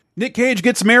Nick Cage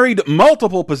gets married,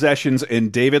 multiple possessions in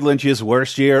David Lynch's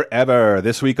worst year ever.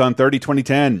 This week on 30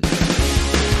 2010. 30 2010,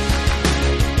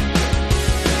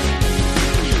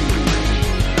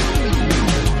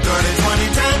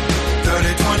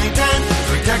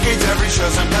 3 decades, every show,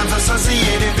 sometimes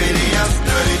associated videos.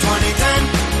 30 2010,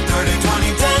 30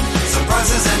 2010,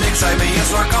 surprises and excitement.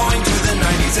 Yes, we're going to the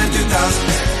 90s and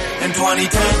 2000s and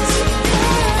 2010s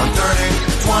on 30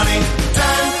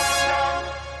 2010.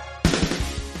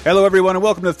 Hello, everyone, and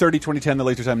welcome to 30 2010, the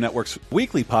Laser Time Network's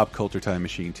weekly pop culture time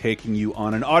machine, taking you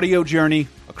on an audio journey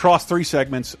across 3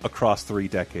 segments, across 3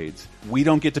 decades. We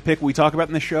don't get to pick what we talk about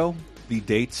in the show. The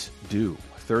dates do.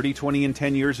 30, 20, and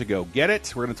 10 years ago. Get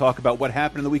it? We're going to talk about what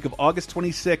happened in the week of August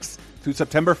 26th through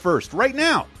September 1st, right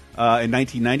now, in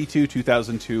 1992,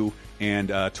 2002, and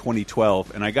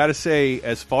 2012. And I got to say,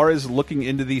 as far as looking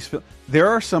into these films, there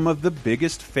are some of the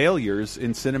biggest failures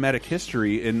in cinematic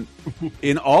history in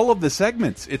all of the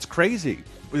segments. It's crazy.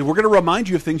 We're going to remind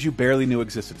you of things you barely knew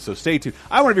existed, so stay tuned.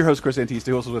 I'm one of your hosts, Chris Antista,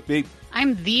 who also is with me.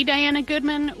 I'm the Diana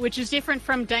Goodman, which is different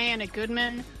from Diana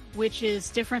Goodman, which is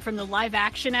different from the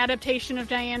live-action adaptation of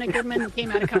Diana Goodman that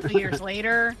came out a couple of years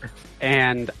later.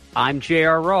 And I'm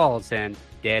J.R. Rawls, and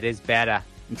dead is better.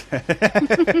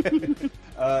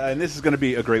 And this is going to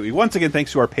be a great week. Once again,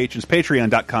 thanks to our patrons,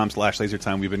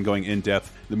 patreon.com/lasertime. We've been going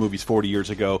in-depth the movies 40 years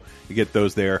ago. You get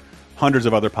those there. Hundreds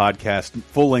of other podcasts,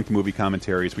 full-length movie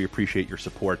commentaries. We appreciate your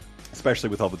support, especially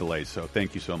with all the delays, so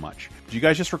thank you so much. Did you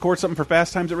guys just record something for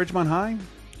Fast Times at Ridgemont High?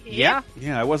 Yeah.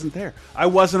 Yeah, I wasn't there. I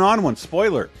wasn't on one.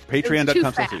 Spoiler.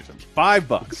 Patreon.com/lasertime.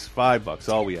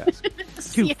 $5. All we ask.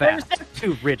 Too fast,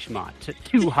 too Ridgemont,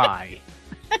 too high.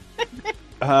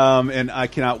 And I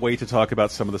cannot wait to talk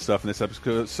about some of the stuff in this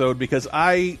episode because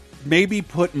I maybe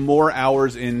put more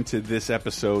hours into this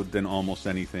episode than almost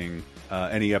anything,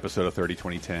 any episode of 30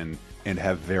 2010, and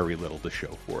have very little to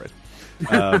show for it.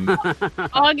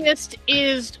 August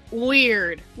is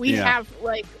weird. We have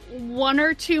like 1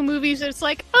 or 2 movies that's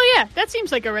like, oh yeah, that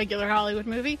seems like a regular Hollywood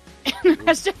movie. And the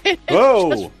rest of it is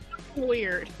just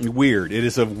weird. Weird. It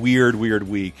is a weird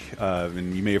week.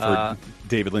 And you may have heard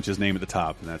David Lynch's name at the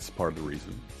top, and that's part of the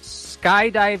reason.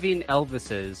 Skydiving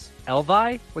Elvises.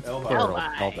 Elvi? What's the plural?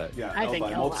 Elvi. Yeah, I think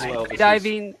Elvi.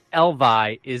 Skydiving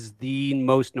Elvi is the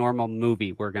most normal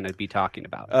movie we're going to be talking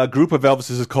about. A group of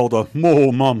Elvises is called a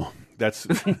Mo Mama. That's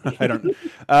I don't.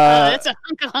 That's a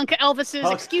hunka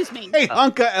Elvises. Excuse me. Hey,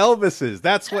 hunka Elvises.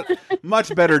 That's what.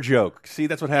 Much better joke. See,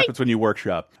 that's what happens when you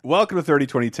workshop. Welcome to 30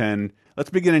 2010. Let's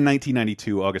begin in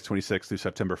 1992, August 26th through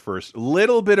September 1st.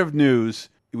 Little bit of news.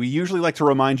 We usually like to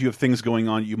remind you of things going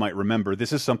on you might remember.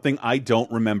 This is something I don't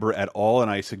remember at all,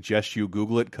 and I suggest you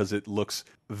Google it because it looks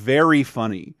very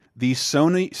funny. The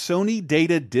Sony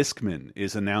Data Discman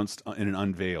is announced and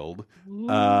unveiled,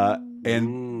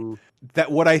 and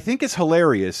that what I think is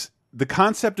hilarious. The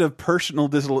concept of personal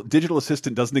digital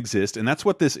assistant doesn't exist, and that's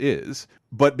what this is.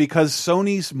 But because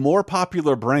Sony's more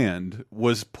popular brand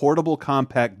was portable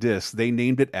compact disc, they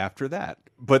named it after that.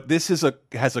 But this is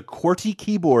has a QWERTY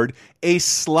keyboard, a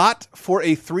slot for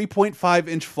a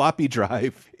 3.5-inch floppy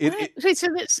drive. Wait, so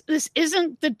this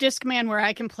isn't the Discman where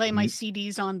I can play my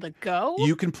CDs on the go?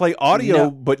 You can play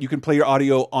audio, but you can play your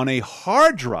audio on a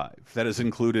hard drive that is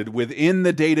included within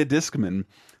the Data Discman.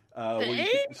 Where you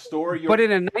can store your... But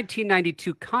in a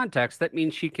 1992 context, that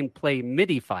means she can play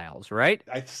MIDI files, right?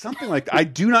 Something like that. I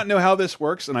do not know how this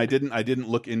works, and I didn't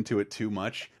look into it too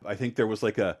much. I think there was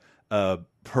like a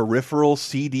peripheral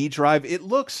CD drive. It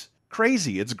looks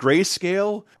crazy. It's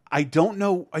grayscale. I don't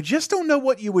know. I just don't know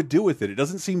what you would do with it. It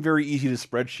doesn't seem very easy to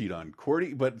spreadsheet on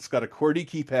QWERTY, but it's got a QWERTY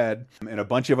keypad and a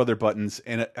bunch of other buttons.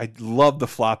 And I love the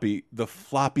floppy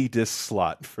disk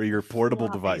slot for your portable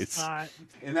device. Slot.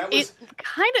 And that was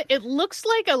it looks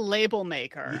like a label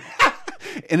maker.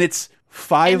 And it's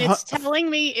and it's telling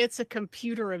me it's a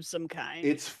computer of some kind.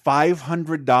 It's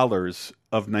 $500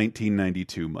 of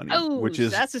 1992 money, which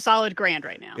is that's a solid grand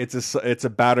right now. It's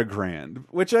about $1,000,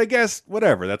 which I guess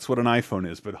whatever. That's what an iPhone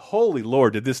is. But holy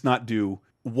Lord, did this not do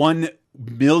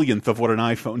 1/1,000,000th of what an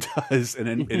iPhone does,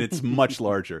 and it's much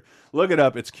larger. Look it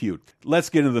up; it's cute. Let's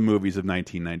get into the movies of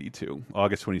 1992,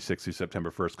 August 26th through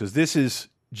September 1st, because this is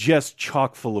just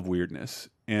chock full of weirdness,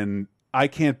 and I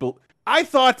can't believe. I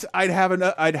thought I'd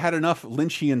had enough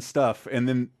Lynchian stuff, and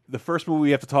then the first movie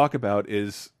we have to talk about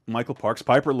is Michael Parks,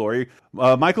 Piper Laurie,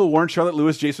 Michael Warren, Charlotte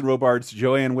Lewis, Jason Robards,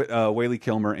 Joanne Whaley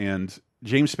Kilmer, and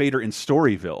James Spader in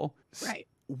Storyville. Right.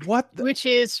 Which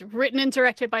is written and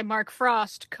directed by Mark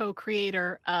Frost,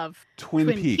 co-creator of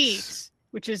Twin Peaks.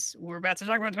 Which is, we're about to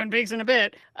talk about Twin Peaks in a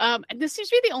bit. And this seems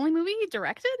to be the only movie he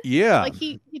directed. Yeah. Like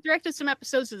he directed some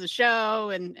episodes of the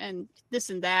show and this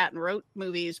and that and wrote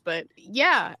movies. But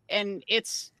yeah, and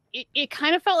it's it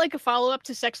kind of felt like a follow-up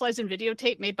to Sex, Lies, and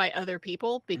Videotape made by other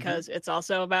people, because it's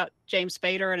also about James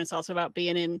Spader and it's also about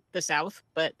being in the South,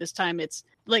 but this time it's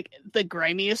like the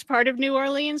grimiest part of New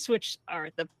Orleans, which are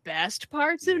the best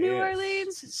parts of New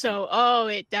Orleans. So,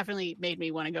 it definitely made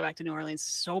me want to go back to New Orleans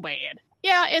so bad.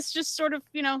 Yeah, it's just sort of,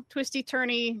 twisty,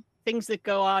 turny things that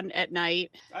go on at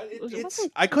night. It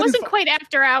wasn't quite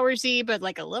after hoursy, but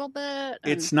like a little bit.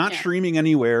 It's not streaming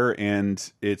anywhere,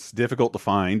 and it's difficult to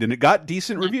find, and it got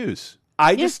decent reviews.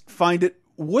 I just find it.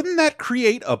 Wouldn't that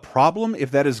create a problem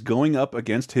if that is going up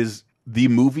against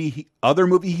other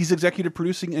movie he's executive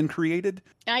producing and created?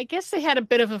 I guess they had a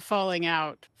bit of a falling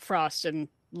out, Frost and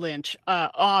Lynch,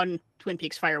 on Twin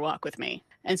Peaks Fire Walk with Me,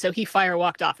 and so he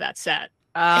firewalked off that set.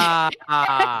 And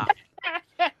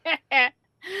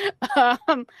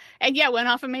went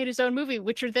off and made his own movie,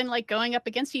 which are then like going up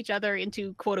against each other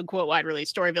into quote unquote wide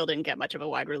release. Storyville didn't get much of a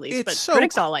wide release, but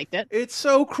critics all liked it. It's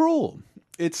so cruel.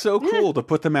 It's so cruel to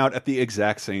put them out at the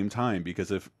exact same time,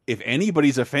 because if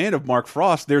anybody's a fan of Mark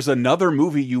Frost, there's another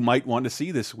movie you might want to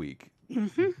see this week.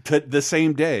 The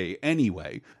same day.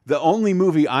 Anyway, the only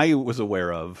movie I was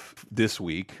aware of this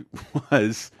week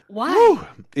was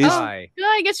I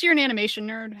guess you're an animation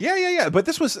nerd. Yeah. But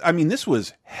this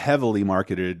was heavily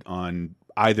marketed on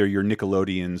either your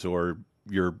Nickelodeons or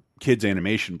your kids'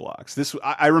 animation blocks.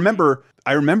 I remember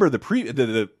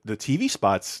the TV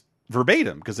spots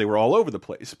verbatim, because they were all over the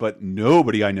place, but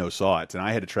nobody I know saw it, and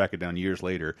I had to track it down years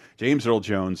later. James Earl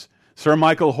Jones, Sir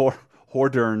Michael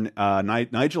Hordern,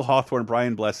 Nigel Hawthorne,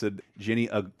 Brian Blessed, Ginny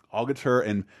Augatur,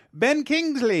 and Ben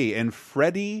Kingsley, and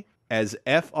Freddy as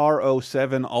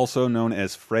FR07, also known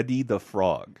as Freddy the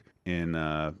Frog, in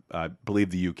I believe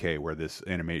the UK, where this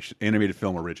animated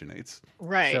film originates.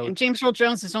 Right, and James Earl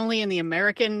Jones is only in the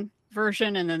American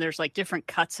version, and then there's like different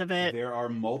cuts of it. There are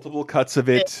multiple cuts of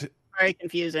it. It's very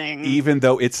confusing. Even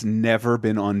though it's never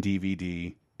been on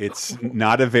DVD. It's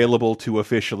not available to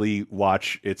officially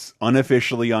watch. It's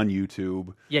unofficially on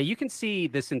YouTube. Yeah, you can see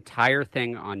this entire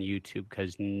thing on YouTube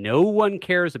because no one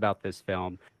cares about this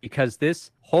film, because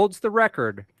this holds the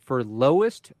record for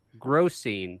lowest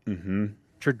grossing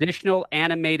traditional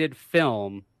animated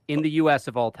film in the U.S.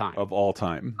 of all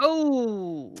time.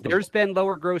 Oh! There's been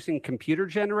lower grossing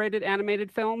computer-generated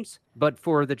animated films, but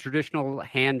for the traditional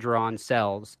hand-drawn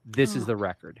cells, this is the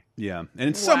record. Yeah,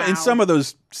 and some of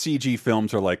those CG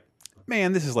films are like,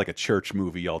 man, this is like a church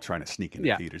movie y'all trying to sneak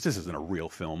into theaters. This isn't a real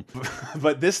film.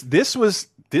 But this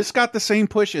got the same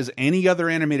push as any other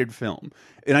animated film.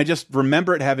 And I just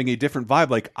remember it having a different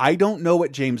vibe. Like, I don't know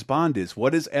what James Bond is.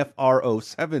 What is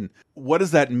FR07? What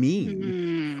does that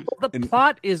mean? The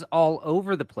plot is all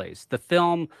over the place. The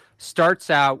film starts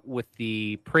out with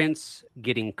the prince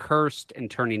getting cursed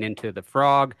and turning into the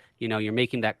frog. You know, you're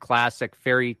making that classic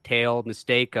fairy tale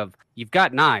mistake of, you've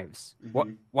got knives. Why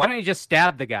don't you just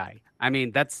stab the guy? I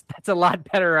mean, that's a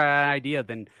lot better idea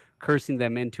than cursing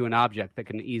them into an object that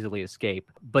can easily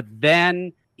escape. But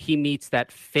then he meets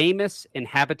that famous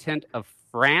inhabitant of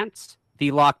France,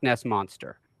 the Loch Ness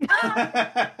Monster.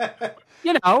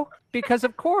 You know, because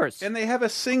of course. And they have a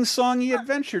sing-songy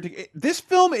adventure. This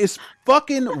film is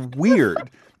fucking weird.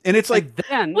 And it's like,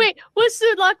 wait, was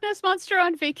the Loch Ness Monster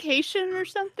on vacation or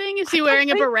something? Is he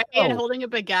wearing a beret and holding a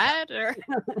baguette? Or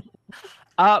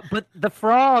but the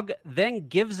frog then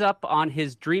gives up on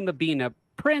his dream of being a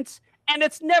prince, and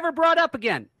it's never brought up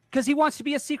again because he wants to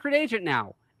be a secret agent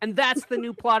now. And that's the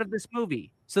new plot of this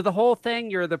movie. So the whole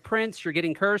thing, you're the prince, you're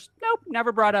getting cursed. Nope,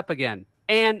 never brought up again.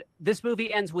 And this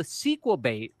movie ends with sequel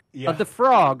bait of the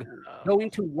frog going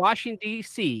to Washington,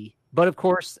 D.C. But of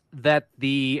course, that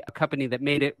the company that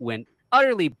made it went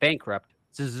utterly bankrupt,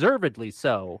 deservedly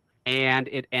so. And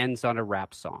it ends on a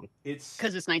rap song. It's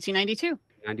because it's 1992.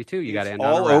 92, you got to end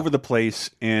all on a rap. Over the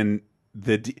place. And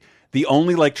the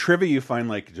only like trivia you find,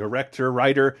 like director,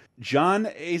 writer John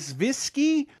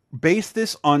Aizvisky based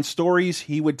this on stories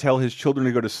he would tell his children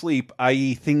to go to sleep,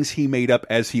 i.e. things he made up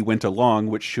as he went along,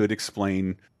 which should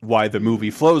explain why the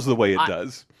movie flows the way it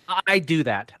does. I do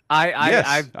that.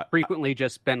 I've frequently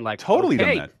just been like, totally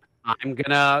done that. I'm going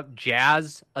to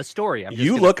jazz a story.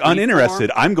 You look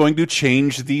uninterested. I'm going to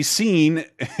change the scene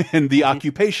and the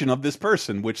occupation of this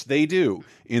person, which they do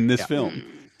in this film.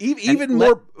 Even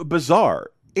more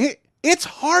bizarre. It's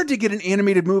hard to get an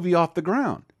animated movie off the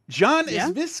ground. John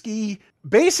Aizvisky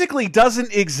basically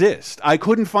doesn't exist. I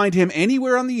couldn't find him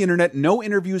anywhere on the internet. No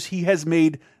interviews. He has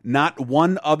made not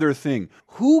one other thing.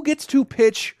 Who gets to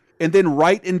pitch and then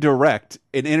write and direct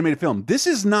an animated film? This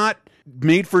is not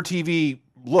made for TV.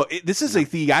 Look, this is a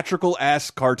theatrical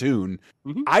ass cartoon.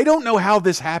 I don't know how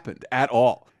this happened at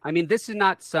all. I mean, this is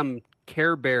not some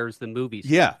Care Bears the movie.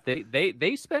 Stuff. Yeah.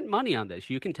 They spent money on this.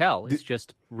 You can tell. It's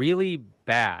just really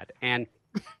bad. And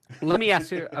let me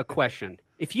ask you a question.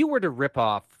 If you were to rip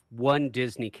off one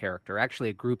Disney character, actually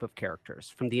a group of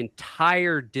characters from the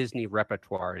entire Disney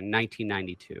repertoire in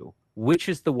 1992, which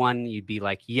is the one you'd be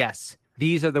like, yes,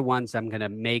 these are the ones I'm going to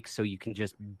make so you can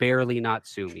just barely not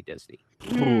sue me, Disney?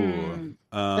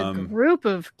 The group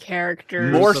of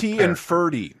characters. Morty and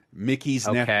Ferdy, Mickey's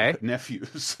Okay.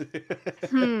 nephews.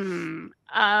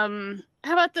 How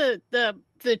about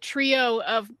the trio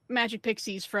of magic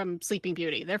pixies from Sleeping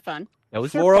Beauty? They're fun.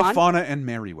 Those are Flora, fun. Fauna, and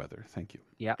Merryweather. Thank you.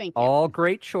 Yeah, Thank you. all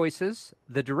great choices.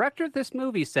 The director of this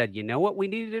movie said, you know what we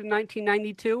needed in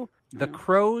 1992? The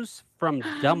crows from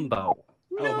Dumbo.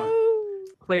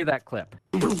 Play that clip.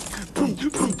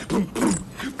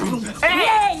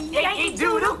 Hey, Yankee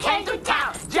Doodle came to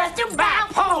town just to buy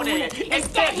a pony.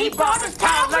 Instead, he brought his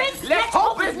toddler. Let's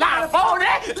hope it's not a phony.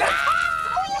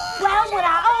 Well, what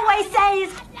I always say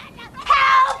is,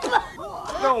 help!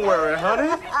 Don't worry, honey.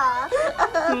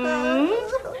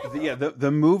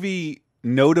 The movie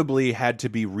notably had to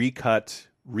be recut,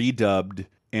 redubbed,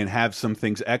 and have some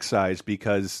things excised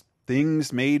because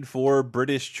things made for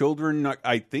British children,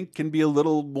 I think, can be a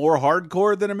little more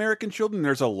hardcore than American children.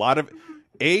 There's a lot of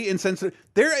insensitive.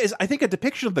 There is, I think, a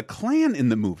depiction of the Klan in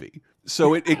the movie,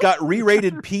 so it got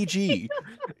re-rated PG.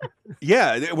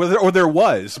 Yeah, or there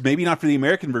was, maybe not for the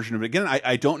American version of it. Again,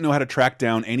 I don't know how to track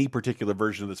down any particular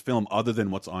version of this film other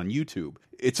than what's on YouTube.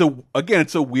 It's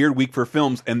a weird week for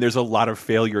films, and there's a lot of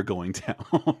failure going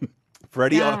down.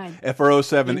 Freddy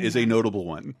FR07 is a notable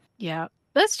one. Yeah.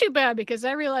 That's too bad because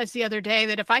I realized the other day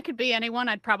that if I could be anyone,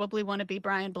 I'd probably want to be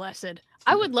Brian Blessed.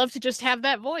 I would love to just have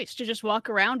that voice to just walk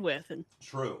around with. And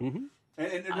True.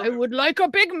 And I would like a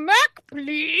Big Mac,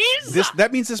 please.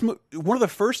 That means one of the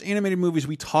first animated movies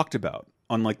we talked about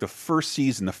on like the first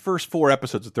season, the first 4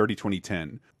 episodes of 30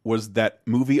 2010 was that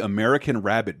movie American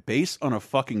Rabbit, based on a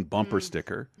fucking bumper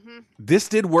sticker. This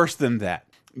did worse than that.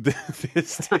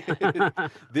 This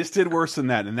did worse than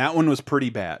that, and that one was pretty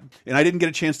bad. And I didn't get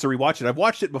a chance to rewatch it. I've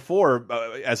watched it before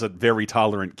as a very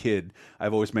tolerant kid.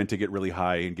 I've always meant to get really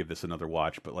high and give this another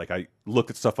watch, but like I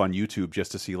looked at stuff on YouTube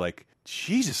just to see, like,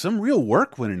 Jesus, some real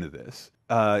work went into this.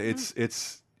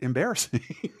 It's embarrassing.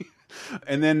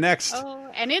 And then next,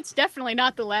 and it's definitely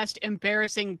not the last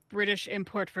embarrassing British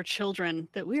import for children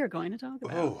that we are going to talk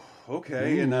about. Oh,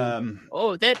 okay, and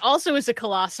that also is a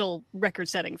colossal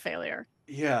record-setting failure.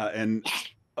 yeah, and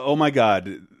oh my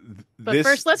God, But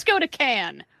first, let's go to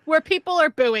Cannes, where people are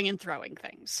booing and throwing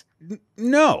things.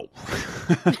 No,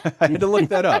 I had to look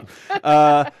that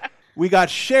up. We got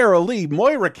Cheryl Lee,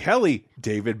 Moira Kelly,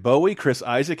 David Bowie, Chris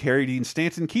Isaac, Harry Dean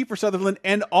Stanton, Kiefer Sutherland,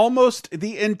 and almost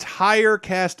the entire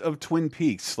cast of Twin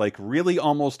Peaks. Like, really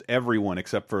almost everyone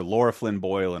except for Laura Flynn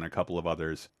Boyle and a couple of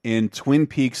others in Twin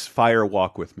Peaks Fire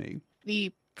Walk with Me.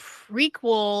 The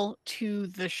prequel to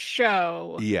the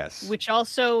show. Yes. Which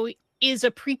also is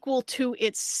a prequel to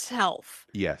itself.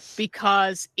 Yes.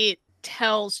 Because it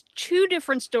tells 2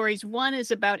 different stories. One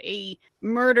is about a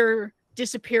murder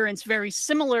disappearance very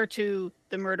similar to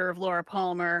the murder of Laura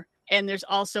Palmer, and there's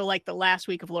also like the last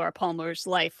week of Laura Palmer's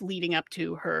life leading up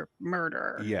to her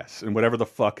murder. Yes, and whatever the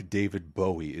fuck David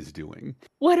Bowie is doing.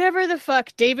 Whatever the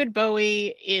fuck David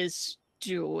Bowie is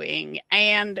doing.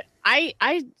 And I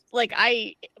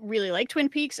really like Twin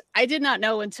Peaks. I did not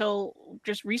know until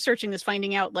just researching this,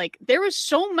 finding out like there was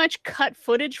so much cut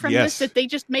footage from this that they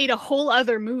just made a whole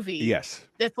other movie. Yes.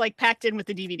 That's like packed in with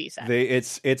the DVD set.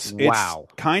 It's Wow.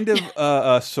 kind of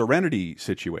a Serenity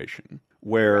situation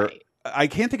where I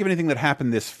can't think of anything that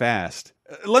happened this fast.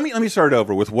 Let me start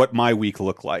over with what my week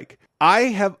looked like. I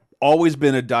have always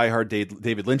been a diehard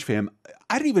David Lynch fan.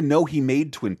 I didn't even know he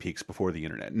made Twin Peaks before the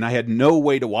internet, and I had no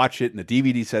way to watch it, and the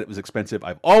DVD set was expensive.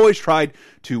 I've always tried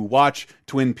to watch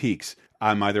Twin Peaks.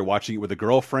 I'm either watching it with a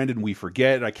girlfriend and we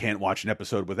forget, I can't watch an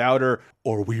episode without her,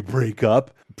 or we break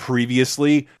up.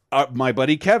 Previously, my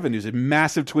buddy Kevin, who's a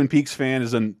massive Twin Peaks fan,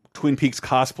 is in Twin Peaks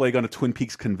cosplay, gone to Twin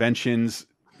Peaks conventions,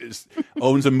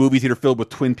 owns a movie theater filled with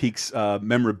Twin Peaks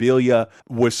memorabilia,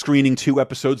 was screening 2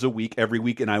 episodes a week every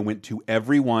week, and I went to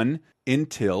every one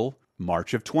until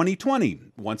March of 2020.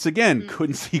 Once again,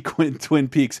 couldn't see Twin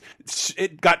Peaks.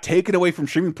 It got taken away from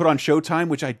streaming, put on Showtime,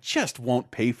 which I just won't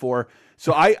pay for.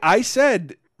 So I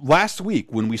said last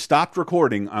week when we stopped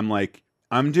recording, I'm like,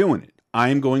 I'm doing it. I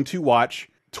am going to watch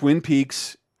Twin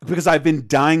Peaks because I've been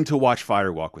dying to watch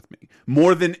Fire Walk with Me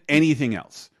more than anything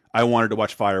else. I wanted to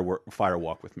watch Fire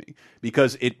Walk with Me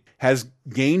because it has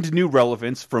gained new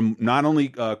relevance from not only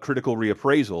critical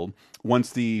reappraisal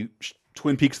once the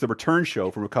Twin Peaks The Return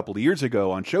show from a couple of years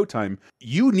ago on Showtime,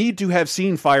 you need to have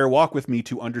seen Fire Walk with Me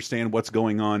to understand what's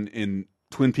going on in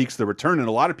Twin Peaks The Return. And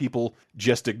a lot of people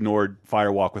just ignored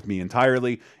Fire Walk with Me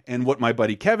entirely. And what my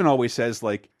buddy Kevin always says,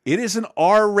 like, it is an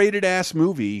R-rated ass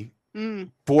movie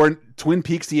for Twin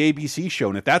Peaks, the ABC show.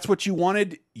 And if that's what you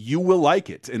wanted, you will like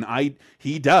it. And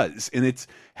he does. And it's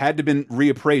had to been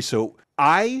reappraised. So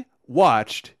I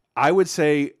would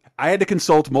say I had to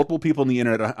consult multiple people on the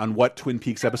internet on what Twin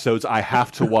Peaks episodes I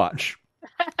have to watch.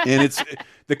 And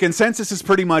the consensus is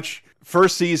pretty much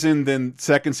first season, then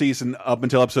second season up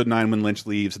until episode 9 when Lynch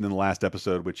leaves, and then the last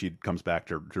episode, which he comes back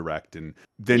to direct, and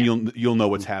then you'll know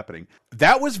what's happening.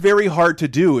 That was very hard to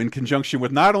do in conjunction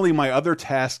with not only my other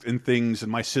tasks and things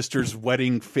and my sister's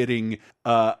wedding fitting.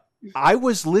 I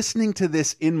was listening to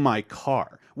this in my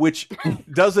car, which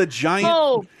does a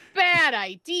giant bad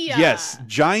idea. Yes,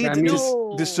 giant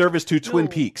disservice to Twin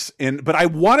Peaks. But I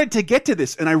wanted to get to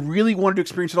this, and I really wanted to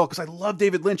experience it all because I love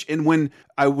David Lynch. And when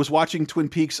I was watching Twin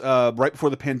Peaks right before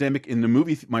the pandemic in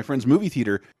my friend's movie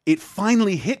theater, it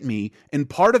finally hit me. And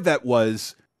part of that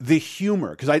was the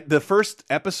humor, because the first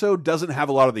episode doesn't have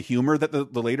a lot of the humor that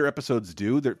the later episodes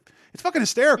do. It's fucking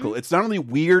hysterical. It's not only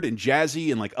weird and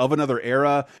jazzy and like of another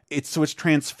era, it's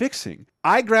transfixing.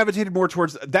 I gravitated more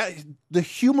towards that. The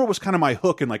humor was kind of my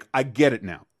hook, and like, I get it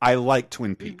now. I like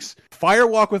Twin Peaks. Fire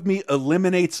Walk with Me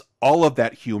eliminates all of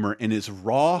that humor and is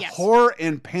raw horror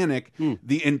and panic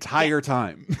the entire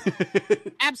time.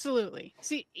 Absolutely.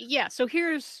 See, so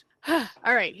here's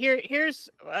all right. Here's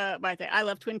my thing. I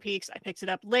love Twin Peaks. I picked it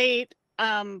up late.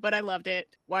 But I loved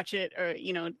it. Watch it,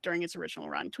 during its original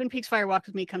run. Twin Peaks Fire Walk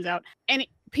with Me comes out, and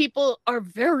people are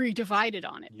very divided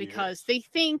on it because they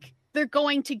think they're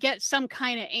going to get some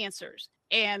kind of answers.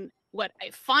 And what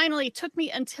it finally took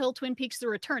me until Twin Peaks The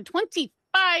Return,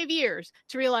 25 years,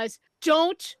 to realize,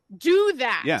 don't do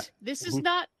that. Yeah. This is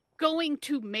not going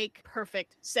to make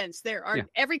perfect sense.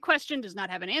 Every question does not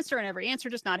have an answer, and every answer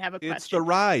does not have a question. It's the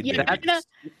ride. You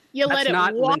let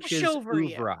it wash over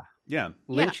you. Yeah.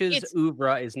 Lynch's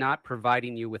oeuvre is not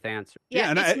providing you with answers.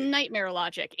 Yeah, it's nightmare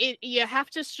logic. You have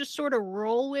to just sort of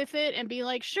roll with it and be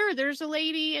like, sure, there's a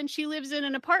lady and she lives in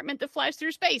an apartment that flies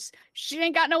through space. She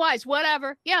ain't got no eyes,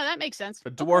 whatever. Yeah, that makes sense.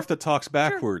 A dwarf that talks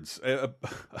backwards. Sure.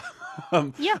 A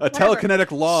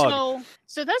telekinetic log.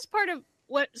 So that's part of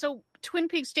what... So Twin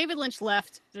Peaks, David Lynch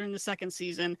left during the second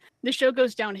season. The show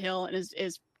goes downhill and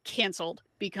is canceled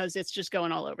because it's just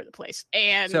going all over the place.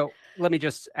 And so let me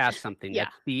just ask something.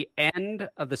 At the end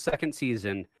of the second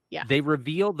season, they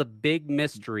reveal the big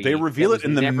mystery. They reveal it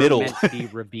in the middle. Meant to be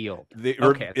revealed.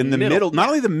 In the middle. Not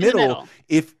only the middle.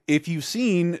 If you've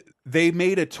seen, they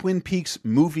made a Twin Peaks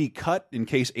movie cut in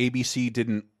case ABC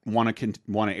didn't want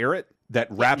to air it. That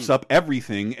wraps up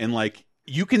everything, and like,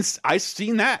 I've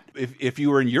seen that. If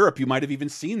you were in Europe, you might have even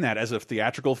seen that as a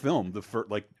theatrical film,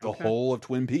 the whole of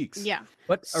Twin Peaks. Yeah.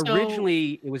 But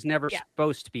originally it was never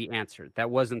supposed to be answered. That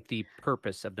wasn't the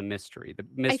purpose of the mystery. The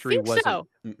mystery wasn't. So.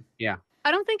 Yeah.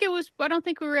 I don't think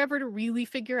we were ever to really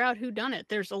figure out who done it.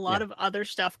 There's a lot of other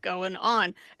stuff going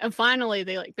on. And finally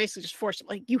they basically just forced it.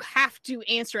 Like, you have to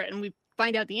answer it, and we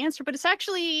find out the answer, but it's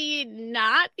actually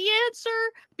not the answer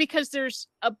because there's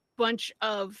a bunch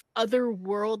of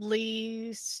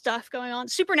otherworldly stuff going on.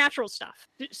 Supernatural stuff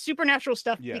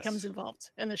becomes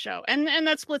involved in the show, and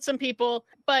that splits some people,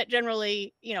 but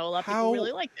generally, a lot of people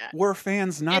really like that. Were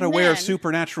fans not aware of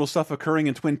supernatural stuff occurring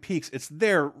in Twin Peaks? It's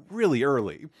there really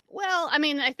early. Well, I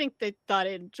mean, I think they thought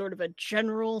in sort of a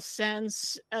general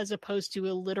sense as opposed to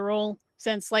a literal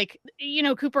sense. Like,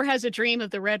 Cooper has a dream of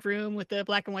the red room with the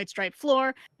black and white striped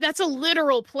floor. That's a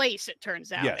literal place, it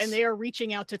turns out. Yes. And they are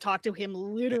reaching out to talk to him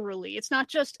literally. It's not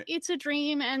just, it's a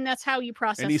dream, and that's how you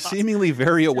process. And he's seemingly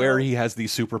very aware he has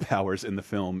these superpowers in the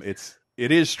film. It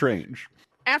is strange.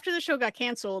 After the show got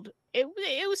canceled, it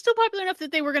was still popular enough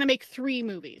that they were going to make 3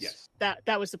 movies. Yes.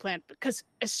 That was the plan, because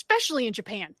especially in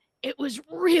Japan, it was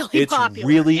really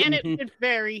popular. And it did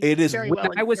very well.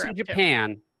 When I was in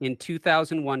Japan in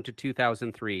 2001 to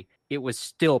 2003, it was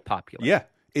still popular. Yeah.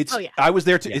 I was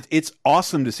there too. Yeah. It's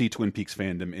awesome to see Twin Peaks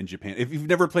fandom in Japan. If you've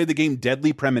never played the game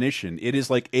Deadly Premonition, it is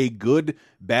like a good,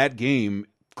 bad game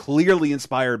clearly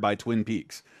inspired by Twin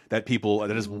Peaks that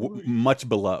is much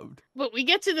beloved. But we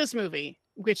get to this movie,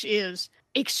 which is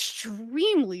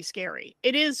extremely scary.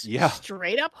 It is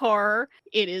straight up horror.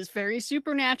 It is very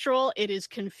supernatural. It is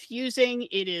confusing.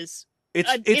 It is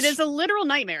a literal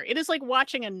nightmare. It is like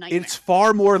watching a nightmare. It's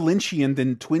far more Lynchian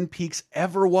than Twin Peaks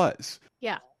ever was.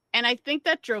 Yeah. And I think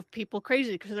that drove people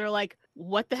crazy because they're like,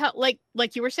 what the hell? Like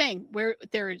you were saying, where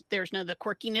there's no the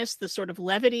quirkiness, the sort of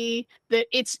levity. That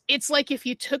it's like if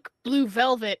you took Blue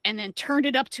Velvet and then turned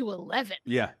it up to 11.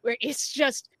 Yeah. Where it's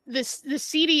just the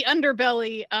seedy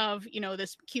underbelly of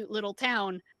this cute little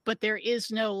town, but there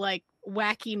is no like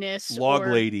wackiness, Log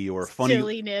or lady or funny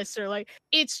silliness, or like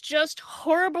it's just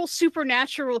horrible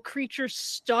supernatural creatures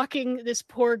stalking this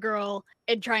poor girl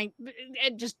and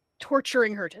just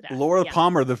torturing her to death. Laura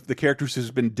Palmer, the character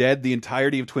who's been dead the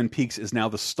entirety of Twin Peaks, is now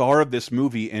the star of this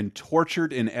movie and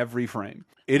tortured in every frame.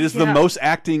 It is the most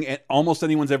acting almost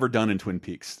anyone's ever done in Twin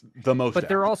Peaks. The most. But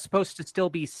they're all supposed to still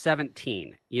be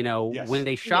 17. Yes. When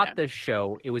they shot this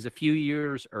show, it was a few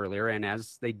years earlier. And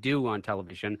as they do on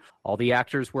television, all the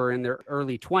actors were in their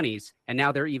early 20s. And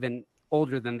now they're even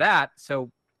older than that.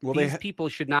 So these people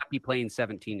should not be playing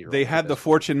 17-year-olds. They had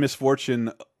the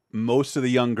misfortune. Most of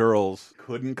the young girls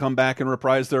couldn't come back and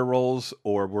reprise their roles,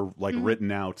 or were like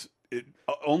written out.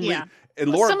 And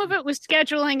Laura, some of it was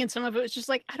scheduling, and some of it was just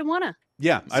like, I don't want to.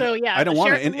 Yeah. So I don't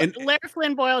want to. And Larry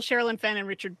Flynn Boyle, Sherilyn Fenn, and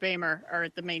Richard Beymer are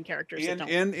the main characters.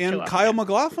 And Kyle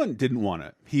MacLachlan didn't want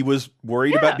it. He was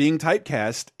worried about being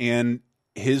typecast, and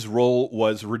his role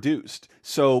was reduced.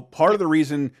 So part of the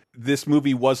reason this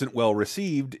movie wasn't well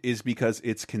received is because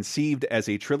it's conceived as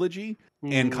a trilogy,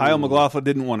 and Kyle MacLachlan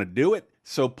didn't want to do it.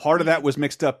 So part of that was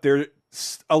mixed up. There's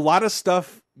a lot of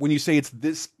stuff when you say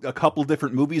it's a couple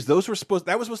different movies, that was supposed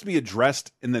to be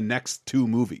addressed in the next 2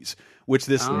 movies, which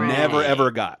this never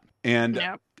ever got. And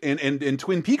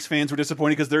Twin Peaks fans were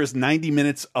disappointed because there is 90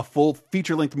 minutes, a full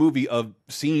feature-length movie of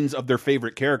scenes of their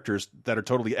favorite characters that are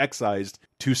totally excised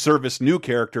to service new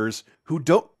characters who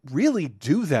don't really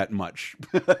do that much.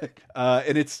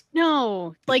 And it's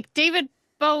like David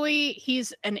Bowie.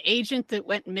 He's an agent that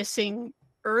went missing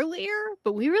earlier,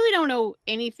 but we really don't know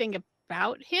anything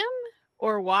about him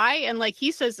or why. And like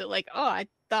he says that like, oh, I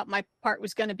thought my part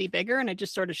was going to be bigger and I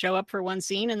just sort of show up for one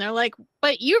scene, and they're like,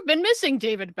 but you've been missing,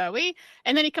 David Bowie.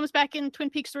 And then he comes back in Twin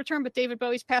Peaks: The Return, but David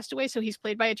Bowie's passed away, so he's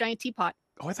played by a giant teapot.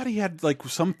 Oh, I thought he had like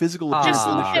some physical appearance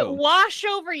in the show. Wash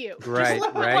over you. Right,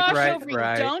 just let it wash over you.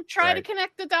 Don't try to right.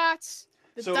 connect the dots.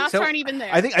 The dots aren't even there.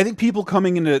 I think people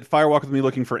coming into Firewalk with me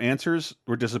looking for answers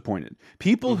were disappointed.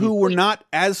 People who were not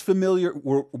as familiar,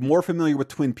 were more familiar with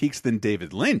Twin Peaks than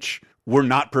David Lynch, were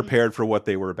not prepared for what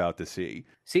they were about to see.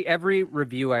 See, every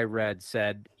review I read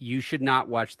said you should not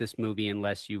watch this movie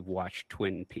unless you've watched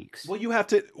Twin Peaks. Well, you have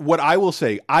to. What I will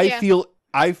say, I feel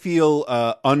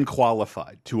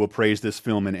unqualified to appraise this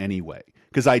film in any way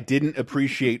because I didn't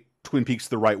appreciate Twin Peaks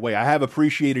the right way. I have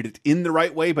appreciated it in the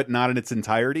right way, but not in its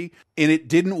entirety. And it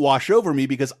didn't wash over me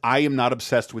because I am not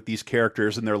obsessed with these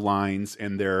characters and their lines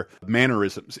and their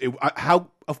mannerisms.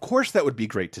 Of course, that would be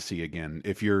great to see again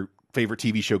if your favorite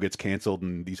TV show gets canceled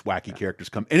and these wacky characters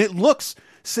come. And it looks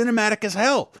cinematic as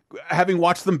hell. Having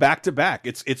watched them back to back,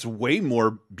 it's way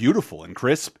more beautiful and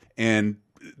crisp. And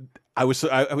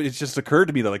it just occurred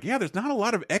to me that like, yeah, there's not a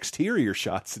lot of exterior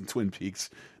shots in Twin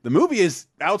Peaks. The movie is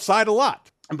outside a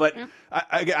lot. But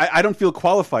I don't feel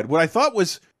qualified. What I thought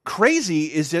was crazy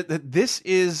is that this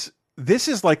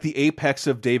is like the apex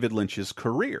of David Lynch's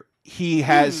career. He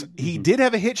did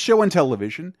have a hit show on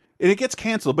television, and it gets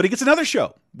canceled, but he gets another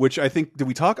show, which I think, did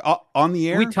we talk on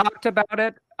the air? We talked about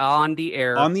it on the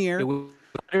air. On the air. It was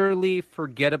a utterly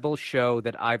forgettable show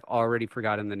that I've already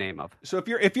forgotten the name of. So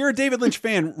if you're a David Lynch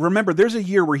fan, remember there's a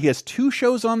year where he has 2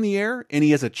 shows on the air, and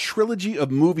he has a trilogy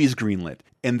of movies greenlit,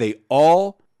 and they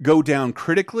all go down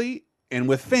critically and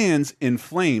with fans in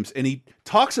flames. And he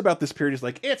talks about this period as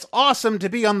like, it's awesome to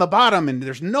be on the bottom and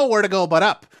there's nowhere to go but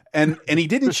up. And he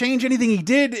didn't change anything he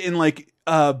did in like,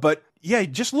 but yeah,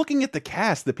 just looking at the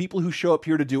cast, the people who show up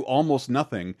here to do almost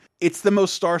nothing, it's the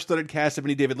most star-studded cast of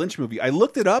any David Lynch movie. I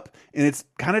looked it up and it's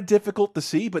kind of difficult to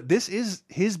see, but this is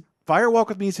Firewalk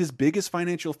with Me is his biggest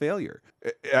financial failure.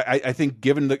 I think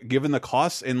given the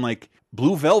costs, and like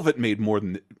Blue Velvet made more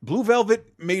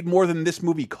than this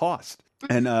movie cost.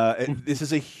 And this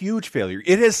is a huge failure.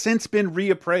 It has since been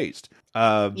reappraised.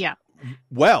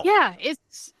 Well,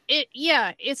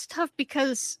 it's tough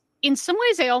because in some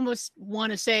ways I almost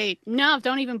want to say, no,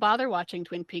 don't even bother watching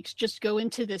Twin Peaks. Just go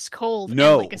into this cold.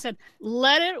 No. And like I said,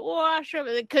 let it wash over.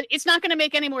 Because it's not going to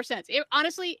make any more sense.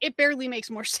 Honestly, it barely makes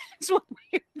more sense one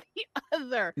way or the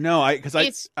other. No, because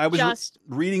I was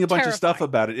reading a bunch of stuff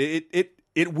about it.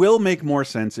 It will make more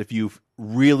sense if you've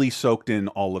really soaked in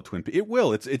all of Twin Peaks. It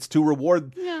will. It's to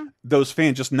reward those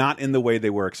fans, just not in the way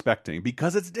they were expecting,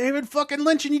 because it's David fucking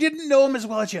Lynch and you didn't know him as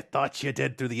well as you thought you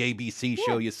did through the ABC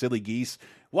show, you silly geese.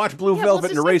 Watch Blue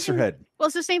Velvet and Eraserhead. Well,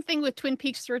 it's the same thing with Twin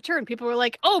Peaks: The Return. People were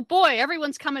like, oh boy,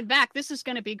 everyone's coming back. This is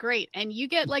going to be great. And you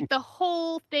get like the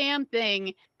whole damn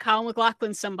thing. Kyle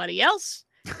MacLachlan's somebody else.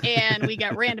 And we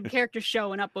got random characters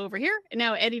showing up over here. And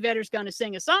now Eddie Vedder's going to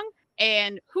sing a song.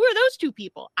 And who are those two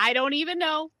people? I don't even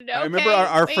know. I remember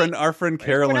our friend We're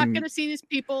Carolyn. not going to see these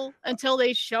people until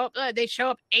they show up. They show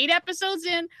up 8 episodes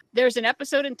in. There's an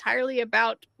episode entirely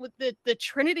about with the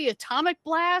Trinity atomic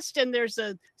blast, and there's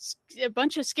a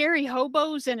bunch of scary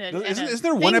hobos and Isn't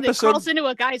there one episode that crawls into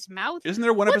a guy's mouth? Isn't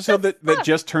there one episode that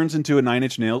just turns into a Nine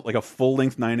Inch Nails, like a full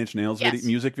length Nine Inch Nails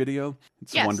music video?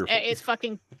 It's wonderful. It's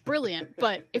fucking brilliant.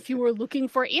 But if you were looking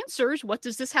for answers, what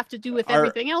does this have to do with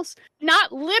everything else?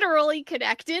 Not literally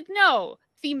connected, no.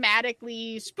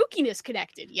 Thematically, spookiness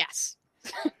connected, yes.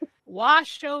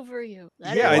 Wash over you.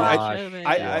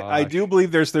 I do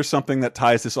believe there's something that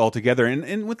ties this all together.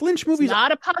 And with Lynch movies, it's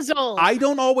not a puzzle. I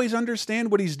don't always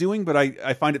understand what he's doing, but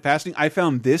I find it fascinating. I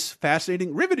found this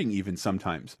fascinating, riveting even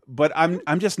sometimes. But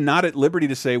I'm just not at liberty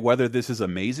to say whether this is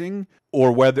amazing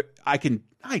or whether I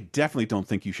definitely don't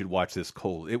think you should watch this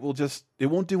cold. It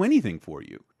won't do anything for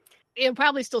you. It'll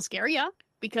probably still scare you.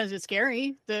 Because it's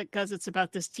scary, because it's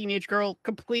about this teenage girl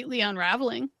completely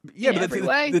unraveling. Yeah, but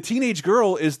the teenage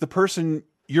girl is the person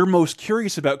you're most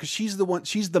curious about because she's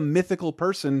the mythical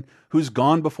person who's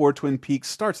gone before Twin Peaks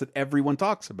starts that everyone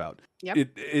talks about. Yep.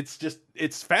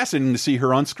 It's fascinating to see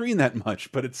her on screen that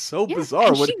much, but it's so bizarre.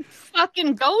 And she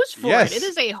fucking goes for it. It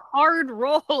is a hard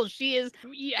role. She is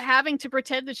having to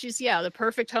pretend that she's the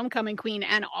perfect homecoming queen,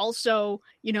 and also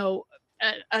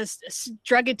a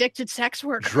drug addicted sex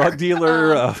worker, drug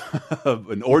dealer,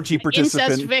 an orgy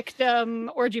participant, incest victim,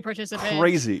 orgy participant.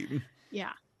 Crazy. Yeah.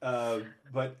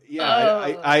 But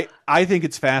yeah, I think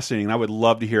it's fascinating. I would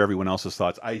love to hear everyone else's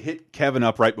thoughts. I hit Kevin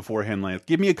up right beforehand. Like,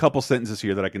 give me a couple sentences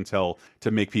here that I can tell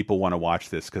to make people want to watch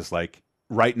this. Because like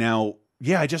right now,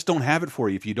 I just don't have it for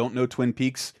you. If you don't know Twin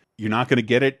Peaks, you're not going to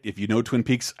get it. If you know Twin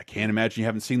Peaks, I can't imagine you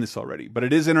haven't seen this already. But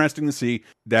it is interesting to see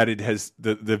that it has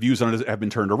the views on it have been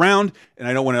turned around. And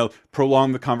I don't want to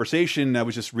prolong the conversation. I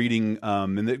was just reading,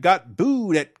 and it got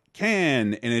booed at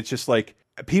Cannes, and it's just like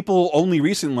people only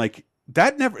recently like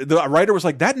that never. The writer was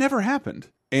like that never happened,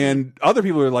 and other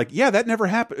people are like, yeah, that never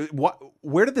happened.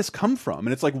 Where did this come from?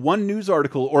 And it's like one news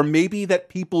article, or maybe that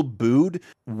people booed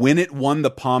when it won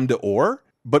the Palme d'Or,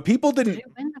 but people didn't. Did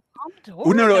it win the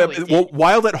No. Well,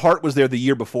 Wild at Heart was there the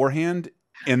year beforehand,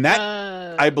 and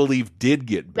that I believe did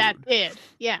get booed. That did,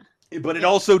 yeah. But it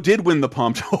also did win the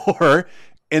Palme d'Or,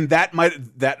 and that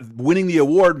winning the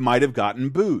award might have gotten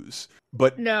boos.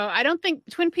 But no, I don't think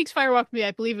Twin Peaks Fire Walk with Me.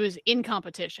 I believe it was in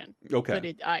competition. Okay, but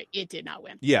it did not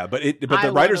win. Yeah, but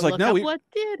the writer's like, no, what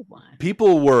did win?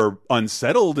 People were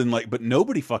unsettled and like, but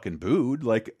nobody fucking booed.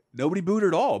 Like nobody booed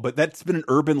at all. But that's been an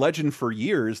urban legend for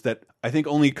years. That I think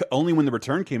only when The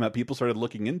Return came out, people started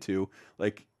looking into,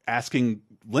 like asking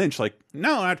Lynch, like,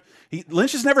 no,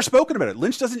 Lynch has never spoken about it.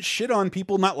 Lynch doesn't shit on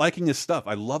people not liking his stuff.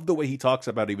 I love the way he talks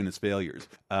about even his failures,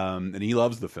 and he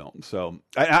loves the film. So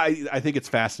I think it's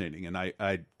fascinating, and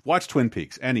I watch Twin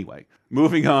Peaks anyway.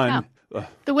 Moving on. Yeah.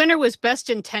 The winner was Best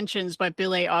Intentions by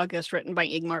Bill A. August, written by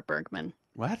Ingmar Bergman.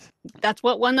 What? That's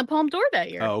what won the Palme d'Or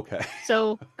that year. Oh, okay.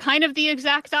 So kind of the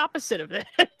exact opposite of this.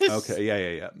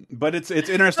 Okay, yeah. But it's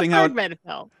interesting how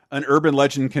an urban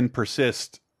legend can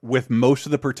persist with most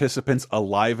of the participants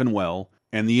alive and well,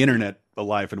 and the internet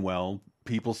alive and well.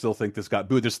 People still think this got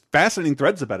booed. There's fascinating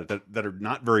threads about it that are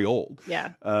not very old.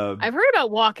 Yeah. I've heard about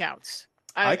walkouts.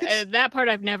 That part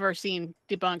I've never seen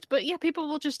debunked. But yeah, people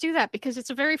will just do that because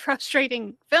it's a very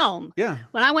frustrating film. Yeah.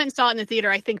 When I went and saw it in the theater,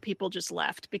 I think people just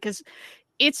left because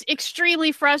it's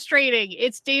extremely frustrating.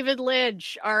 It's David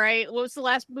Lynch. All right. What was the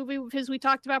last movie of his we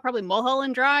talked about? Probably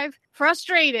Mulholland Drive.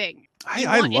 Frustrating.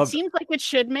 It seems like it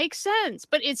should make sense,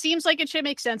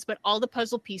 but all the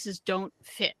puzzle pieces don't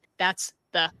fit. That's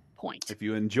the point. If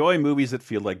you enjoy movies that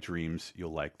feel like dreams,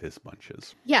 you'll like this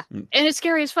bunches. Yeah. And it's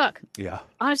scary as fuck. Yeah.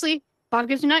 Honestly, Bob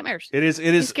gives you nightmares. It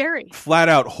is scary. Flat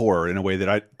out horror in a way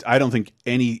that I don't think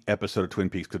any episode of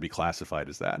Twin Peaks could be classified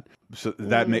as that. So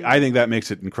I think that makes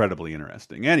it incredibly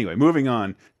interesting. Anyway, moving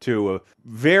on to a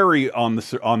very on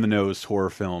the nose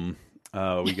horror film. We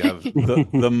have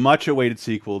the much awaited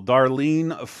sequel. Darlene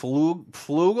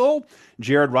Flugel,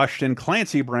 Jared Rushton,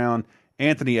 Clancy Brown,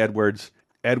 Anthony Edwards.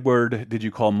 Edward, did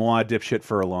you call moi dipshit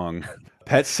furlong?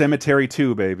 Pet Cemetery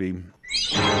 2, baby.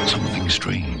 Something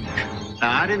strange.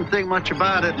 I didn't think much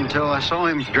about it until I saw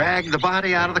him drag the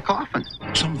body out of the coffin.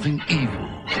 Something evil.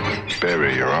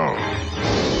 Bury your own.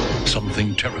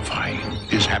 Something terrifying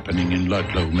is happening in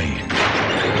Ludlow, Maine.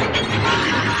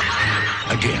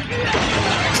 Again.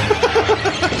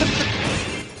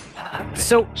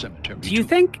 So, do you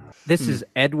think this is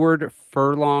Edward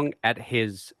Furlong at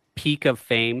his peak of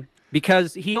fame?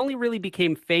 Because he only really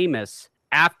became famous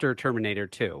after Terminator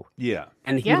 2. Yeah.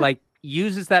 And he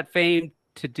uses that fame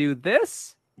to do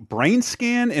this. Brain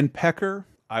Scan and Pecker,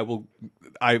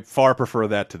 I far prefer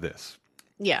that to this.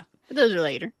 Yeah, but those are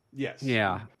later. Yes.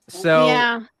 Yeah. So,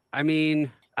 yeah, I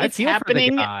mean, I it's feel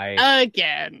happening for the guy.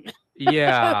 again.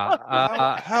 Yeah.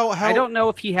 How I don't know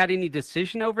if he had any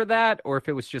decision over that or if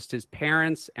it was just his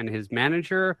parents and his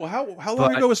manager. Well, how long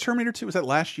But- ago was Terminator 2? Was that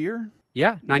last year?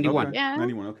 Yeah, 91. Okay. Yeah.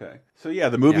 91, okay. So yeah,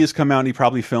 the movie has come out and he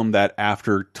probably filmed that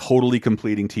after totally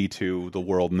completing T2. The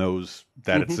world knows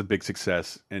that it's a big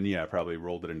success. And yeah, probably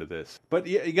rolled it into this. But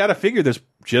yeah, you got to figure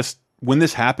when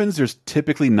this happens, there's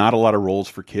typically not a lot of roles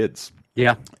for kids.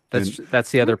 Yeah,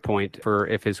 that's the other point for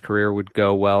if his career would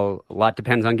go well. A lot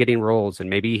depends on getting roles, and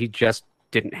maybe he just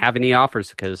didn't have any offers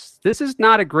because this is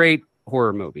not a great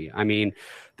horror movie. I mean,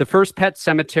 the first Pet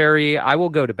Sematary, I will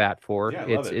go to bat for. Yeah,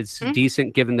 I love it. It's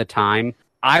decent given the time.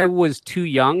 I was too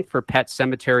young for Pet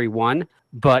Sematary 1,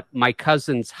 but my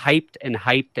cousins hyped and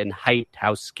hyped and hyped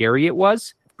how scary it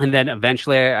was. And then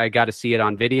eventually I got to see it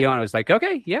on video and I was like,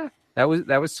 okay, yeah, that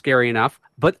was scary enough.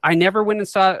 But I never went and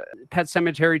saw Pet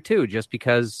Sematary 2 just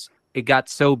because it got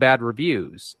so bad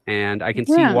reviews. And I can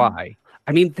see why.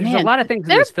 I mean, there's a lot of things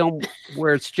in this film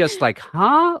where it's just like,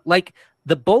 huh? Like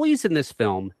the bullies in this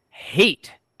film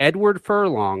hate Edward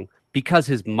Furlong because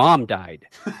his mom died.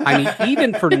 I mean,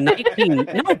 even for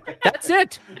that's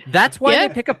it. That's why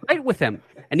they pick a fight with him.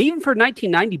 And even for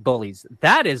 1990 bullies,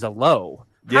 that is a low.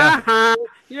 Yeah.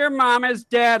 Your mom is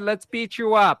dead. Let's beat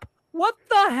you up. What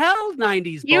the hell,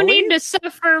 90s bully? You need to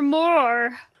suffer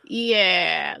more.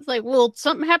 Yeah. It's like, well,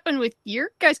 something happened with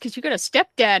your guys because you got a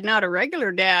stepdad, not a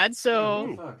regular dad.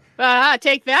 So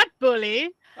take that, bully.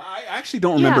 I actually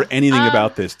don't remember anything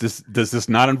about this. Does this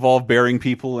not involve burying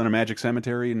people in a magic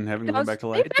cemetery and having them come back to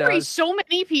life? They bury so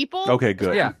many people. Okay,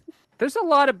 good. Yeah. There's a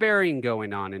lot of burying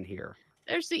going on in here.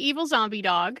 There's the evil zombie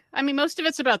dog. I mean, most of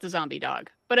it's about the zombie dog,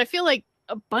 but I feel like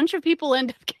a bunch of people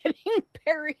end up getting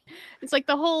buried. It's like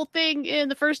the whole thing in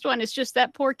the first one is just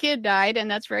that poor kid died,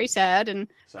 and that's very sad. And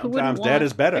sometimes dad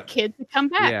is better. A kid to come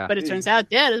back, but it turns out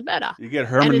dad is better. You get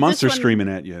Herman Munster screaming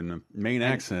at you in a Maine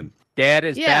accent. Dad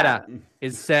is better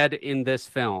is said in this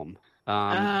film.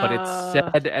 But it's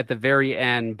said at the very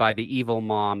end by the evil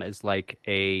mom as like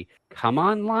a come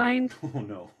on line. Oh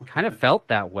no. Kind of felt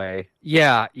that way.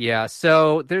 Yeah.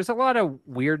 So there's a lot of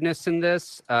weirdness in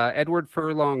this. Edward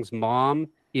Furlong's mom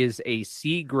is a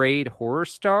C-grade horror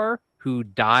star who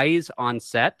dies on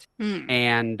set.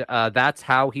 And that's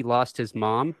how he lost his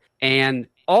mom. And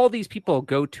all these people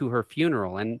go to her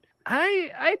funeral. And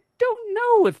I don't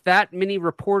know if that many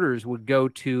reporters would go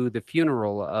to the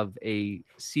funeral of a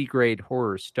C-grade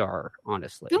horror star,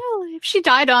 honestly. Well, if she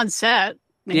died on set,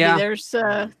 maybe there's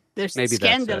maybe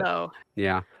scandalo.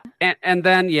 Yeah. And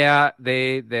then,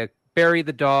 they bury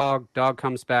the dog. Dog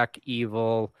comes back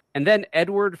evil. And then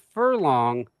Edward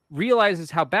Furlong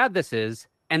realizes how bad this is.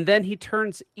 And then he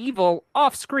turns evil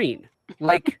off screen.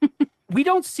 Like, we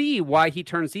don't see why he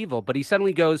turns evil, but he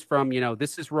suddenly goes from,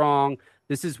 this is wrong.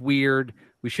 This is weird.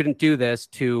 We shouldn't do this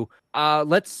to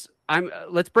let's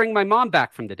bring my mom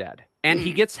back from the dead. And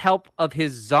he gets help of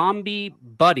his zombie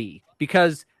buddy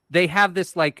because they have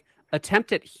this like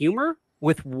attempt at humor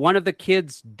with one of the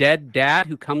kids' dead dad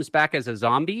who comes back as a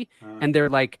zombie, and they're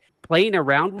like playing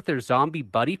around with their zombie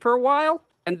buddy for a while.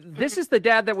 And this is the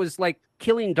dad that was like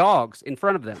killing dogs in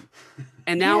front of them.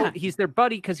 And now he's their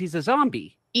buddy because he's a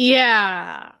zombie.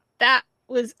 Yeah, that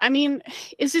was, I mean,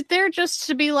 is it there just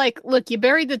to be like, look, you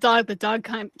buried the dog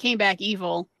came back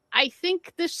evil. I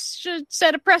think this should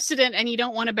set a precedent, and you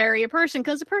don't want to bury a person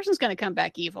because the person's going to come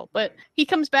back evil. But he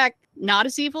comes back not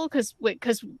as evil because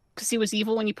he was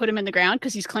evil when you put him in the ground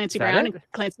because he's Clancy Brown, and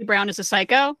Clancy Brown is a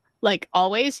psycho. Like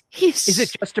always, is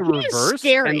it just a reverse?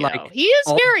 Scary, and like he is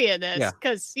scary in this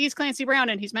because he's Clancy Brown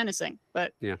and he's menacing.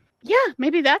 But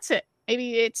maybe that's it.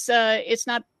 Maybe it's a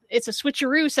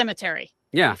switcheroo cemetery.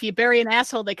 Yeah, if you bury an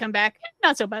asshole, they come back.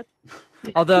 Not so bad.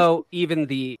 Although even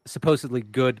the supposedly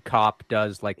good cop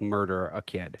does like murder a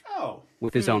kid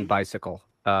with his own bicycle.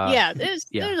 There's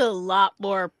a lot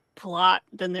more plot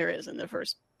than there is in the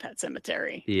first Pet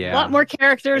Sematary. Yeah, a lot more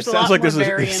characters. It sounds like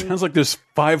there's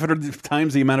 500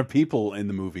 times the amount of people in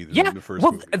the movie than in the first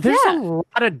movie. There's a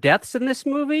lot of deaths in this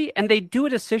movie, and they do a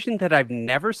decision that I've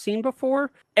never seen before.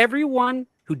 Everyone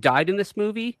who died in this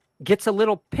movie gets a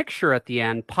little picture at the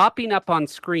end popping up on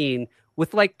screen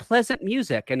with like pleasant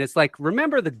music. And it's like,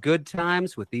 remember the good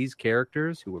times with these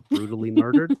characters who were brutally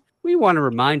murdered? We want to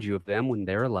remind you of them when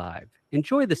they're alive.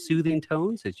 Enjoy the soothing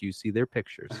tones as you see their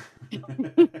pictures.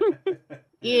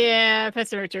 Yeah, Pet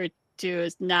Sematary 2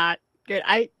 is not good.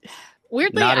 I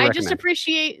just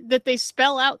appreciate that they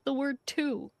spell out the word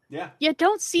two. You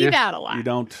don't see that a lot. You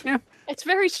don't. Yeah. It's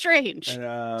very strange.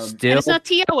 And Still it's not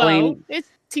TOO, spelling- it's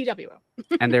TWO.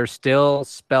 and they're still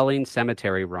spelling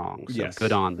cemetery wrong. So Yes.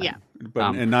 good on them. Yeah.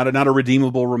 But and not a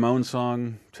redeemable Ramon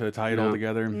song to tie it all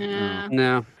together. Nah.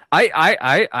 No,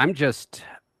 I'm just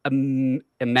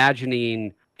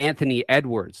imagining Anthony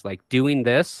Edwards like doing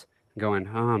this, going,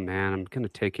 "Oh man, I'm gonna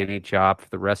take any job for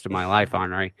the rest of my life,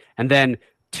 Henri." And then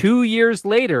 2 years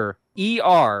later,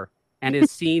 ER, and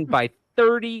is seen by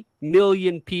 30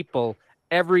 million people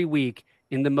every week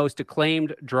in the most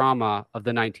acclaimed drama of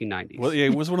the 1990s. Well, yeah,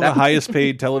 he was one of the highest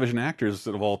paid television actors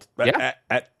of all.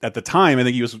 At the time, I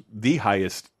think he was the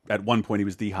highest. At one point, he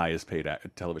was the highest paid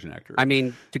television actor. I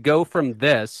mean, to go from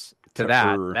this to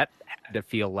that For- had to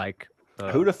feel like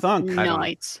Who'd have thunk?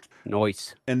 Nice.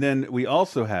 noise. And then we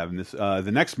also have in this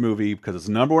the next movie, because it's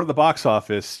number one at the box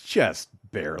office, just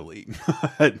barely.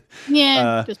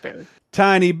 Yeah, just barely.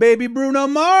 Tiny baby Bruno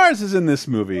Mars is in this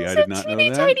movie. I did not know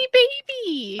that. Tiny baby.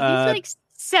 He's Uh, like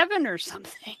 7 or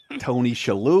something. Tony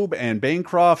Shalhoub, Anne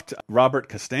Bancroft, Robert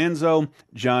Costanzo,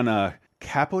 John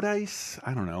Capodice,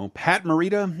 I don't know, Pat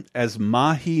Morita as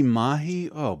Mahi Mahi.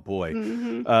 Oh boy.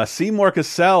 Seymour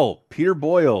Cassell, Peter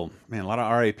Boyle. Man, a lot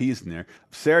of RIPs in there.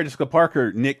 Sarah Jessica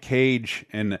Parker, Nick Cage,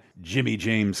 and Jimmy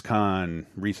James Caan,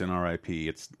 recent RIP.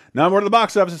 It's number one at the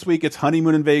box office this week. It's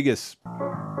Honeymoon in Vegas.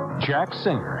 Jack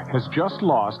Singer has just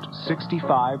lost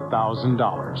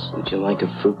 $65,000. Would you like a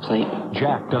fruit plate?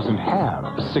 Jack doesn't have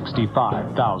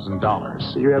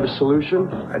 $65,000. Do you have a solution?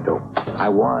 I don't. I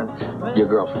want your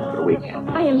girlfriend for the weekend.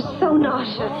 I am so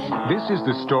nauseous. This is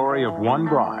the story of one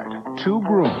bride, 2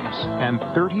 grooms, and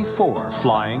 34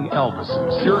 flying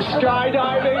Elvises. You're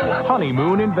skydiving?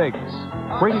 Honeymoon in Vegas.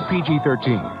 Rated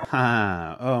PG-13.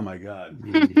 Oh my God.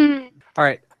 All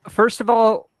right. First of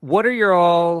all, what are your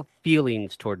all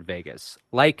feelings toward Vegas?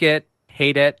 Like it,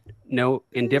 hate it, no,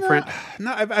 indifferent?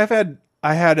 No,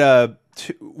 I had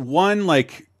one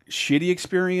like shitty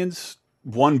experience,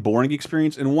 one boring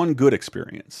experience, and one good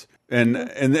experience. And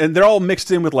they're all mixed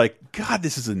in with like, God,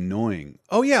 this is annoying.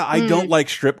 Oh yeah, I don't like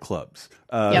strip clubs.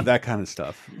 That kind of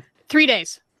stuff. 3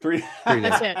 days. 3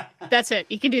 That's it.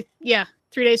 You can do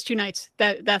 3 days, 2 nights.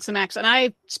 That's the max. And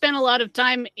I spent a lot of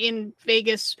time in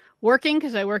Vegas working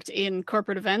because I worked in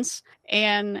corporate events.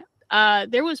 And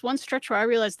there was one stretch where I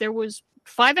realized there was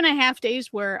 5.5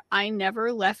 days where I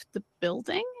never left the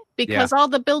building because all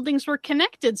the buildings were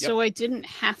connected. So I didn't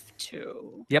have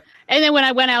to. Yep. And then when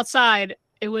I went outside,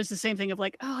 it was the same thing of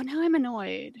like, oh, now I'm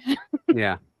annoyed.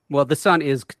 Yeah. Well, the sun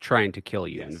is trying to kill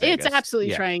you in Vegas. It's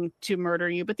absolutely trying to murder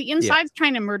you, but the inside's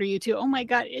trying to murder you too. Oh my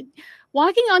God.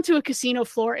 Walking onto a casino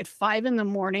floor at 5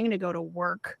 a.m. to go to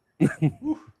work.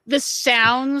 The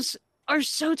sounds are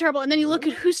so terrible. And then you look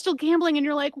at who's still gambling and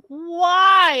you're like,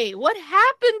 why? What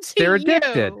happened to They're you?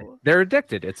 addicted. They're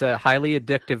addicted. It's a highly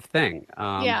addictive thing.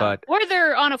 But or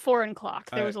they're on a foreign clock.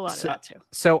 There was a lot of that too.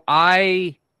 So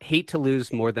I hate to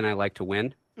lose more than I like to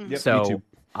win. Yep, me So too.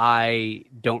 I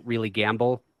don't really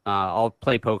gamble. I'll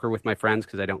play poker with my friends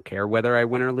because I don't care whether I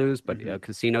win or lose. But a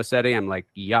casino setting, I'm like,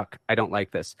 yuck, I don't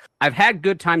like this. I've had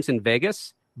good times in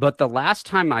Vegas, but the last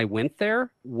time I went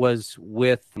there was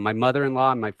with my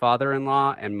mother-in-law and my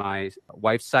father-in-law and my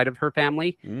wife's side of her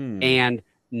family. And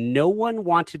no one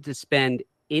wanted to spend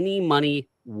any money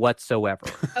whatsoever.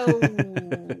 Oh,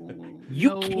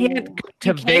 You can't go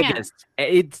to Vegas.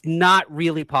 It's not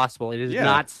really possible. It is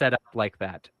not set up like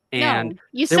that. And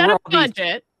you there set were up a all these-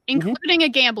 budget, including a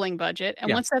gambling budget,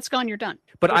 and once that's gone, you're done.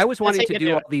 But I was That's wanting how to you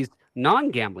do all these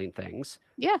non-gambling things.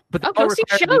 Yeah. But go see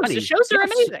shows. The shows are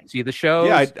amazing. See the shows.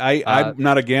 Yeah, I'm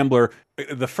not a gambler.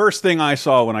 The first thing I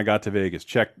saw when I got to Vegas,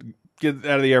 get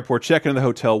out of the airport, check into the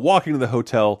hotel, walking to the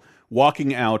hotel,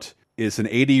 walking out is an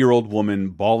 80-year-old woman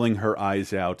bawling her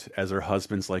eyes out as her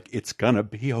husband's like, "It's gonna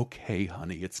be okay,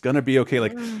 honey. It's gonna be okay."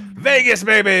 Like, Vegas,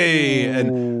 baby.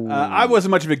 And I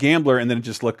wasn't much of a gambler, and then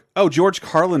just look, oh, George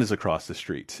Carlin is across the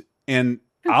street, and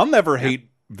I'll never hate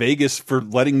Vegas for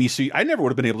letting me see. I never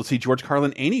would have been able to see George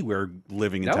Carlin anywhere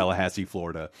living in Tallahassee,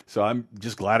 Florida. So I'm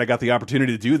just glad I got the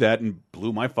opportunity to do that and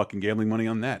blew my fucking gambling money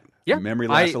on that. Yeah, memory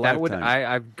lasts a lifetime.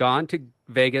 I've gone to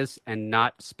Vegas and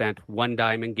not spent one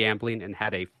dime in gambling and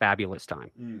had a fabulous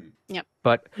time. Yep.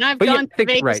 But And I've but yeah, gone to think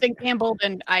Vegas right. and gambled,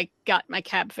 and I got my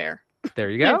cab fare. There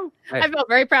you go. I felt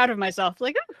very proud of myself.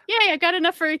 Like, oh, yay, I got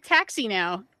enough for a taxi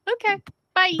now. Okay,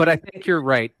 bye. But I think you're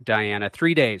right, Diana.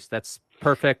 3 days. That's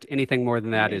perfect. Anything more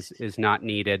than that is not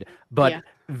needed. But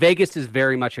Vegas is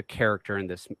very much a character in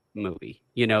this movie.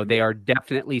 You know, they are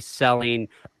definitely selling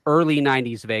early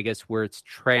 90s Vegas where it's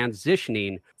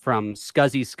transitioning from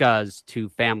scuzzy scuzz to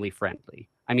family friendly.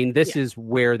 I mean, this is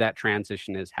where that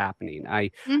transition is happening.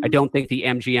 I don't think the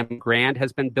MGM Grand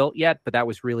has been built yet, but that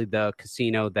was really the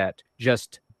casino that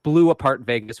just blew apart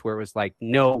Vegas, where it was like,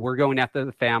 no, we're going after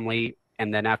the family.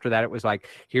 And then after that, it was like,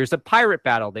 here's a pirate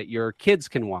battle that your kids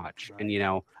can watch. And,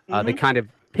 they kind of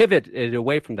pivoted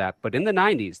away from that. But in the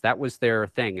 90s, that was their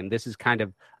thing. And this is kind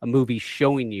of a movie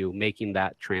showing you making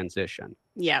that transition.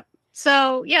 Yeah.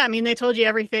 So, I mean, they told you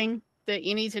everything that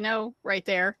you need to know right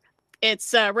there.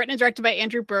 It's written and directed by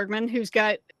Andrew Bergman, who's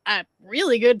got a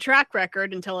really good track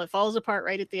record until it falls apart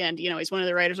right at the end. He's one of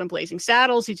the writers on Blazing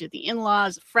Saddles. He did The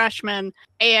In-Laws, Freshman,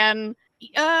 and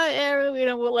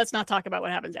let's not talk about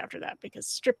what happens after that because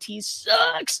Striptease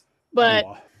sucks. But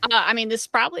I mean, this is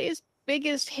probably his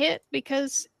biggest hit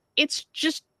because it's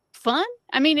just fun.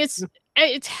 I mean, it's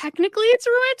technically it's a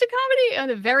romantic comedy on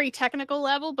a very technical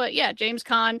level, but James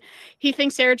Caan, he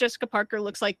thinks Sarah Jessica Parker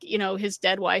looks like his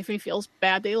dead wife, and he feels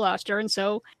bad they lost her, and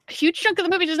so a huge chunk of the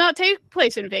movie does not take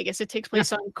place in Vegas. It takes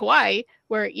place on Kauai,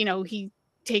 where he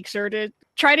takes her to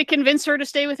try to convince her to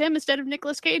stay with him instead of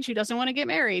Nicolas Cage, who doesn't want to get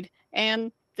married.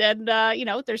 And then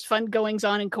there's fun goings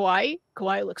on in Kauai.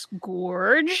 Kauai looks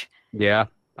gorge. Yeah,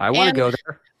 I want to go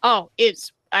there. Oh,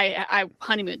 I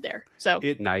honeymooned there, so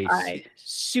nice. I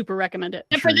super recommend it.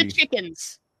 And for the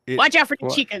chickens, watch out for the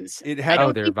chickens.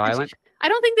 They're violent. I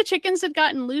don't think the chickens have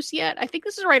gotten loose yet. I think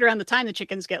this is right around the time the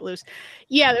chickens get loose.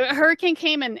 Yeah, the hurricane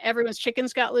came and everyone's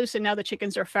chickens got loose, and now the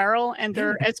chickens are feral, and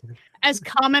they're as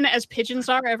common as pigeons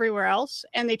are everywhere else.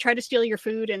 And they try to steal your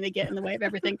food, and they get in the way of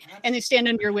everything. And they stand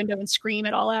under your window and scream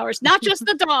at all hours, not just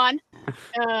the dawn.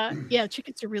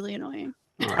 Chickens are really annoying.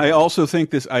 I also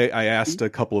think this. I asked a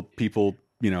couple of people,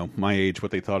 my age,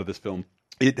 what they thought of this film.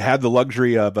 It had the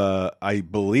luxury of, I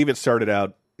believe it started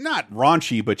out not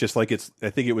raunchy, but just like I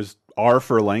think it was R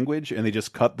for language, and they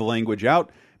just cut the language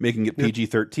out, making it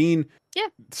PG-13. Yeah.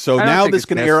 So now this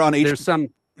can air on this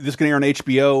can air on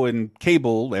HBO and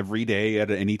cable every day at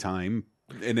any time,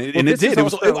 and it did. It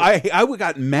was. I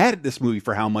got mad at this movie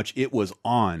for how much it was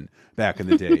on back in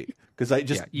the day because I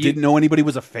just didn't know anybody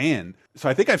was a fan. So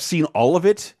I think I've seen all of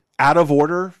it out of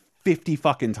order 50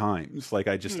 fucking times. Like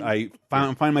I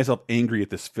find myself angry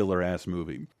at this filler ass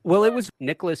movie. Well, it was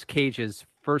Nicolas Cage's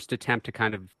first attempt to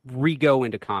kind of re-go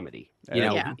into comedy.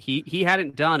 He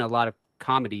hadn't done a lot of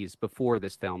comedies before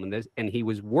this film, and he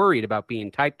was worried about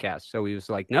being typecast. So he was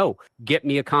like, "No, get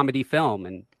me a comedy film."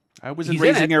 And I was in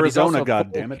Raising Arizona,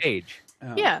 goddammit. Cage.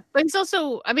 Yeah, but he's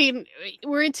also, I mean,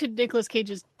 we're into Nicolas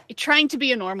Cage's trying to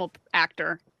be a normal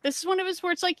actor. This is one of his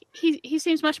where it's like he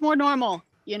seems much more normal,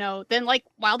 than like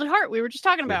Wild at Heart we were just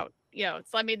talking about.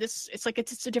 It's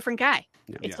it's a different guy.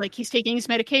 It's like he's taking his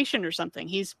medication or something.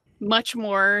 He's much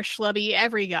more schlubby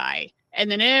every guy. And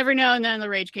then every now and then the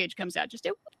rage cage comes out just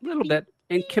a little bit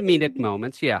in comedic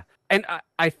moments. Yeah. And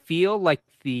I feel like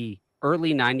the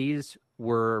early 90s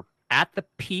were at the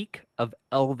peak of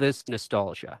Elvis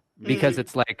nostalgia because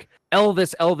it's like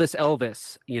Elvis,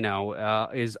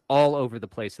 is all over the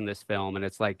place in this film. And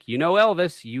it's like,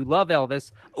 Elvis, you love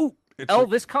Elvis. Ooh,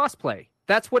 Elvis cosplay.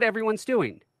 That's what everyone's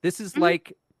doing. This is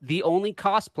like the only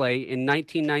cosplay in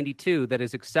 1992 that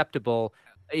is acceptable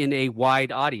in a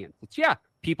wide audience.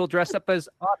 People dress up as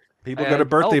people go to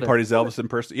birthday parties. Elvis in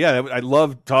person. Yeah, I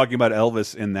love talking about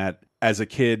Elvis in that as a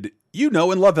kid, and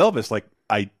love Elvis. Like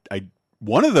I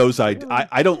one of those I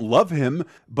don't love him,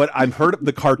 but I've heard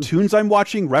the cartoons I'm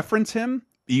watching reference him,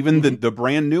 even the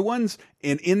brand new ones,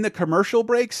 and in the commercial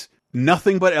breaks.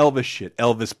 Nothing but Elvis shit.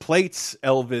 Elvis plates,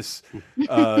 Elvis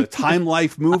Time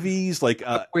Life movies. Like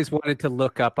I always wanted to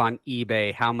look up on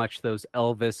eBay how much those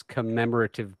Elvis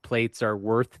commemorative plates are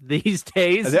worth these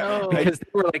days because they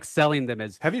were like selling them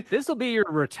as this will be your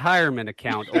retirement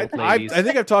account, old ladies. I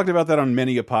think I've talked about that on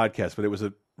many a podcast, but it was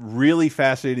a really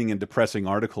fascinating and depressing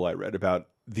article I read about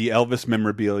the Elvis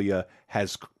memorabilia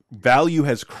value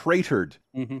has cratered,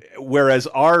 whereas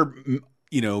our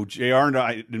JR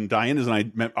and Diana's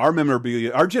and our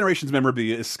memorabilia, our generation's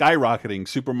memorabilia is skyrocketing.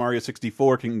 Super Mario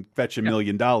 64 can fetch $1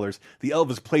 million. The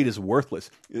Elvis plate is worthless.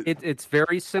 It's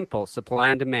very simple,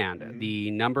 supply and demand.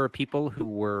 The number of people who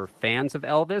were fans of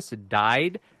Elvis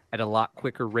died at a lot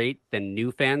quicker rate than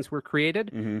new fans were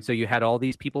created. So you had all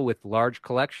these people with large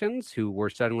collections who were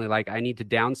suddenly like, I need to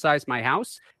downsize my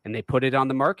house. And they put it on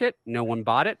the market. No one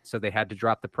bought it. So they had to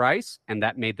drop the price. And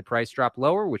that made the price drop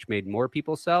lower, which made more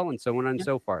people sell and so on and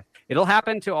so forth. It'll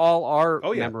happen to all our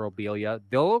memorabilia.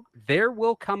 There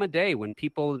will come a day when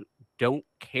people don't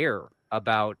care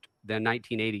about the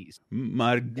 1980s.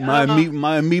 My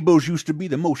amiibos used to be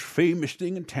the most famous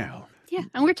thing in town. Yeah,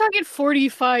 and we're talking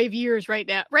 45 years right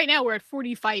now. Right now, we're at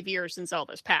 45 years since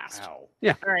Elvis passed. Wow.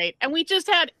 Yeah. All right, and we just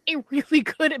had a really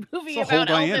good movie about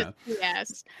Elvis.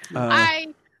 Yes.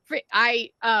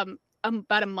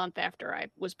 About a month after I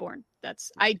was born.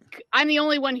 I'm the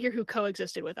only one here who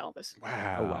coexisted with Elvis.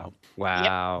 Wow.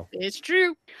 Wow. Yep, it's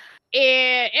true.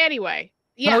 Anyway.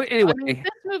 Yeah. Oh, anyway, I mean,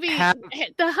 this movie,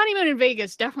 The Honeymoon in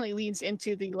Vegas, definitely leans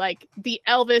into the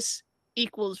Elvis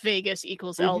equals Vegas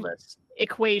equals Elvis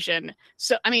equation.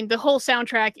 So, I mean, the whole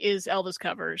soundtrack is Elvis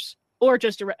covers or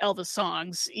just Elvis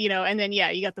songs, and then,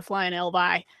 you got the Flying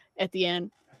Elvi at the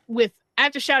end I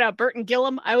have to shout out Burton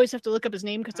Gillum. I always have to look up his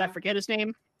name because I forget his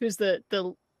name, who's the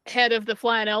head of the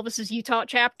Flying Elvis's Utah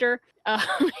chapter.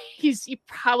 You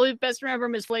probably best remember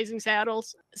him as Blazing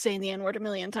Saddles, saying the N-word a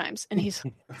million times, and he's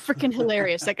freaking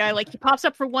hilarious. That guy, he pops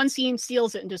up for one scene,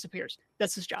 steals it, and disappears.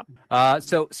 That's his job.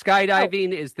 So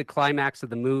skydiving is the climax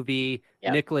of the movie.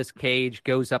 Yep. Nicolas Cage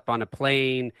goes up on a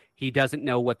plane. He doesn't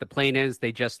know what the plane is.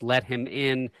 They just let him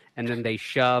in, and then they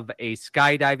shove a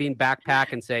skydiving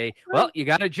backpack and say, "Well, you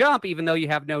got to jump, even though you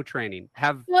have no training."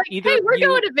 Hey, we're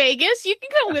going to Vegas. You can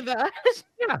come with us.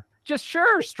 Yeah, just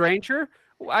sure, stranger.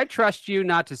 I trust you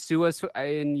not to sue us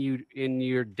in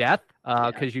your death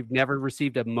because you've never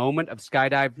received a moment of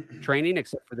skydive training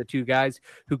except for the two guys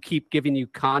who keep giving you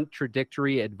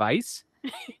contradictory advice.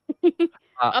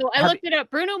 I looked it up.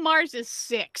 Bruno Mars is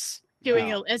 6,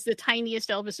 as the tiniest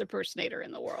Elvis impersonator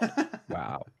in the world.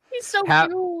 Wow. He's so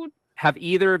cute. Have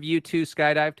either of you two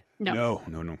skydived? No,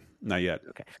 not yet.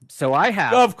 Okay, so I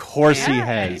have. Of course he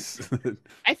has.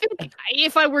 I think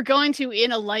if I were going to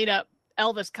in a light up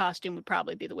Elvis costume would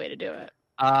probably be the way to do it.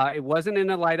 It wasn't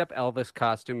in a light up Elvis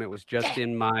costume. It was just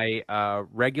in my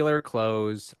regular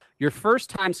clothes. Your first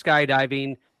time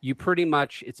skydiving,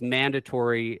 it's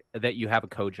mandatory that you have a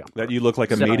co-jumper. That you look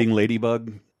like a mating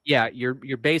ladybug? Yeah,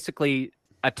 you're basically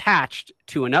attached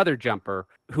to another jumper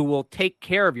who will take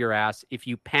care of your ass if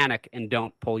you panic and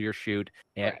don't pull your chute,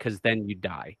 because then you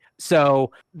die.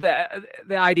 So the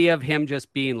idea of him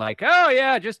just being like, oh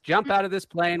yeah, just jump out of this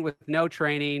plane with no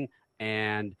training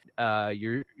and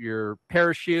your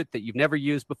parachute that you've never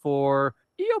used before,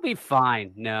 you'll be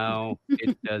fine. No,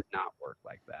 it does not work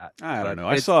like that. I don't know.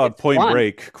 I saw Point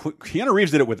Break. Keanu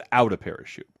Reeves did it without a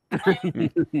parachute.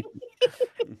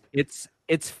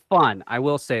 It's fun. I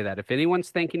will say that. If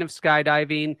anyone's thinking of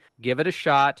skydiving, give it a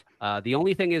shot. The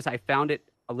only thing is I found it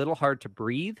a little hard to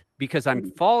breathe because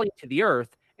I'm falling to the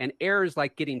earth and air is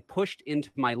getting pushed into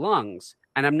my lungs.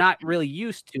 And I'm not really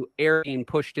used to air being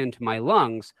pushed into my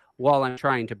lungs while I'm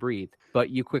trying to breathe. But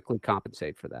you quickly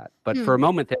compensate for that. But for a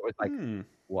moment, that was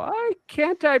why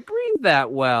can't I breathe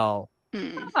that well?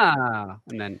 And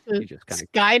then you just kind of...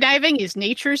 Skydiving is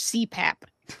nature's CPAP.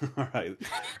 All right.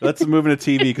 Let's move into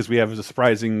TV because we have a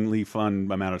surprisingly fun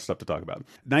amount of stuff to talk about.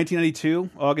 1992,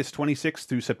 August 26th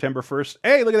through September 1st.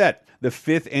 Hey, look at that. The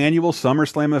 5th annual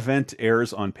SummerSlam event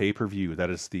airs on pay-per-view. That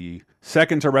is the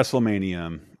second to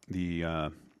WrestleMania.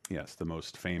 The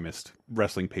most famous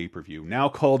wrestling pay-per-view, now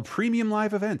called Premium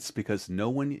Live Events because no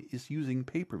one is using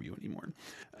pay-per-view anymore.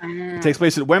 It takes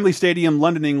place at Wembley Stadium,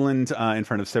 London, England, in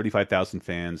front of 75,000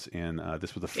 fans, and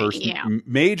this was the first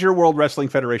major World Wrestling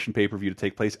Federation pay-per-view to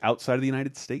take place outside of the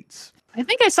United States. I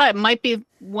think I saw it might be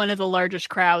one of the largest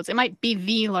crowds. It might be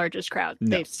the largest crowd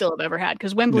they still have ever had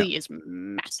because Wembley is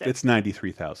massive. It's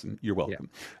 93,000. You're welcome.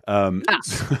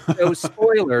 So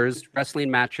spoilers,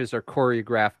 wrestling matches are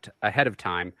choreographed ahead of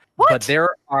time. But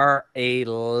there are a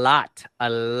lot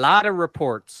of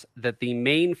reports that the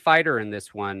main fighter in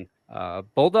this one,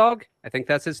 Bulldog, I think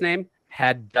that's his name,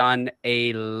 had done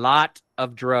a lot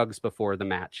of drugs before the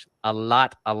match. A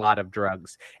lot of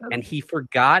drugs. And he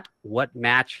forgot what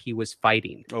match he was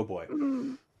fighting. Oh, boy.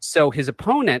 So his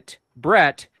opponent,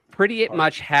 Brett, pretty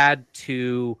much had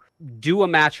to do a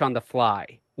match on the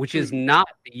fly, which is not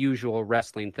the usual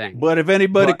wrestling thing. But if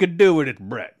anybody could do it, it's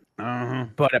Brett.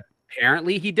 But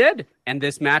apparently he did. And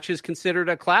this match is considered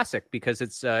a classic because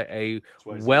it's a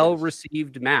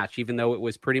well-received match, even though it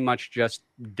was pretty much just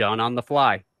done on the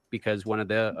fly because one of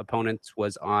the opponents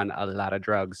was on a lot of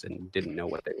drugs and didn't know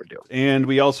what they were doing. And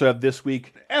we also have this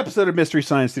week episode of Mystery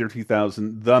Science Theater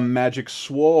 2000, The Magic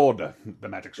Sword. The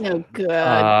Magic Sword. Oh, good.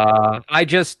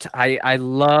 I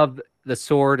love the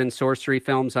sword and sorcery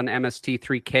films on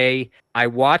MST3K. I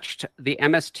watched the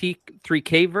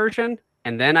MST3K version,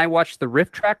 and then I watched the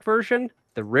Riff Track version.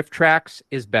 The Riff Tracks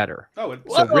is better. Oh, it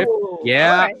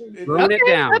it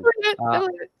down.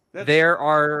 There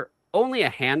are only a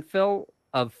handful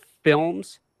of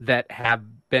films that have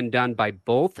been done by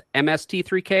both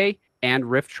MST3K and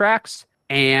Riff Tracks,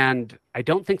 and I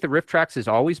don't think the riff tracks is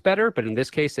always better, but in this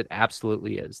case, it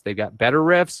absolutely is. They've got better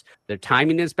riffs. Their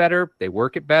timing is better. They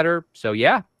work it better. So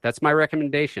yeah, that's my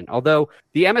recommendation. Although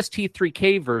the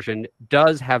MST3K version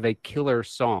does have a killer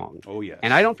song. Oh, yes.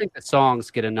 And I don't think the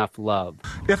songs get enough love.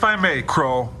 If I may,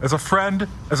 Crow, as a friend,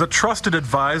 as a trusted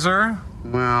advisor...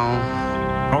 Well...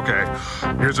 Okay,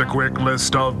 here's a quick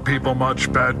list of people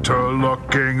much better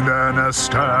looking than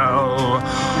Estelle.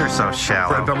 You're so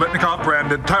shallow. Fred Belitnikov,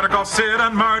 Brandon Tartikoff, Sid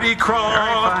and Marty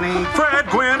Krofft. Very funny. Fred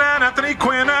Gwynn and Anthony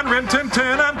Quinn and Rin Tin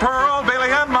Tin and Pearl Bailey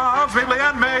and Mobs, Bailey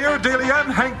and Mayor, Daly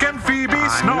and Hank and Phoebe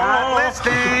Snow. Not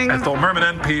listening. Ethel Merman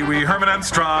and Pee Wee, Herman and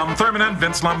Strom, Thurman and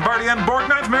Vince Lombardi and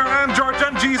Borgnine, Mira and George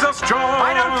and Jesus Jones.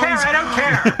 I don't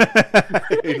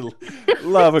care.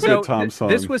 Love a good Tom song.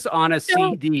 This was on a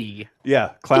CD.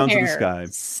 Yeah, Clowns in the Sky.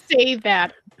 Say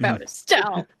that about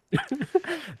Estelle.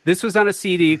 This was on a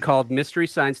CD called Mystery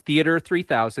Science Theater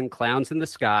 3000, Clowns in the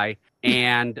Sky.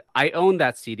 And I owned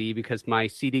that CD because my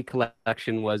CD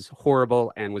collection was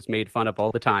horrible and was made fun of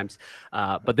all the times.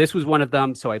 But this was one of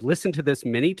them. So I listened to this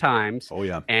many times. Oh,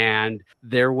 yeah. And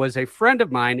there was a friend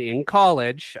of mine in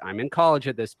college. I'm in college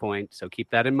at this point, so keep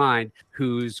that in mind,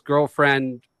 whose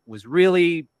girlfriend was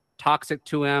really toxic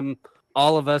to him.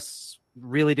 All of us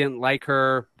really didn't like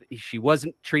her. She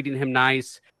wasn't treating him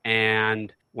nice.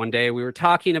 And one day we were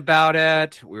talking about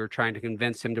it. We were trying to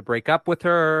convince him to break up with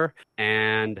her.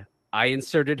 And I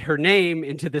inserted her name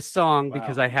into this song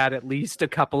because I had at least a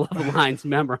couple of lines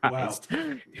memorized.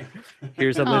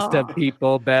 Here's a list of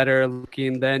people better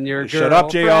looking than your Shut up,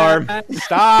 JR.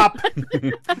 Stop.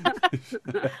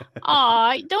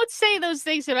 Aw, don't say those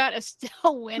things about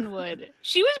Estelle Winwood.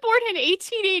 She was born in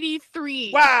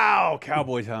 1883. Wow,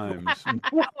 cowboy times.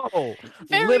 Whoa.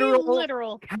 Very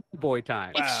literal. Cowboy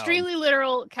time. Extremely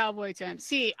literal cowboy time.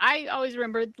 See, I always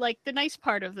remembered like the nice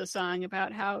part of the song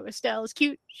about how Estelle is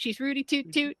cute. She's Rudy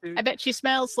Toot Toot. I bet she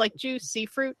smells like juicy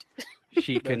fruit.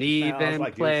 She can even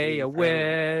play a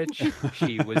witch.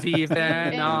 She was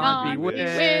even on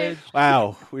Bewitched.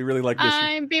 Wow, we really like this.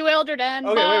 I'm bewildered and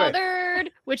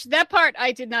bothered. Which that part,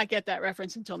 I did not get that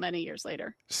reference until many years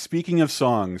later. Speaking of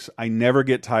songs, I never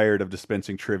get tired of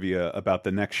dispensing trivia about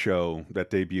the next show that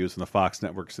debuts on the Fox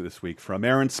networks this week from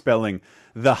Aaron Spelling,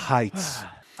 The Heights.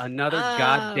 Another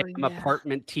goddamn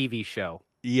apartment TV show.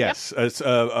 Yes, it's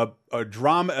a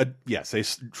drama. A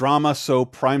drama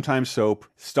soap, primetime soap,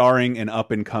 starring an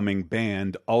up and coming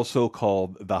band, also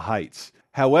called The Heights.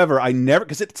 However, I never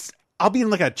I'll be in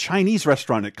like a Chinese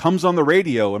restaurant. It comes on the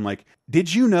radio. I'm like,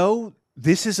 did you know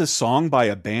this is a song by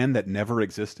a band that never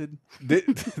existed?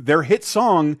 Their hit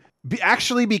song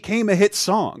actually became a hit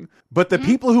song, but the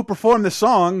people who performed the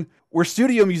song were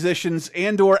studio musicians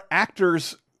and/or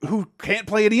actors who can't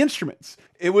play any instruments.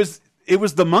 It was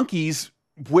the Monkees.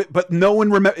 But no one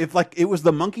remember if it was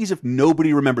the Monkees if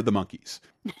nobody remembered the Monkees.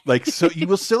 Like, so you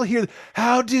will still hear,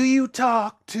 how do you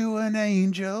talk to an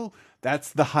angel?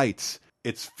 That's The Heights.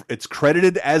 It's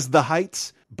credited as The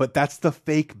Heights, but that's the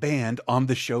fake band on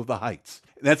the show The Heights.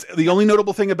 That's the only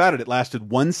notable thing about it. It lasted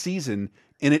one season,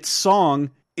 and its song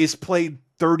is played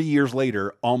 30 years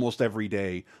later almost every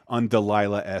day on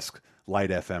Delilah-esque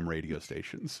Light FM radio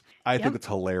stations. I think it's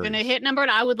hilarious. Gonna hit number one.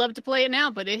 I would love to play it now,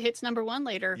 but it hits number one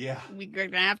later. Yeah, we're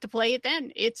gonna have to play it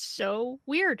then. It's so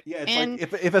weird. Yeah,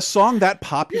 it's like if a song that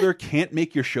popular can't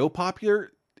make your show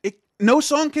popular, no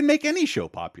song can make any show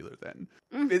popular. Then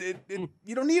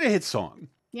you don't need a hit song.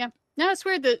 Yeah. No, it's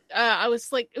weird that I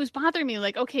was like, it was bothering me.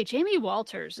 Like, okay, Jamie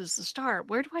Walters is the star.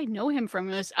 Where do I know him from?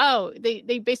 This? Oh,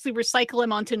 they basically recycle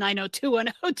him onto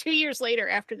 90210 2 years later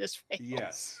after this failed.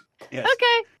 Yes. Okay.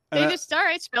 They just, all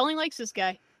right, Spelling likes this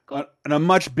guy. Cool. And a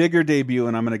much bigger debut,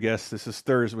 and I'm going to guess this is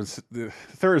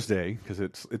Thursday, because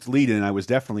it's lead-in. I was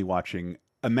definitely watching.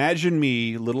 Imagine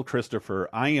Me, Little Christopher.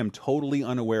 I am totally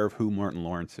unaware of who Martin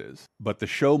Lawrence is. But the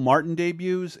show Martin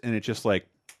debuts, and it's just like,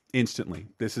 instantly,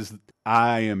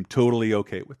 I am totally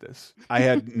okay with this. I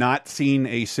had not seen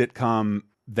a sitcom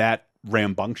that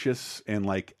rambunctious and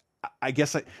like, I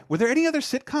guess were there any other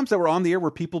sitcoms that were on the air where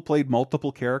people played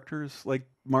multiple characters like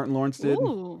Martin Lawrence did?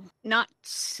 Ooh, not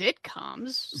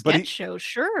sitcoms, sketch shows,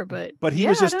 sure, but he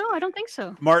was just. No, I don't think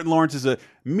so. Martin Lawrence is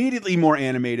immediately more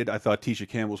animated. I thought Tisha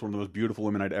Campbell was one of the most beautiful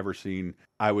women I'd ever seen.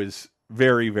 I was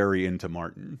very, very into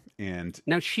Martin, and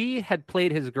now she had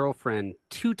played his girlfriend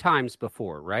 2 times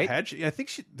before, right? Had she? I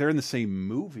think they're in the same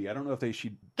movie. I don't know if They're she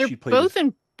played both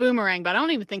in Boomerang, but I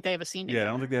don't even think they have a scene together. Yeah,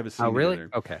 I don't think they have a scene. Oh, really?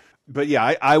 Together. Okay. But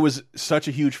yeah, I was such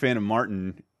a huge fan of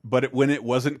Martin, but when it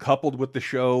wasn't coupled with the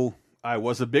show I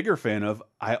was a bigger fan of,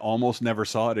 I almost never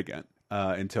saw it again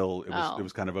until it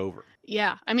was kind of over.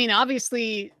 Yeah, I mean,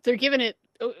 obviously they're giving it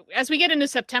as we get into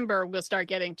September, we'll start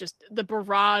getting just the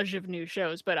barrage of new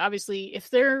shows. But obviously, if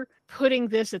they're putting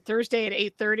this at Thursday at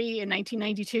 8:30 in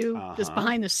 1992, this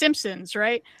behind The Simpsons,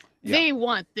 right? Yeah. They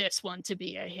want this one to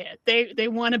be a hit. They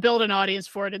want to build an audience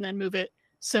for it and then move it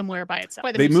somewhere by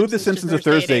itself. They moved The Simpsons to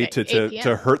Thursday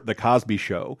to hurt the Cosby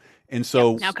Show. And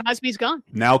so now Cosby's gone.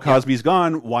 Now Cosby's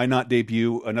gone. Why not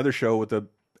debut another show with a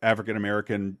African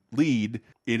American lead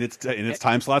in its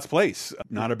time slot's place?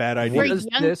 Not a bad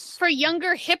idea. For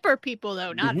younger, hipper people,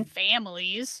 though, not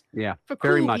families. Yeah, for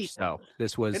very cool much people. so.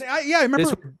 This was. I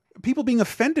remember people being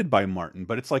offended by Martin,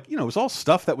 but it's like, it was all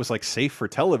stuff that was like safe for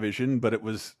television, but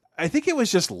I think it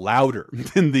was just louder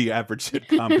than the average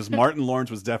sitcom, because Martin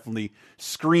Lawrence was definitely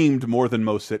screamed more than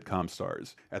most sitcom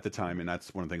stars at the time, and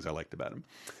that's one of the things I liked about him.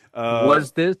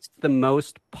 Was this the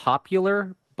most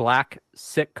popular Black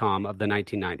sitcom of the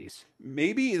 1990s?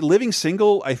 Maybe Living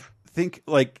Single. I think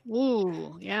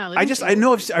ooh, yeah. I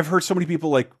know I've heard so many people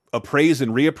like appraise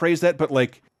and reappraise that, but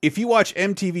like if you watch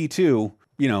MTV2,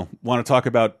 want to talk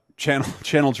about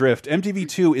channel drift,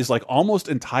 MTV2 is like almost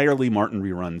entirely Martin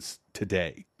reruns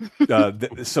today.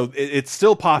 So it's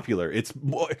still popular. It's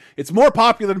more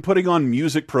popular than putting on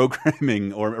music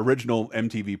programming or original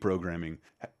MTV programming.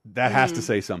 That has to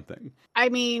say something. I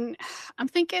mean, I'm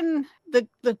thinking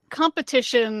the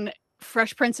competition,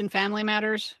 Fresh Prince and Family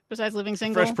Matters, besides Living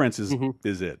Single. Fresh Prince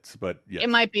is it, but yes. It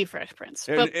might be Fresh Prince.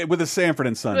 But, with a Sanford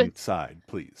and Son side,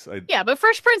 please. But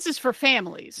Fresh Prince is for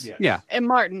families. Yeah. And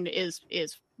Martin is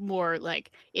more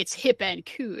like, it's hip and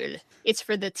cool. It's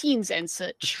for the teens and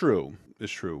such.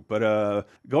 It's true. But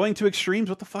going to extremes,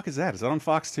 what the fuck is that? Is that on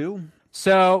Fox 2?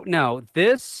 So, no,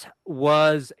 this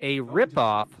was a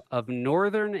ripoff of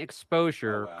Northern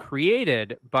Exposure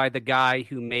created by the guy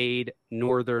who made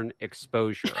Northern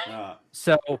Exposure.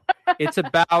 So it's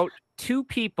about two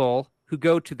people who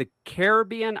go to the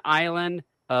Caribbean island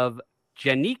of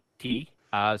Janiti.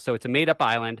 So it's a made-up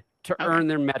island to earn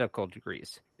their medical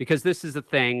degrees. Because this is a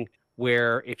thing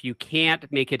where if you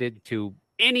can't make it into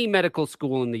any medical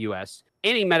school in the U.S.,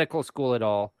 any medical school at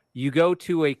all, you go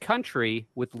to a country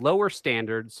with lower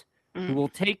standards who will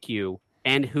take you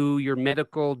and who your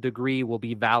medical degree will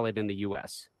be valid in the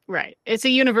U.S. Right. It's a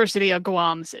University of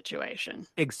Guam situation.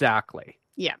 Exactly.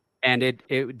 Yeah. And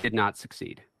it did not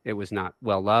succeed. It was not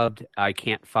well loved. I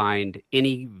can't find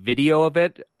any video of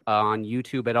it on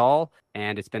YouTube at all,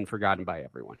 and it's been forgotten by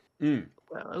everyone.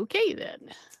 Well, okay then.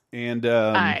 And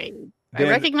I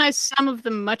recognize some of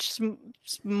the much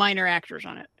minor actors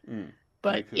on it.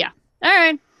 But yeah. All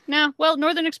right. Now,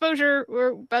 Northern Exposure, we're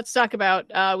about to talk about,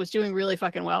 was doing really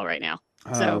fucking well right now.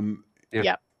 So,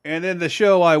 yeah. And then the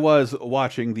show I was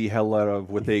watching the hell out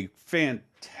of with a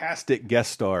fantastic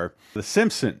guest star, The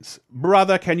Simpsons.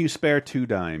 Brother, can you spare 2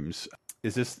 dimes?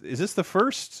 Is this the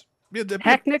first?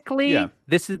 Technically,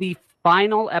 this is the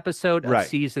final episode of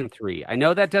season 3. I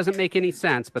know that doesn't make any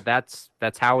sense, but that's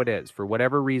how it is. For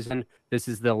whatever reason, this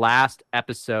is the last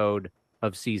episode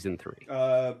of season 3.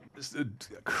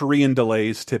 Korean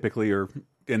delays typically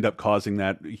end up causing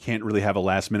that. You can't really have a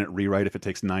last minute rewrite if it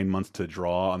takes 9 months to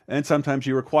draw, and sometimes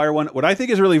you require one. What I think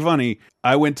is really funny,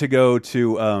 I went to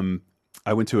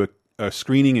a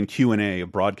screening and Q&A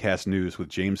of Broadcast News with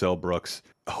James L. Brooks,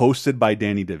 hosted by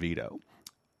Danny DeVito.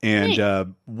 And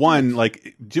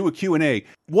do a Q&A.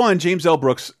 James L.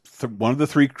 Brooks, one of the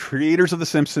 3 creators of The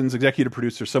Simpsons, executive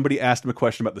producer, somebody asked him a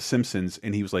question about The Simpsons,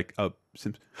 and he was like, The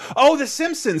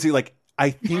Simpsons! I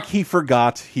think he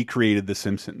forgot he created The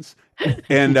Simpsons.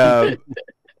 And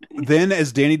then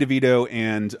as Danny DeVito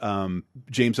and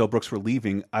James L. Brooks were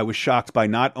leaving, I was shocked by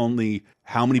not only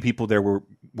how many people there were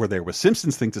there with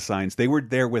Simpsons things to sign, they were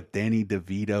there with Danny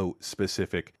DeVito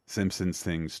specific Simpsons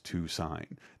things to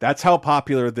sign. That's how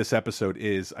popular this episode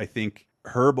is. I think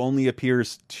Herb only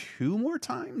appears 2 more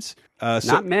times.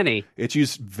 Not many. It's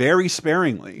used very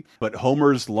sparingly, but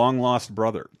Homer's long lost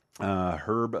brother,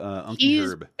 Herb, Unky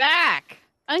Herb. He's back.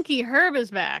 Unky Herb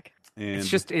is back. And it's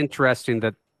just interesting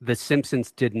that The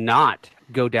Simpsons did not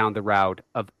go down the route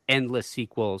of endless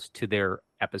sequels to their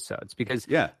episodes, because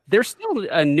they're still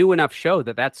a new enough show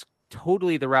that's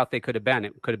totally the route they could have been.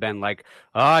 It could have been like,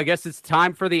 I guess it's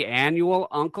time for the annual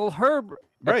Uncle Herb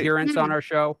appearance on our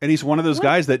show. And he's one of those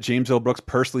guys that James L. Brooks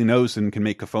personally knows and can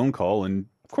make a phone call, and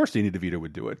of course Danny DeVito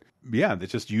would do it. Yeah,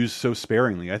 it's just used so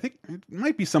sparingly. I think it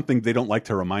might be something they don't like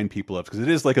to remind people of, because it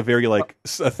is like a very a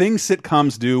thing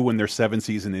sitcoms do when they're 7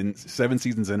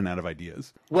 seasons in and out of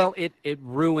ideas. Well, it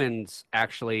ruins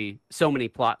actually so many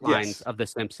plot lines of The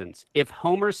Simpsons. If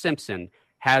Homer Simpson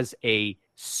has a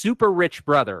super rich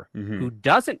brother who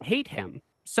doesn't hate him,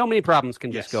 so many problems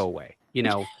can just go away.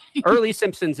 Early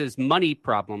Simpsons is money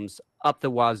problems up the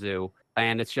wazoo.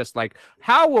 And it's just like,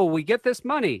 how will we get this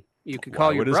money? You could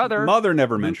call your brother. His mother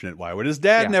never mention it? Why would his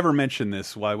dad never mention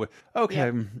this? Why would?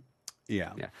 Okay,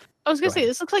 yeah. I was gonna say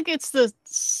this looks like it's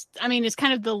it's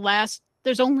kind of the last.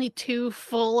 There's only 2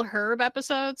 full Herb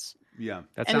episodes. Yeah,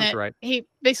 that sounds right. He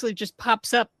basically just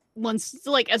pops up once,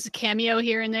 like as a cameo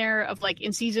here and there. Of like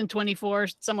in season 24,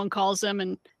 someone calls him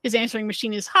and his answering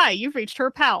machine is, "Hi, you've reached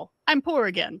Herb Powell. I'm poor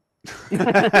again."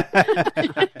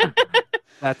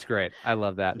 That's great. I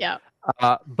love that. Yeah.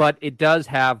 But it does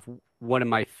have one of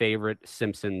my favorite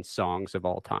Simpsons songs of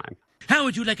all time. How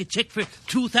would you like a check for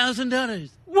 $2,000?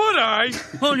 Would I?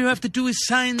 All you have to do is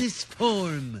sign this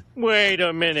form. Wait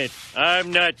a minute.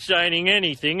 I'm not signing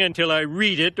anything until I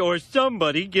read it or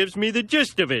somebody gives me the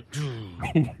gist of it.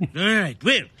 All right.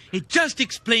 Well, it just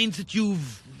explains that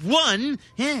you've won.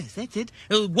 Yes, that's it.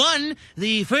 Won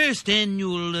the first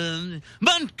annual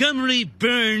Montgomery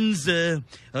Burns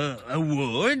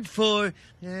Award for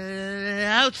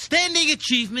outstanding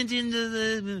achievement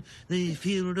in the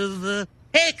field of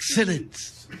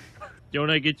excellence. Don't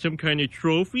I get some kind of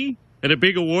trophy at a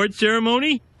big award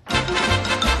ceremony?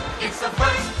 It's the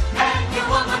first annual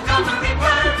Montgomery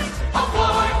Burns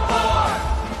Award for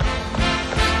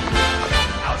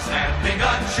outstanding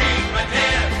achievement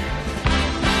in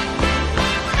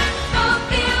the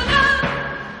field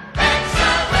of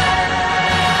excellence.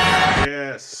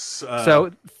 Yes.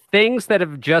 So things that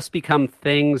have just become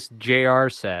things, JR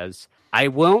says, I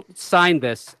won't sign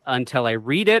this until I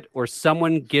read it or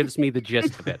someone gives me the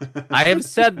gist of it. I have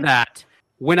said that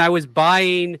when I was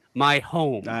buying my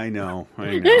home. I know.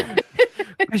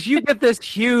 Because you get this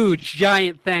huge,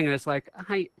 giant thing, and it's like,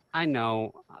 I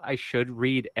know I should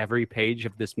read every page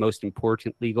of this most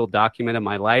important legal document of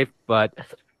my life, but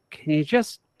can you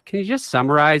just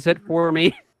summarize it for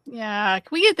me? Yeah, can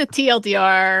we get the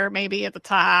TLDR maybe at the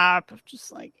top?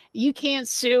 Just like, you can't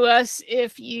sue us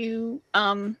if you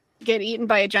get eaten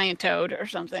by a giant toad or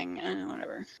something.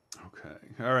 Whatever. Okay.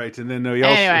 All right. And then we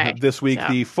also have this week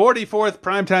the 44th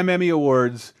Primetime Emmy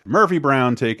Awards. Murphy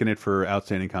Brown taking it for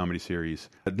Outstanding Comedy Series.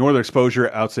 Northern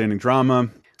Exposure, Outstanding Drama.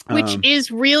 Which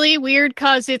is really weird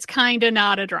because it's kind of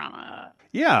not a drama.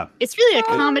 Yeah. It's really a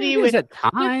comedy with light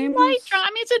drama. I mean,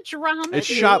 it's a drama. It's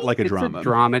shot like a drama. It's a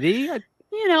dramedy.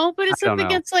 But it's up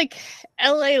against like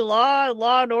LA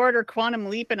Law and Order, Quantum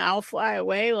Leap, and I'll Fly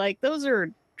Away. Like, those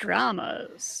are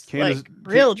dramas,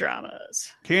 real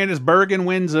dramas. Candice Bergen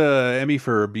wins a Emmy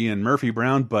for being Murphy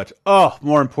Brown, but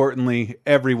more importantly,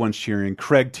 everyone's cheering.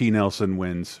 Craig T. Nelson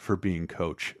wins for being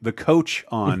Coach. The coach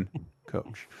on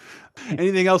Coach.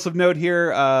 Anything else of note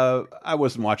here? I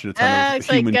wasn't watching a ton of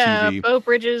human TV. Bo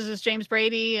Bridges is James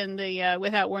Brady, and the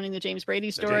Without Warning, the James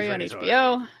Brady story on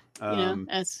HBO.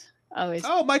 That's always.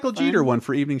 Michael Jeter won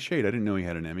for Evening Shade. I didn't know he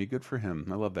had an Emmy. Good for him.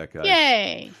 I love that guy.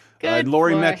 Yay! Good.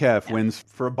 Laurie Metcalf wins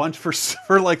for a bunch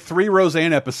for like 3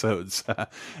 Roseanne episodes,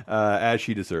 as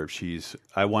she deserves.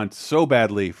 I want so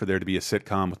badly for there to be a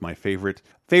sitcom with my favorite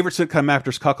sitcom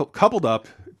actors coupled up,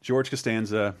 George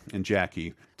Costanza and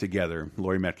Jackie together.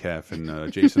 Laurie Metcalf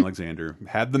and Jason Alexander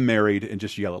had them married and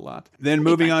just yell a lot. Then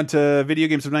moving on to video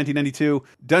games of 1992,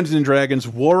 Dungeons & Dragons: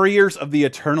 Warriors of the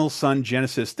Eternal Sun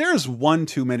Genesis. There's one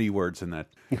too many words in that.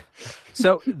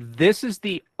 So this is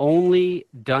the only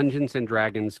Dungeons &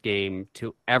 Dragons game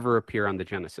to ever appear on the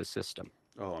Genesis system.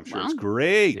 Oh, I'm sure it's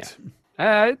great.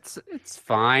 Yeah. It's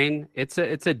fine. It's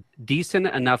a decent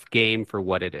enough game for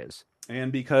what it is.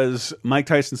 And because Mike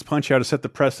Tyson's Punch-Out has set the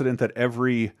precedent that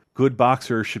every good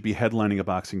boxer should be headlining a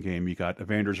boxing game, you got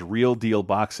Evander's Real Deal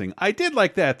Boxing. I did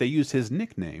like that. They used his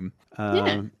nickname.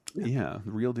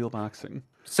 Real Deal Boxing.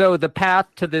 So the path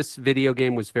to this video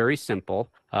game was very simple.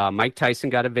 Mike Tyson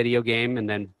got a video game, and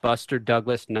then Buster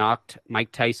Douglas knocked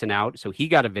Mike Tyson out, so he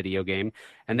got a video game.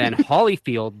 And then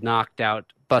Holyfield knocked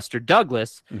out Buster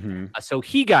Douglas, so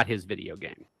he got his video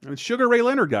game. And Sugar Ray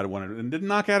Leonard got one and didn't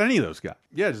knock out any of those guys.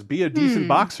 Yeah, just be a decent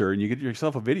boxer, and you get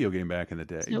yourself a video game back in the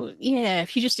day. So,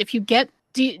 if you get,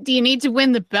 do you need to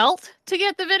win the belt to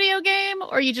get the video game,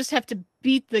 or you just have to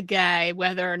beat the guy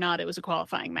whether or not it was a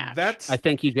qualifying match? I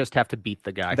think you just have to beat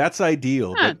the guy. That's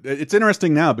ideal. But it's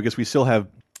interesting now because we still have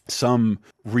some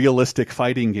realistic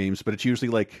fighting games, but it's usually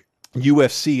like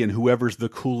UFC, and whoever's the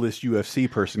coolest UFC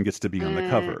person gets to be on the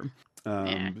cover.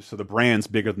 So the brand's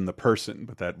bigger than the person,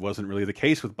 but that wasn't really the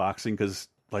case with boxing because,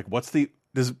 like,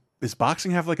 does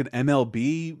boxing have like an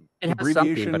MLB it has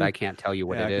something, but I can't tell you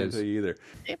what it is. I can't tell you either.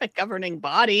 They have a governing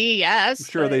body, yes.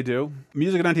 Sure, they do.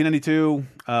 Music of 1992,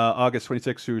 August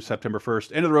 26th through September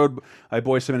 1st. End of the Road by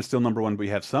Boyz II Men is still #1, but we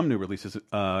have some new releases,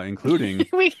 including...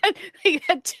 we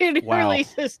got 2 new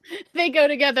releases. They go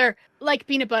together like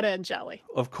peanut butter and jelly.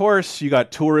 Of course, you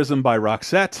got Tourism by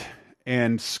Roxette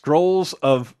and Scrolls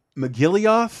of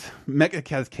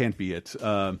Megillioth can't be it.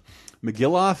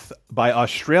 Megillioth by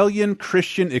Australian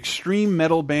Christian extreme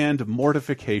metal band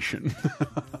Mortification.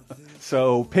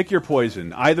 So pick your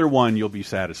poison. Either one, you'll be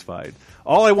satisfied.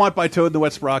 All I Want by Toad and the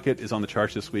Wet Sprocket is on the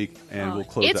charts this week, and we'll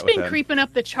close that with that. It's been creeping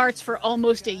up the charts for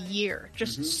almost a year,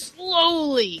 just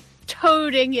slowly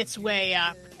toading its way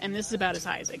up, and this is about as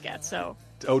high as it gets. So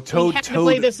we had to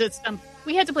play this at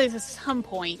some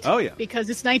point. Oh yeah, because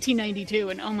it's 1992,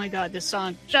 and oh my god, this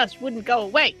song just wouldn't go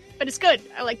away. But it's good.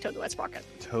 I like Toad the Wet Sprocket.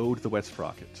 Toad the Wet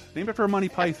Sprocket, named after a Monty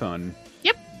Python.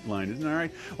 Yep. Line, isn't it? All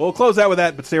right. Well, we'll close out with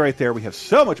that, but stay right there. We have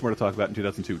so much more to talk about in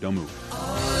 2002. Don't move. All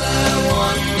I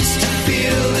want is to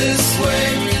feel this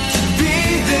way, to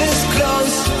be this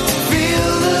close,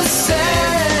 feel the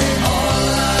same. All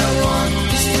I want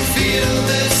is to feel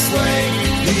this way.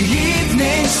 The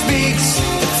evening speaks,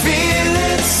 feel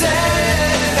it say.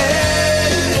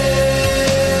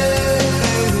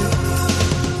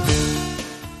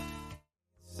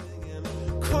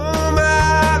 Come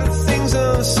out of things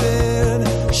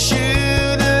unsaid, shoot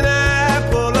an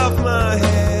apple off my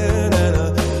head, and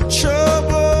a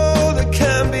trouble that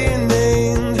can be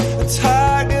named. A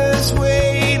tiger's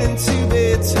waiting to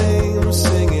be tamed,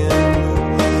 singing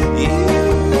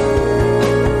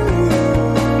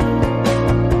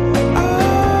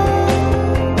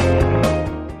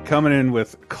Coming in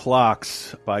with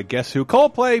Clocks by Guess Who?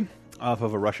 Coldplay, off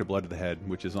of A Rush of Blood to the Head,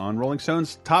 which is on Rolling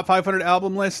Stone's top 500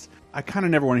 album list. I kind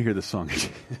of never want to hear this song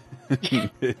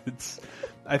again.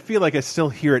 I feel like I still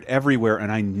hear it everywhere, and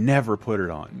I never put it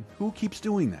on. Who keeps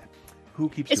doing that?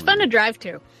 It's fun to drive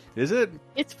to. Is it?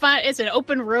 It's fun. It's an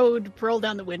open road, roll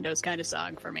down the windows kind of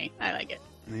song for me. I like it.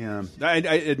 Yeah,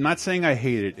 I'm not saying I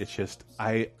hate it. It's just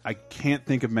I can't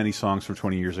think of many songs from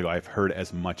 20 years ago I've heard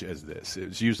as much as this. It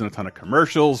was used in a ton of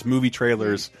commercials, movie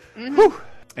trailers. Whew.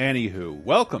 Anywho,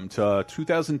 welcome to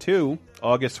 2002,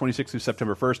 August 26th through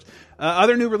September 1st.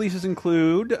 Other new releases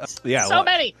include so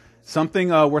many. Something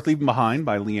Worth Leaving Behind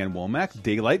by Leanne Womack,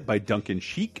 Daylight by Duncan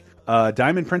Sheik,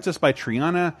 Diamond Princess by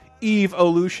Triana,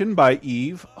 Evolution by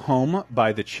Eve, Home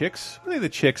by The Chicks. Are they The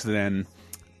Chicks then?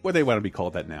 Well, they want to be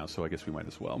called that now, so I guess we might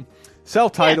as well.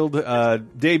 Self-titled,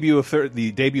 debut of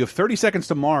 30 Seconds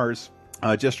to Mars,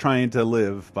 Just Trying to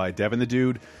Live by Devin the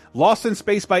Dude, Lost in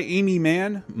Space by Amy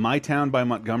Mann, My Town by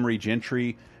Montgomery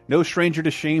Gentry, No Stranger to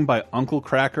Shame by Uncle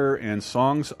Kracker, and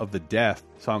Songs of the Deaf,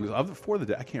 I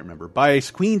can't remember, by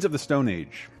Queens of the Stone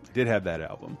Age. Did have that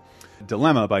album.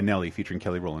 Dilemma by Nelly featuring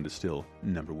Kelly Rowland is still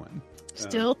 #1.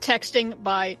 Still texting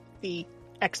by the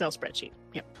Excel spreadsheet.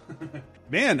 Yep.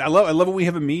 Man, I love it when we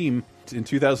have a meme in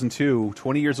 2002,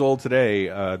 20 years old today,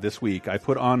 this week. I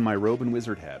put on my Robe and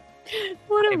Wizard hat.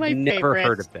 One of my favorites. Never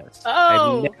heard of this.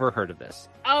 Oh. I've never heard of this.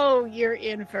 Oh, you're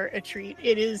in for a treat.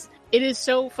 It is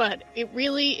so fun.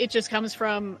 It just comes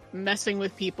from messing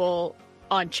with people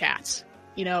on chats.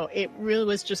 You know, it really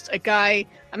was just a guy,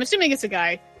 I'm assuming it's a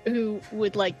guy who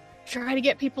would like try to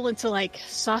get people into like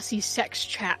saucy sex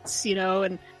chats, you know,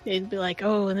 and they'd be like,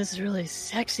 oh, and this is really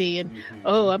sexy, and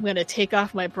oh, I'm gonna take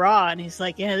off my bra, and he's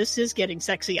like, yeah, this is getting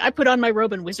sexy. I put on my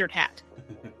Robe and Wizard hat.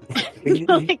 You're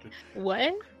like,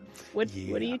 what? What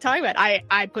are you talking about?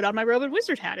 I put on my Robe and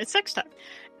Wizard hat. It's sex time.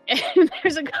 And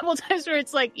there's a couple times where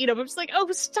it's like, you know, I'm just like, oh,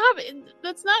 stop it.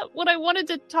 That's not what I wanted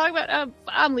to talk about.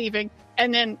 I'm leaving.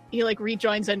 And then he like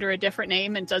rejoins under a different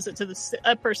name and does it to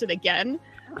a person again.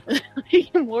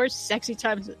 More sexy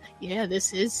times. Yeah,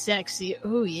 this is sexy.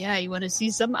 Oh yeah, you want to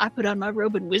see something? I put on my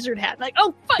Robe and Wizard hat. Like,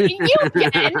 oh, fuck you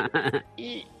again.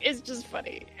 It's just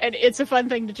funny, and it's a fun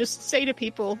thing to just say to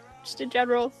people, just in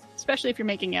general, especially if you're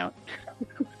making out.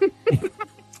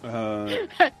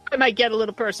 I might get a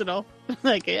little personal.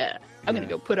 Like, yeah, I'm gonna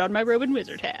go put on my Robe and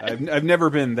Wizard hat. I've never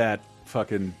been that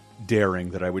fucking daring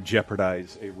that I would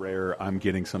jeopardize a rare I'm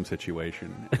getting some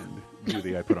situation and do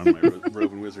the I put on my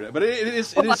Robe and Wizard hat. But it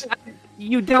is.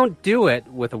 You don't do it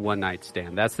with a one-night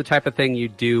stand. That's the type of thing you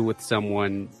do with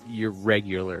someone you're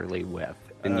regularly with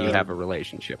and you have a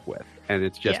relationship with, and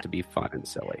it's just to be fun and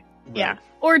silly. Yeah,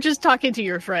 or just talking to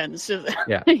your friends.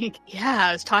 Yeah, like, yeah,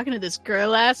 I was talking to this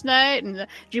girl last night, and did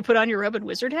you put on your Robe and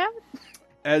Wizard hat?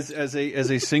 As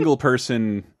a single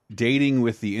person dating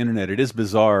with the internet, it is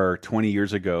bizarre. 20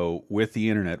 years ago, with the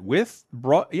internet, I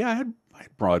had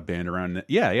broadband around.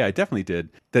 Yeah, I definitely did.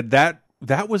 That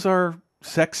was our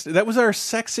sex. That was our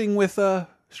sexing with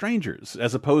strangers,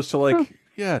 as opposed to like.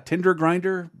 Yeah, Tinder,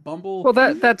 Grindr, Bumble. Well,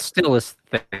 that's still a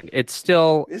thing. It's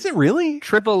still is it really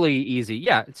trivially easy?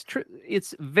 Yeah,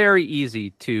 it's very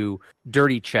easy to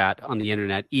dirty chat on the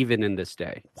internet, even in this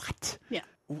day. What? Yeah.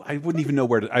 I wouldn't even know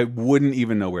where to. I wouldn't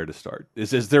even know where to start.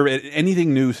 Is there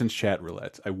anything new since Chat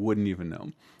Roulette? I wouldn't even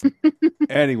know.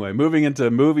 Anyway, moving into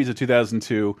movies of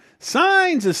 2002,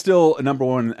 Signs is still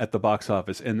 #1 at the box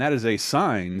office, and that is a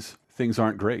Signs. Things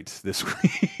aren't great this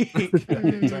week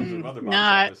in terms of other box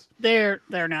office. They're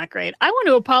not great. I want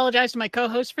to apologize to my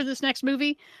co-host for this next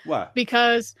movie. Why?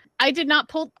 Because I did not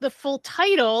pull the full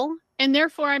title, and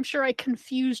therefore I'm sure I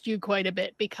confused you quite a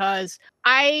bit, because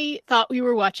I thought we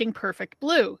were watching Perfect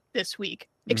Blue this week.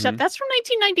 Except that's from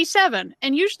 1997,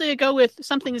 and usually I go with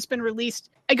something that's been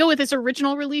released. I go with its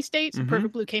original release date. So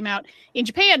Perfect Blue came out in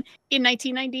Japan in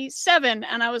 1997,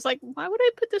 and I was like, why would I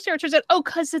put this there? It turns out,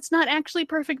 because it's not actually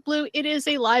Perfect Blue. It is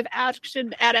a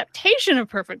live-action adaptation of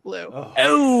Perfect Blue.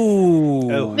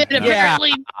 That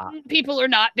apparently people are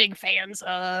not big fans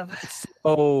of.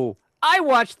 Oh, I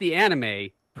watched the anime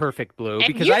Perfect Blue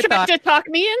And because you I tried thought to talk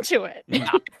me into it.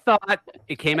 I thought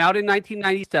it came out in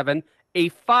 1997. A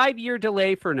 5-year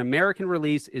delay for an American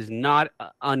release is not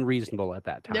unreasonable at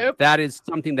that time. Nope. That is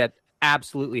something that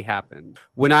absolutely happened.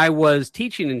 When I was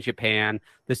teaching in Japan,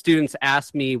 the students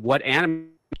asked me what anime,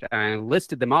 and I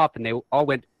listed them off, and they all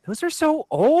went, "Those are so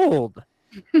old."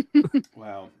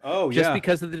 Wow. Oh, Just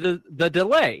because of the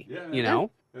delay, you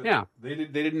know? Yeah. They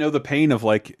didn't know the pain of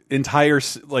like entire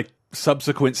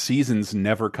subsequent seasons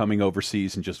never coming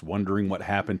overseas and just wondering what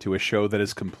happened to a show that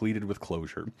is completed with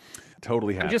closure.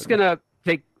 Totally happened. I'm just gonna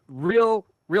take real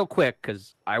quick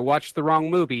because I watched the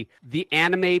wrong movie. The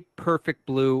anime Perfect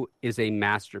Blue is a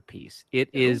masterpiece. It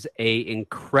is a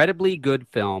incredibly good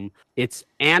film. It's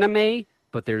anime,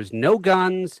 but there's no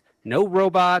guns, no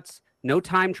robots, no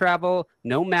time travel,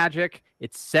 no magic.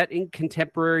 It's set in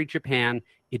contemporary Japan.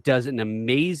 It does an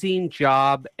amazing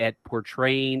job at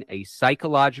portraying a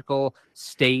psychological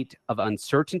state of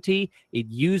uncertainty. It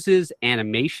uses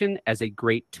animation as a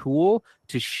great tool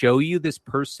to show you this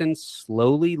person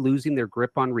slowly losing their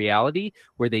grip on reality,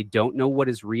 where they don't know what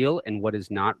is real and what is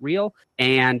not real.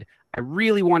 And I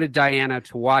really wanted Diana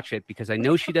to watch it because I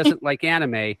know she doesn't like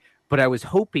anime, but I was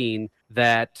hoping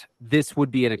that this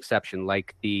would be an exception,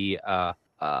 like the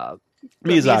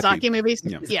Miyazaki movies.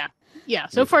 Yeah. Yeah.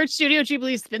 So far, Studio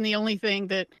Ghibli's been the only thing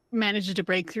that manages to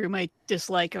break through my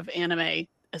dislike of anime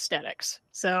aesthetics.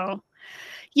 So,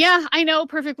 yeah, I know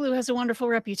Perfect Blue has a wonderful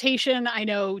reputation. I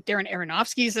know Darren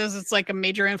Aronofsky says it's like a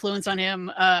major influence on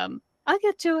him. I'll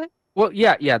get to it. Well,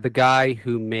 yeah. The guy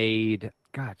who made,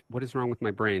 God, what is wrong with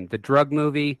my brain? The drug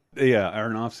movie. Yeah,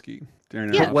 Aronofsky.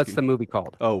 Darren Aronofsky. What's the movie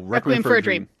called? Oh, Requiem for a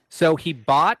Dream. So he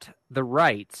bought the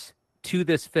rights to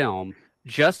this film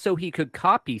just so he could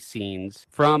copy scenes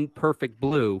from Perfect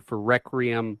Blue for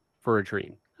Requiem for a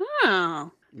Dream.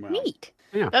 Oh, neat.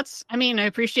 Yeah. I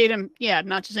appreciate him. Yeah,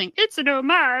 not just saying, it's an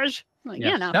homage. Like,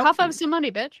 cough up some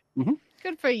money, bitch. Mm-hmm.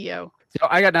 Good for you. So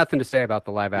I got nothing to say about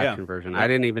the live action version. I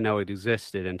didn't even know it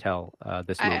existed until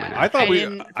this moment. I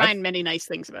didn't find many nice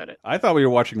things about it. I thought we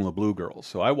were watching La Blue Girls,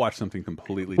 so I watched something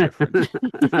completely different.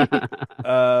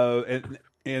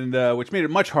 And which made it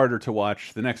much harder to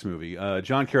watch the next movie.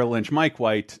 John Carroll Lynch, Mike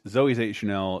White, Zoe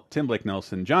Chanel, Tim Blake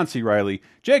Nelson, John C. Reilly,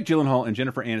 Jake Gyllenhaal, and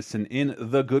Jennifer Aniston in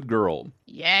The Good Girl.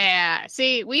 Yeah.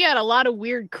 See, we had a lot of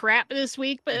weird crap this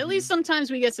week, but at least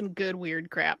sometimes we get some good weird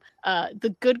crap.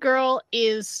 The Good Girl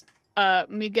is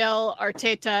Miguel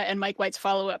Arteta and Mike White's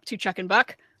follow-up to Chuck and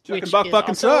Buck. Chuck and Buck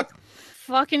fucking suck.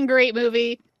 Fucking great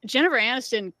movie. Jennifer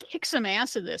Aniston kicks some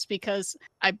ass in this because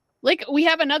we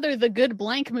have another The Good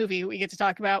Blank movie we get to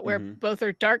talk about where both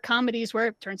are dark comedies where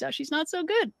it turns out she's not so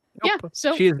good. Nope. Yeah.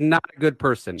 So she is not a good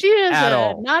person. She is at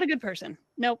all. Not a good person.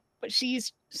 Nope. But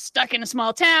she's stuck in a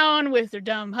small town with her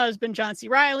dumb husband, John C.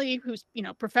 Reilly, who's,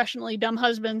 professionally dumb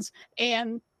husbands,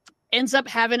 and ends up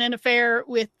having an affair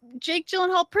with Jake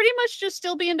Gyllenhaal, pretty much just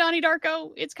still being Donnie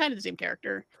Darko. It's kind of the same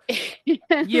character.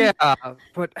 Yeah,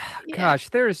 but gosh,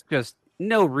 there's just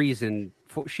no reason.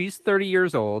 She's 30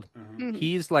 years old. Mm-hmm.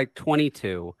 He's like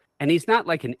 22. And he's not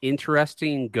like an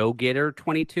interesting go-getter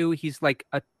 22. He's like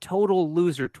a total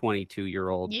loser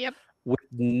 22-year-old. Yep. With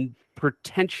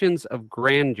pretensions of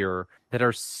grandeur that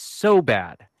are so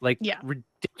bad. Like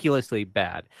ridiculously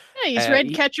bad. Yeah, he's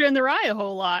read Catcher in the Rye a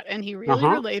whole lot, and he really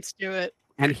relates to it.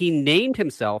 And he named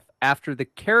himself after the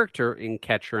character in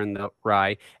Catcher in the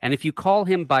Rye. And if you call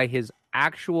him by his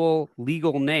actual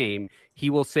legal name, he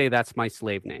will say, "That's my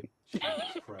slave name."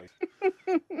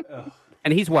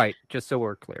 And he's white, just so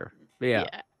we're clear.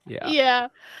 Yeah.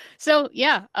 So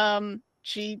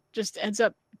she just ends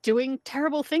up doing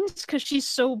terrible things because she's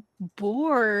so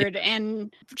bored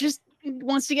and just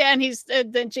wants to get.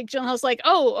 And then Jake Gyllenhaal's like,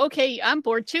 "Oh, okay, I'm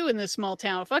bored too in this small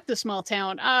town. Fuck this small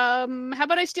town. How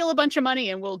about I steal a bunch of money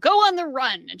and we'll go on the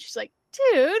run?" And she's like,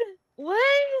 "Dude, what?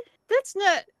 That's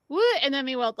not. what? And then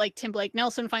meanwhile, like Tim Blake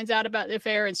Nelson finds out about the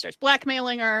affair and starts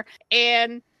blackmailing her,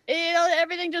 and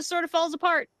everything just sort of falls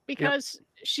apart because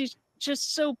she's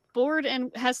just so bored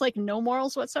and has like no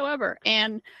morals whatsoever.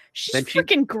 And she's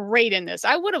freaking great in this.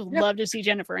 I would have loved to see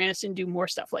Jennifer Aniston do more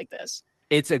stuff like this.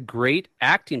 It's a great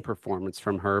acting performance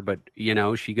from her, but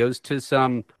she goes to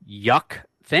some yuck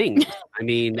things. I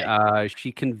mean,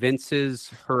 she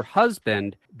convinces her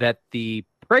husband that the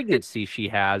pregnancy she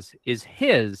has is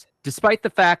his, despite the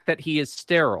fact that he is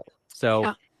sterile.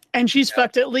 So, and she's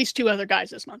fucked at least 2 other guys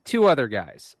this month. 2 other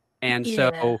guys. And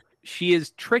so she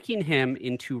is tricking him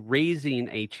into raising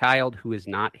a child who is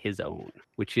not his own,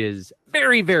 which is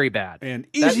very, very bad. And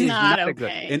easy, not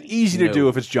okay. And easy to do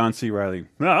if it's John C. Reilly.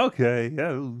 Oh, okay,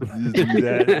 yeah, we'll just do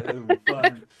that.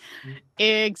 Fun.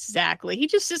 Exactly. He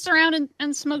just sits around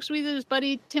and smokes weed with his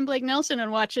buddy Tim Blake Nelson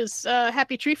and watches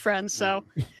Happy Tree Friends. So,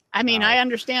 I mean, I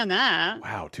understand that.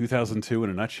 Wow, 2002 in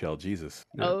a nutshell, Jesus.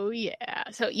 Oh yeah.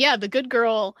 So yeah, The Good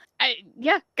Girl,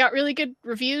 got really good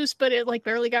reviews, but it like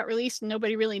barely got released and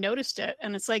nobody really noticed it.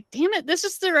 And it's like, damn it, this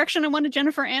is the direction I wanted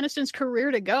Jennifer Aniston's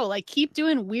career to go. Like, keep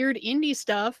doing weird indie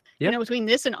stuff, between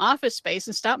this and Office Space,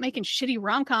 and stop making shitty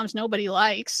rom-coms nobody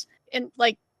likes, and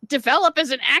like develop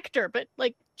as an actor. But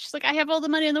like, she's like, I have all the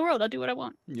money in the world, I'll do what I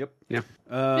want. Yep.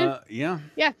 Yeah.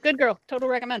 Yeah, Good Girl. Total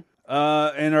recommend.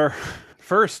 And our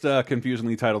first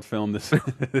confusingly titled film,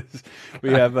 we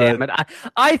have. Damn it!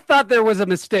 I thought there was a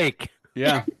mistake.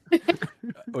 Yeah,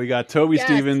 we got Toby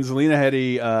Stevens, Lena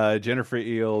Headey, Jennifer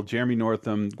Eel, Jeremy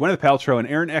Northam, Gwyneth Paltrow, and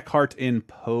Aaron Eckhart in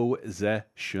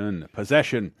Possession.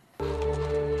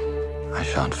 I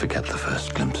shan't forget the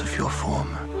first glimpse of your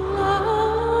form.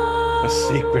 A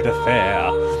secret affair.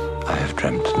 I have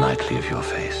dreamt nightly of your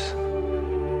face.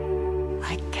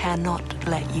 I cannot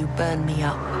let you burn me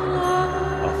up.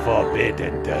 A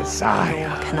forbidden desire.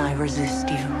 Nor can I resist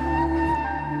you.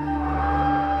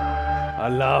 A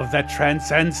love that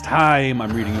transcends time.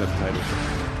 I'm reading the title.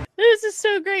 This is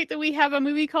so great that we have a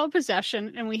movie called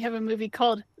Possession and we have a movie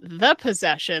called The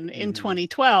Possession in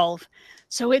 2012.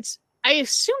 So I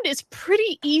assumed it's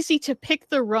pretty easy to pick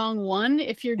the wrong one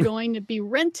if you're going to be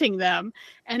renting them.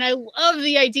 And I love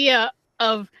the idea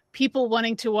of people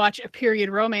wanting to watch a period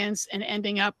romance and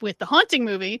ending up with The Haunting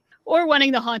movie, or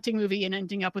wanting The Haunting movie and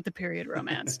ending up with the period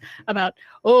romance about,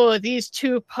 these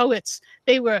 2 poets,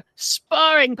 they were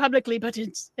sparring publicly, but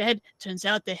instead turns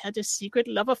out they had a secret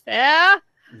love affair.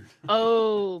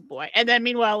 Oh boy. And then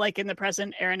meanwhile, like in the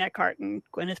present, Aaron Eckhart and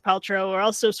Gwyneth Paltrow are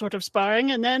also sort of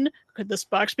sparring, and then could the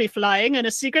sparks be flying in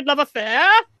a secret love affair?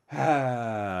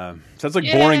 Sounds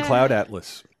like boring Cloud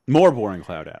Atlas. More boring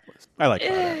Cloud Atlas. I like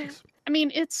Cloud Atlas. I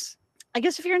mean, I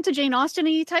guess if you're into Jane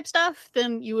Austen-y type stuff,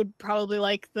 then you would probably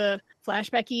like the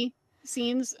flashbacky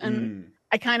scenes. And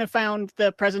I kind of found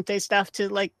the present day stuff to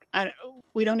like,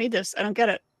 we don't need this. I don't get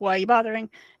it. Why are you bothering?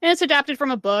 And it's adapted from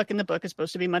a book, and the book is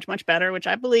supposed to be much, much better, which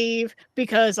I believe,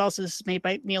 because also this is made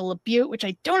by Neil LaBute, which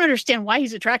I don't understand why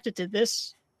he's attracted to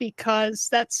this, because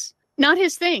that's not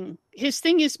his thing. His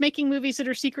thing is making movies that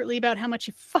are secretly about how much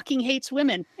he fucking hates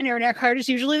women, and Aaron Eckhart is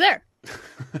usually there.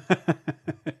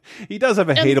 He does have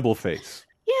a hateable face.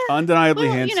 Yeah, undeniably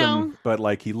handsome, but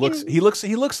like he looks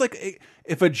like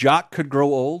if a jock could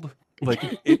grow old, like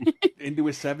into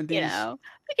his 70s. I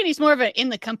think he's more of a in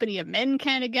the company of men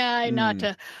kind of guy, not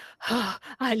a,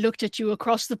 I looked at you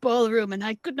across the ballroom and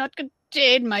I could not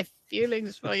contain my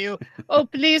feelings for you. Oh,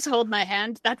 please hold my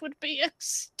hand. That would be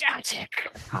ecstatic.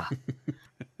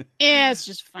 Yeah, it's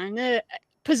just fun.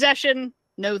 Possession,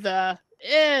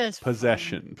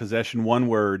 Possession, one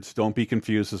word. Don't be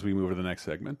confused as we move to the next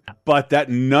segment. But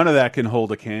none of that can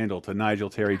hold a candle to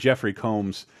Nigel Terry, Jeffrey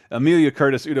Combs, Amelia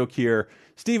Curtis, Udo Kier,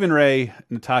 Stephen Ray,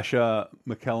 Natasha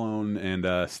McKellone,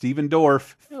 and Stephen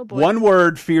Dorff. Oh boy. One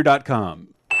word, fear.com.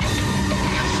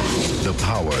 The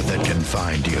power that can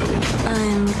find you.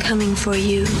 I'm coming for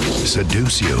you.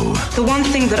 Seduce you. The one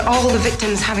thing that all the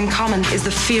victims have in common is the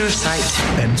fear of sight.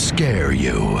 And scare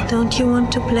you. Don't you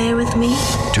want to play with me?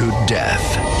 To death.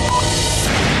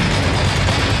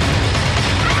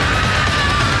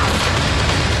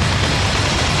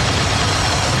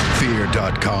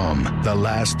 Fear.com, the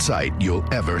last site you'll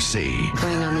ever see.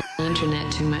 Going on the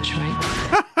internet too much, right?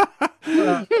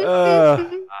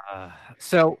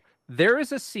 So there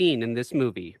is a scene in this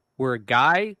movie where a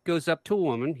guy goes up to a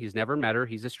woman. He's never met her.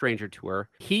 He's a stranger to her.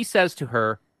 He says to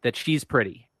her that she's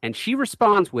pretty. And she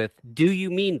responds with, "Do you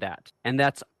mean that?" And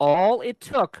that's all it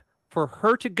took for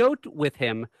her to go with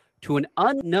him to an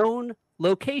unknown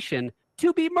location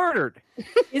to be murdered.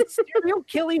 Is serial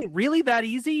killing really that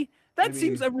easy? That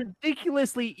seems a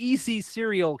ridiculously easy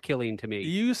serial killing to me.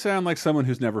 You sound like someone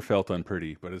who's never felt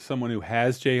unpretty, but as someone who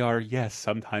has JR, yes,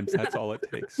 sometimes that's all it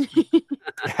takes. It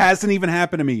hasn't even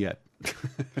happened to me yet.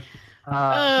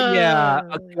 Yeah,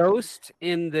 a ghost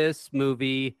in this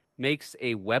movie makes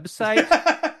a website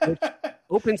which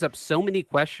opens up so many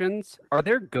questions. Are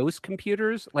there ghost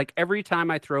computers? Like every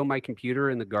time I throw my computer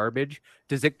in the garbage,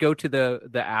 does it go to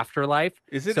the afterlife?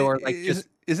 Is it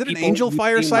is it an Angel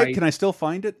Fire site? Can I still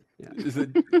find it? Yeah. Is it?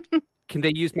 Can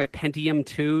they use my Pentium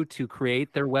 2 to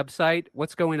create their website?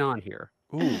 What's going on here?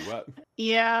 Ooh,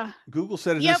 yeah. Google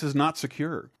said this is not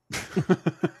secure.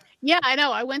 Yeah, I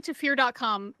know. I went to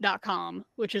fear.com,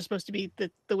 which is supposed to be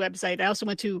the website. I also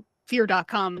went to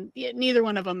fear.com. Neither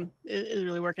one of them is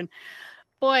really working.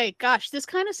 Boy, gosh, this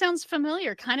kind of sounds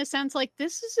familiar. Kind of sounds like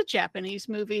this is a Japanese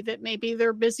movie that maybe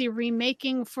they're busy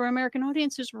remaking for American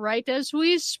audiences right as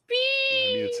we speak.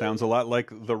 I mean, it sounds a lot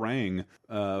like The Ring.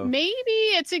 Maybe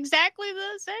it's exactly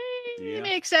the same,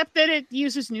 except that it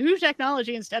uses new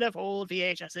technology instead of old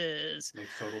VHSs. Makes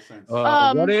total sense.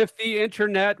 What if the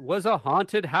internet was a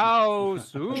haunted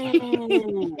house?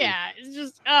 Ooh. Yeah, it's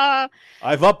just...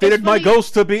 I've updated my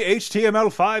Ghost to be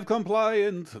HTML5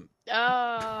 compliant.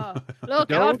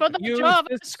 Look out for the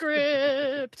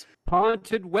JavaScript.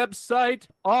 Haunted website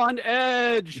on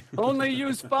Edge. Only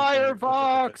use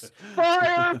Firefox.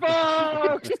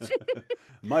 Firefox.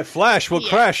 My Flash will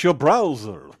crash your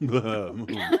browser. It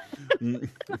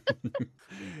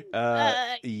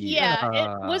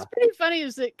was pretty funny.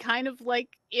 Is it kind of like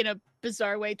in a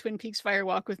bizarre way Twin Peaks Fire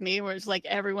Walk with Me, where it's like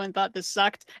everyone thought this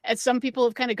sucked, and some people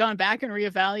have kind of gone back and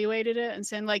reevaluated it and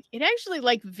saying like it actually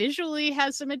like visually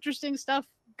has some interesting stuff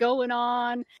going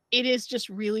on. It is just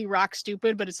really rock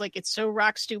stupid, but it's like it's so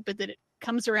rock stupid that it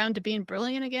comes around to being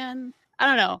brilliant again. I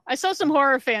don't know. I saw some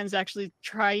horror fans actually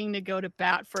trying to go to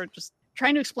bat for just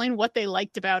trying to explain what they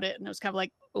liked about it, and it was kind of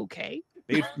like, okay.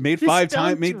 Made 5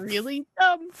 times, really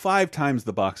dumb. 5 times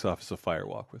the box office of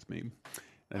Firewalk with Me.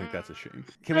 I think that's a shame.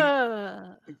 Can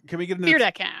we get into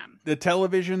the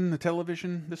television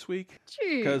this week?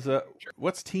 Because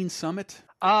what's Teen Summit?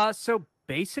 So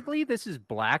basically, this is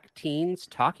black teens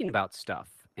talking about stuff,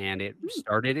 and it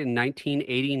started in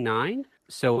 1989.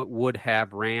 So it would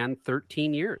have ran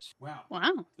 13 years. Wow.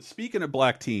 Speaking of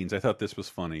black teens, I thought this was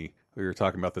funny. We were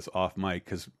talking about this off mic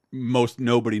because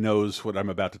nobody knows what I'm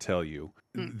about to tell you.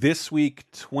 This week,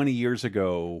 20 years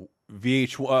ago,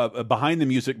 Behind the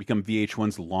Music became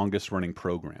VH1's longest running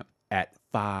program at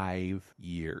 5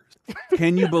 years.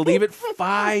 Can you believe it?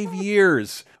 5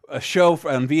 years. A show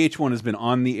on VH1 has been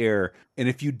on the air. And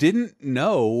if you didn't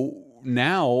know,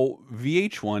 now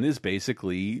VH1 is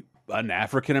basically an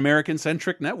African-American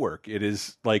centric network. It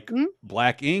is like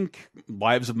Black Ink,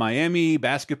 Wives of Miami,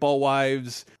 Basketball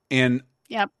Wives, and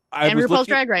RuPaul's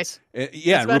Drag Race.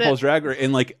 RuPaul's Drag Race,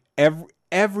 and like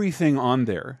everything on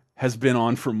there has been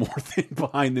on for more than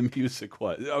Behind the Music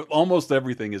was. Almost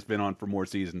everything has been on for more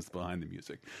seasons than Behind the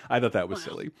Music. I thought that was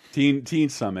silly. Teen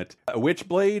Summit,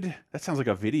 Witchblade. That sounds like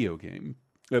a video game.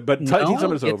 But Teen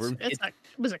Summit is over. It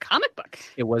was a comic book.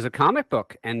 It was a comic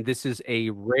book, and this is a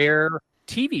rare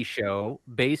TV show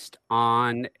based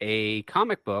on a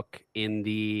comic book in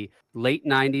the late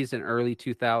 90s and early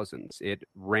 2000s. It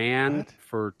ran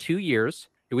for 2 years.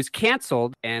 It was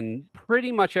canceled, and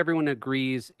pretty much everyone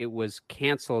agrees it was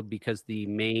canceled because the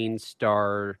main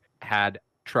star had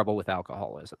trouble with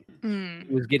alcoholism.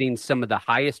 It was getting some of the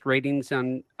highest ratings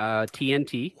on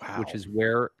TNT, which is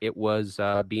where it was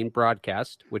being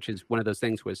broadcast, which is one of those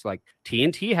things was like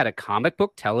TNT had a comic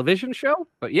book television show,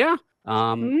 but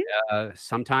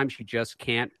sometimes you just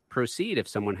can't proceed if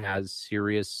someone has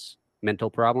serious mental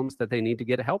problems that they need to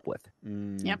get help with.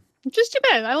 Yep. Just too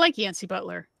bad. I like Yancy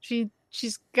Butler.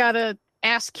 She's got a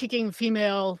ass-kicking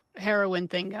female heroine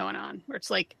thing going on where it's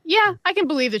like, yeah, I can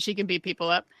believe that she can beat people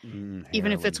up.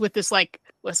 Even if it's with this like,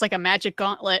 it's like a magic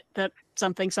gauntlet that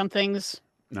somethings.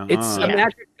 It's a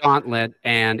magic gauntlet,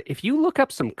 and if you look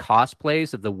up some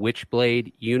cosplays of the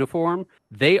Witchblade uniform,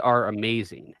 they are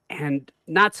amazing. And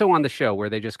not so on the show where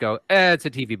they just go, it's a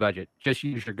TV budget. Just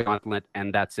use your gauntlet,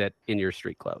 and that's it in your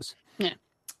street clothes. Yeah.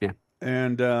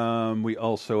 And we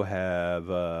also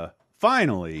have,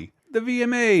 finally, the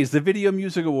VMAs, the Video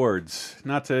Music Awards.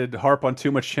 Not to harp on too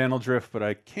much channel drift, but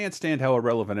I can't stand how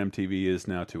irrelevant MTV is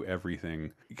now to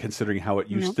everything, considering how it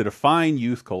used to define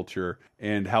youth culture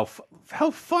and how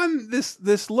fun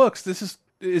this looks. Is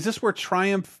this where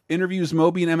Triumph interviews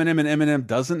Moby and Eminem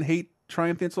doesn't hate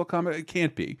Triumph the Insult Comic? It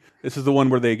can't be. This is the one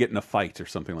where they get in a fight or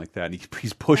something like that, and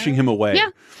he's pushing him away. Yeah,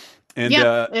 and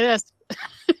it is.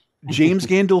 James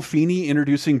Gandolfini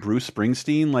introducing Bruce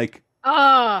Springsteen, like.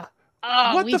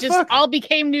 Oh, What we the just fuck? all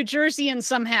became New Jerseyans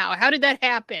somehow. How did that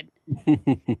happen?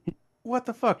 What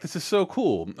the fuck? This is so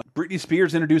cool. Britney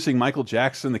Spears introducing Michael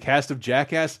Jackson, the cast of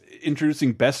Jackass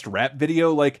introducing Best Rap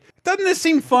Video. Like, doesn't this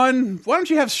seem fun? Why don't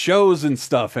you have shows and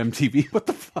stuff, MTV? What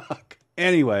the fuck?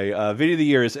 Anyway, Video of the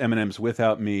Year is Eminem's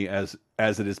Without Me, as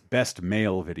it is Best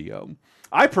Male Video.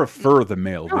 I prefer the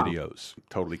male videos.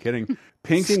 Totally kidding.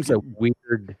 Pink Seems a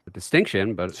weird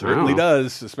distinction, but certainly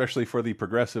does, especially for the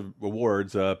progressive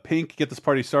awards. Pink, Get This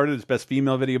Party Started, is Best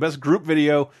Female Video. Best Group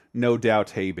Video, no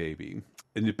doubt, Hey Baby.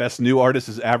 And the Best New Artist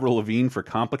is Avril Lavigne for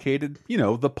Complicated. You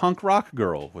know, the punk rock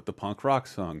girl with the punk rock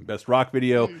song. Best Rock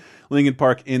Video, Linkin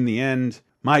Park, In the End.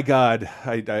 My God,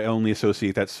 I only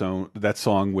associate that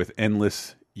song with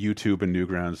endless YouTube and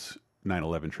Newgrounds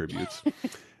 9/11 tributes.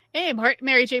 Hey,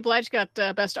 Mary J. Blige got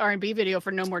Best R&B Video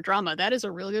for No More Drama. That is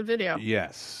a really good video.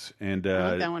 Yes, and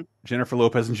I like that one. Jennifer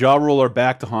Lopez and Ja Rule are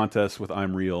back to haunt us with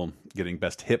I'm Real, getting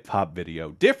Best Hip Hop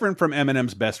Video. Different from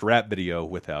Eminem's Best Rap Video,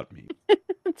 Without Me.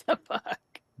 What the fuck?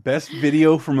 Best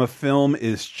video from a film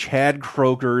is Chad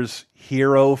Kroeger's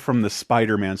Hero from the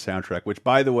Spider-Man soundtrack, which,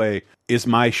 by the way, is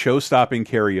my show-stopping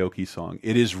karaoke song.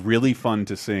 It is really fun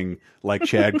to sing like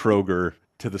Chad Kroeger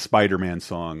to the Spider-Man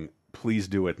song. Please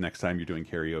do it next time you're doing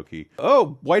karaoke.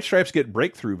 Oh, White Stripes get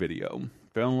Breakthrough Video.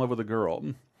 Fell in Love with a Girl.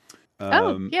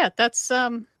 Yeah, that's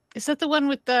is that the one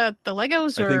with the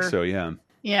Legos? Or... I think so, yeah.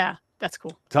 Yeah, that's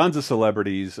cool. Tons of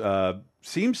celebrities.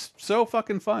 Seems so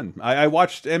fucking fun. I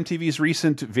watched MTV's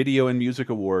recent Video and Music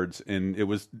Awards, and it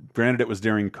was, granted it was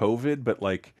during COVID, but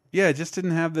like, yeah, it just didn't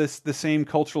have the same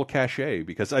cultural cachet,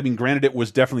 because I mean, granted it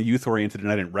was definitely youth oriented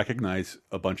and I didn't recognize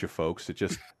a bunch of folks.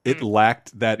 It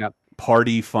lacked that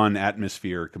party fun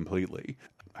atmosphere completely.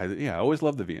 I always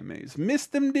loved the VMAs. Miss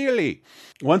them dearly.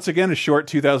 Once again, a short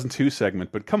 2002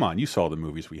 segment, but come on, you saw the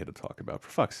movies we had to talk about, for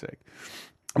fuck's sake.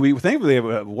 We thankfully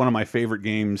have one of my favorite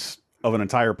games of an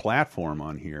entire platform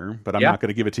on here, but I'm not going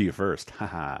to give it to you first.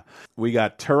 Haha. We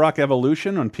got Turok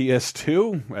Evolution on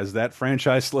PS2 as that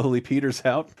franchise slowly peters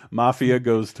out. Mafia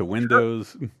goes to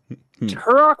Windows.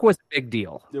 Turok was a big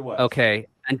deal. It was. Okay,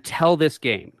 until this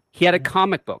game. He had a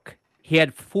comic book. He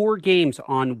had 4 games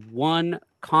on one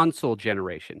console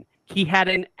generation. He had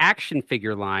an action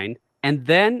figure line, and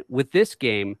then with this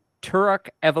game, Turok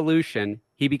Evolution,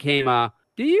 he became a...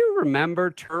 Do you remember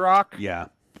Turok? Yeah.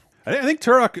 I think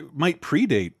Turok might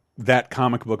predate that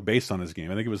comic book based on his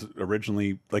game. I think it was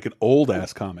originally like an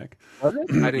old-ass comic. Was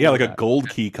it? Yeah, like a Gold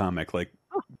Key comic. Like,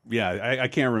 yeah, I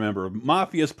can't remember.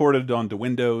 Mafia's ported onto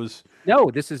Windows. No,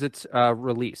 this is its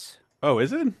release. Oh,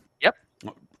 is it? Yep.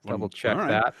 Double check right.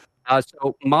 that.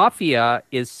 So Mafia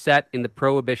is set in the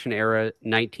Prohibition era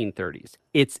 1930s.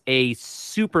 It's a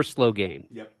super slow game.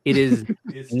 Yep. It is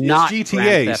not it's Grand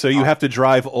GTA, Theft so you Auto. have to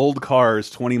drive old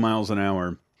cars 20 miles an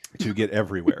hour to get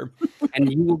everywhere.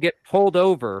 And you will get pulled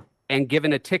over and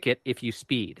given a ticket if you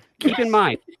speed. Keep in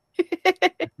mind,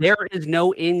 there is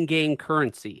no in-game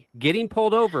currency. Getting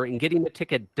pulled over and getting the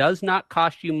ticket does not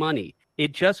cost you money.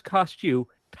 It just costs you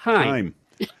time.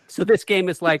 So this game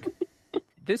is like,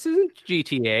 this isn't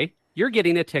GTA. You're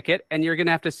getting a ticket, and you're going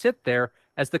to have to sit there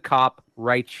as the cop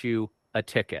writes you a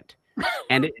ticket.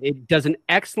 And it does an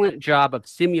excellent job of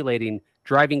simulating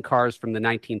driving cars from the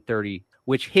 1930s,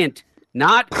 which hint,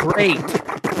 not great.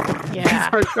 Yeah,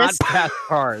 These are not fast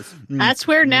cars. That's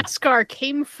where NASCAR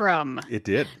came from. It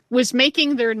did. Was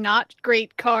making their not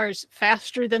great cars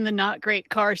faster than the not great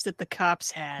cars that the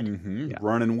cops had.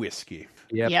 Running whiskey.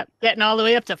 Yep. Getting all the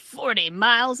way up to 40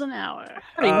 miles an hour.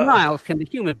 40 miles? Can the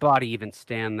human body even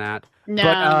stand that? No.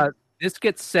 But this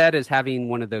gets said as having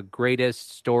one of the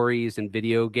greatest stories in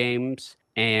video games.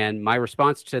 And my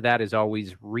response to that is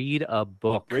always read a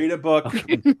book. Read a book.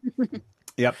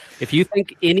 Yep. If you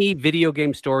think any video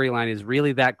game storyline is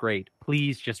really that great,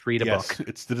 please just read a book.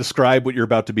 It's to describe what you're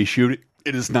about to be shooting.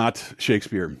 It is not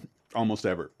Shakespeare, almost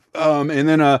ever. And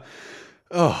then,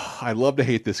 I love to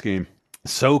hate this game.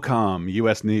 SOCOM,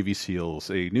 U.S. Navy SEALs,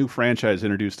 a new franchise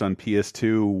introduced on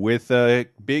PS2 with a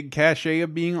big cachet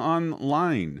of being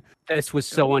online. This was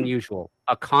so unusual.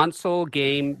 A console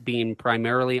game being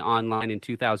primarily online in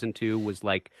 2002 was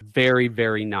like very,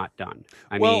 very not done.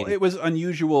 I mean, it was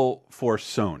unusual for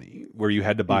Sony, where you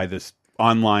had to buy this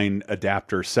online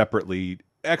adapter separately.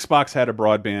 Xbox had a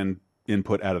broadband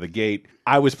input out of the gate.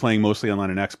 I was playing mostly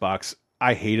online on Xbox.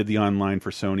 I hated the online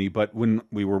for Sony, but when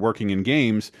we were working in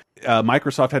games,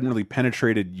 Microsoft hadn't really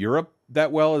penetrated Europe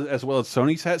that well as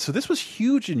Sony's had. So this was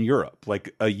huge in Europe.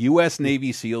 Like a U.S.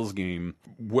 Navy SEALs game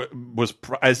was,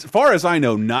 as far as I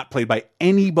know, not played by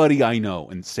anybody I know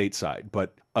in stateside,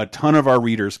 but a ton of our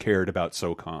readers cared about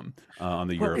SOCOM on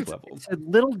the Europe level. It's a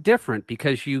little different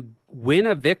because you win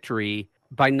a victory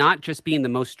by not just being the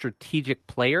most strategic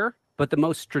player, but the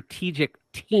most strategic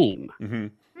team.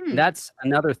 That's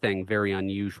another thing very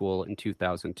unusual in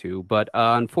 2002. But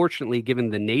unfortunately, given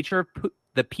the nature of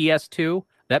the PS2,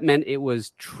 that meant it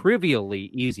was trivially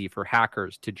easy for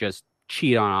hackers to just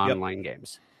cheat on online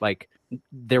games. Like,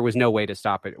 there was no way to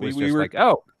stop it. It was we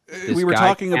were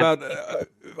talking about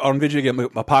on Video Game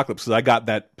Apocalypse, because I got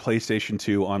that PlayStation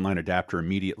 2 online adapter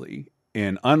immediately.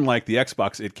 And unlike the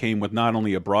Xbox, it came with not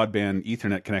only a broadband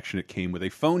Ethernet connection, it came with a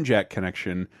phone jack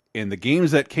connection. And the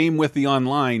games that came with the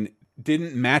online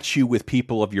didn't match you with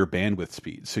people of your bandwidth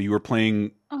speed. So you were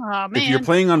playing... Oh, man. If you're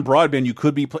playing on broadband, you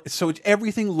could be... So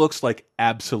everything looks like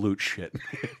absolute shit.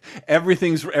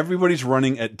 Everybody's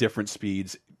running at different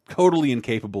speeds, totally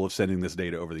incapable of sending this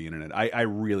data over the internet. I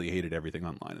really hated everything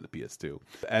online in the PS2,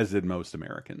 as did most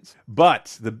Americans.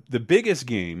 But the biggest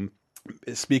game...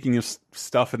 Speaking of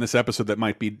stuff in this episode that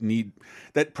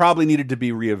probably needed to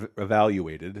be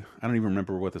reevaluated. I don't even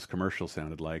remember what this commercial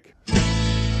sounded like.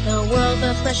 The world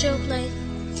of special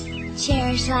place.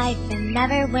 Cherish life and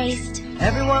never waste.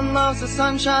 Everyone loves a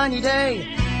sunshiny day.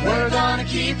 We're gonna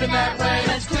keep it that way.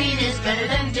 'Cause clean is better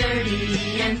than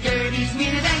dirty, and dirty's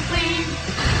meaner than clean.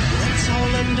 Let's all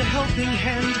lend a helping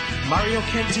hand. Mario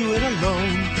can't do it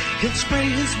alone. He'll spray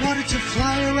his water to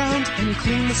fly around and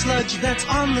clean the sludge that's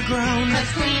on the ground.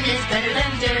 'Cause clean is better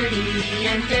than dirty,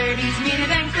 and dirty's meaner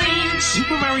than clean.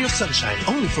 Super Mario Sunshine,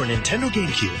 only for Nintendo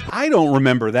GameCube. I don't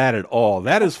remember that at all.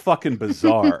 That is fucking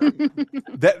bizarre.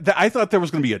 I thought there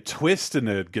was going to be a twist and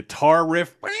a guitar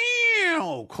riff.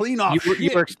 Clean off.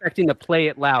 You were expecting to play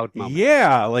it loud, Mom.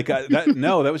 Yeah, like that.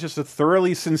 No, that was just a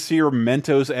thoroughly sincere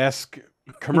Mentos-esque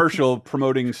commercial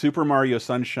promoting Super Mario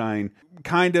Sunshine,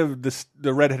 kind of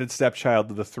the redheaded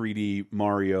stepchild of the 3D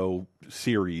Mario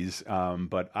series.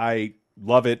 But I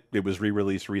love it. It was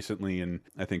re-released recently, and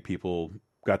I think people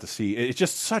got to see. It's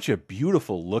just such a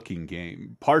beautiful looking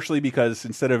game, partially because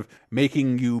instead of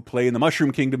making you play in the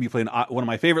Mushroom Kingdom, you play in one of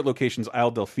my favorite locations,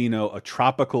 Isle Delfino, a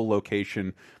tropical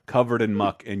location covered in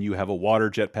muck, and you have a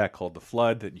water jetpack called the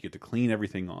Flood that you get to clean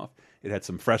everything off. It had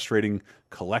some frustrating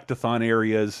collectathon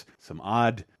areas, some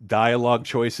odd dialogue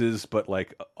choices, but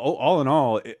like all in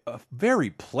all, a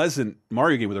very pleasant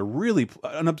Mario game with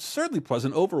an absurdly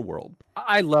pleasant overworld.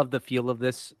 I love the feel of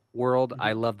this world.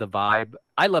 I love the vibe.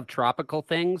 I love tropical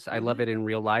things. I love it in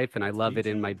real life, and I love it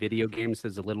in my video games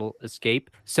as a little escape.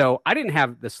 So I didn't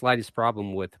have the slightest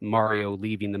problem with Mario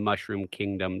leaving the Mushroom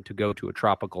Kingdom to go to a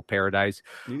tropical paradise,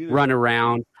 run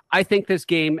around. I think this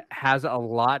game has a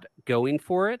lot going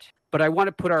for it. But I want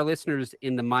to put our listeners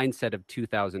in the mindset of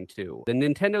 2002. The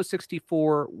Nintendo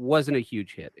 64 wasn't a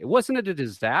huge hit. It wasn't a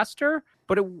disaster,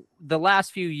 but the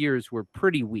last few years were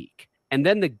pretty weak. And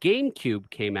then the GameCube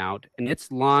came out, and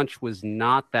its launch was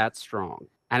not that strong.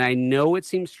 And I know it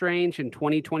seems strange in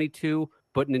 2022,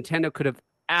 but Nintendo could have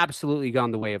absolutely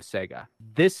gone the way of Sega.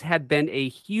 This had been a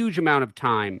huge amount of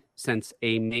time since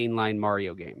a mainline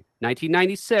Mario game.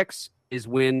 1996 is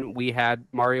when we had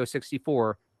Mario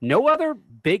 64. No other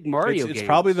big Mario games. It's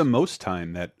probably the most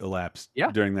time that elapsed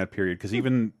during that period, because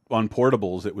even on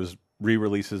portables, it was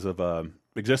re-releases of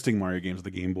existing Mario games,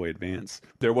 the Game Boy Advance.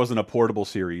 There wasn't a portable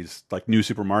series like New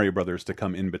Super Mario Brothers to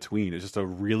come in between. It's just a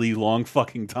really long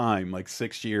fucking time, like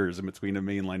 6 years in between a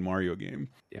mainline Mario game.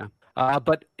 Yeah.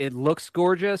 But it looks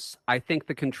gorgeous. I think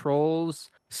the controls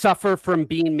suffer from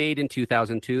being made in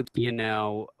 2002. You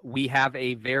know, we have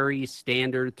a very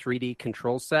standard 3D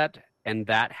control set, and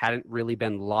that hadn't really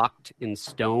been locked in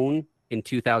stone in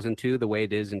 2002 the way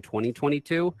it is in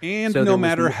 2022. And so no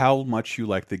matter how much you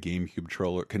like the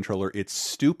GameCube controller, it's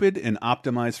stupid and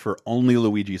optimized for only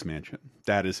Luigi's Mansion.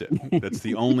 That is it. That's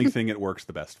the only thing it works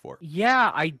the best for. Yeah,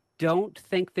 I don't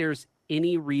think there's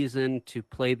any reason to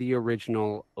play the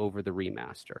original over the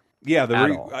remaster. Yeah,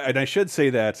 and I should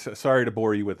say that, sorry to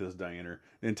bore you with this, Diana,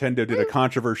 Nintendo did a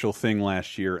controversial thing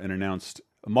last year and announced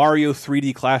Mario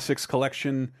 3D Classics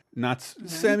Collection, not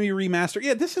semi-remaster.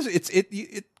 Yeah,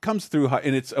 it comes through,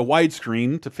 and it's a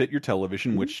widescreen to fit your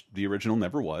television, which the original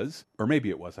never was. Or maybe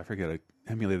it was. I forget. I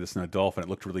emulated this in a Dolphin. It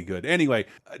looked really good. Anyway,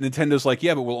 Nintendo's like,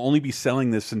 yeah, but we'll only be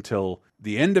selling this until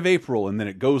the end of April, and then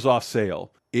it goes off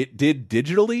sale. It did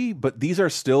digitally, but these are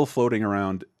still floating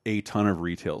around a ton of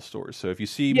retail stores. So if you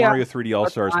see Mario 3D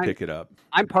All-Stars, pick it up.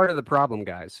 I'm part of the problem,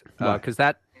 guys, because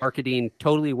that marketing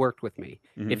totally worked with me.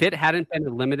 If it hadn't been a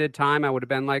limited time, I would have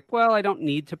been like, well, I don't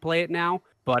need to play it now.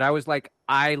 But I was like,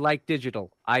 I like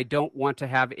digital. I don't want to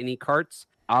have any carts.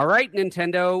 All right,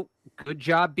 Nintendo, good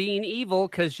job being evil,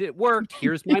 because it worked.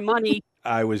 Here's my money.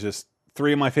 I was just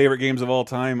 3 of my favorite games of all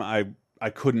time. I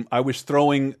was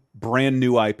throwing brand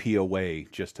new IP away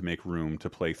just to make room to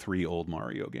play 3 old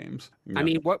Mario games. I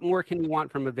mean, what more can you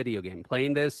want from a video game?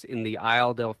 Playing this in the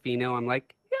Isle Delfino, I'm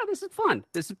like, yeah, this is fun.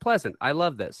 This is pleasant. I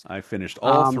love this. I finished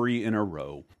all 3 in a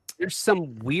row. There's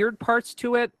some weird parts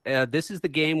to it. This is the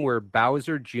game where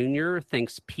Bowser Jr.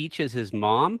 thinks Peach is his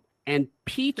mom, and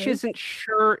Peach isn't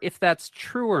sure if that's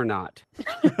true or not.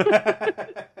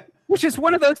 Which is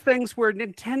one of those things where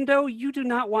Nintendo, you do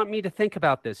not want me to think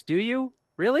about this, do you?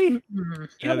 Really? You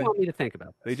don't want me to think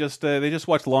about this. They just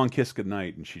watched Long Kiss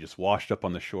Goodnight, and she just washed up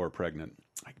on the shore pregnant.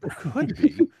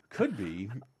 Could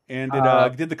be. And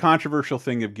it did the controversial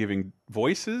thing of giving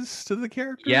voices to the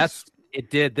characters. Yes, it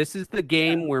did. This is the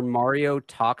game where Mario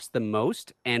talks the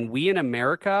most, and we in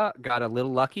America got a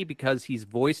little lucky because he's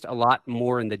voiced a lot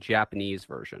more in the Japanese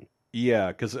version. Yeah,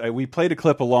 because we played a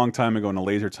clip a long time ago in a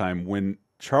Laser Time when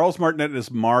Charles Martinet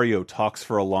as Mario talks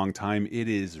for a long time. It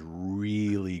is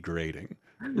really grating.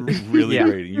 Really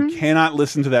grating. You cannot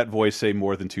listen to that voice say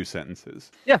more than 2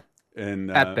 sentences. Yeah. And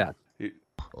at best.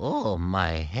 Oh,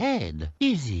 my head.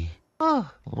 Easy.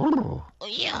 Oh,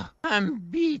 yeah. I'm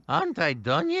beat. Aren't I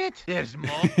done yet? There's more.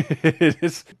 It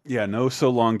is. Yeah, no so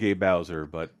long gay Bowser,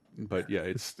 but yeah,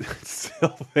 it's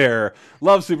still there.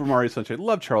 Love Super Mario Sunshine.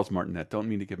 Love Charles Martinet. Don't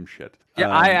mean to give him shit. Yeah,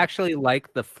 I actually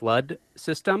like the FLUDD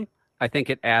system. I think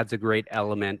it adds a great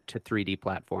element to 3D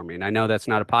platforming. I know that's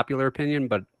not a popular opinion,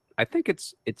 but I think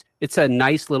it's a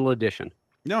nice little addition.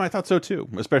 No, I thought so too,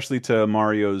 especially to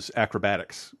Mario's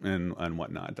acrobatics and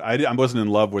whatnot. I wasn't in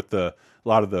love with a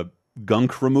lot of the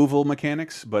gunk removal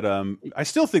mechanics, but I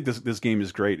still think this game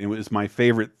is great. It was my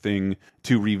favorite thing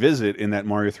to revisit in that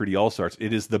Mario 3D All-Stars.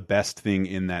 It is the best thing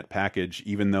in that package,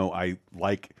 even though I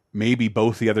like maybe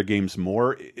both the other games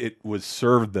more. It was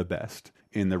served the best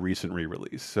in the recent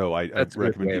re-release, so I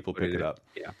recommend people pick it up.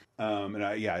 Yeah, and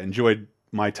I enjoyed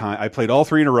my time. I played all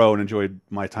 3 in a row and enjoyed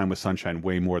my time with Sunshine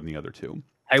way more than the other 2.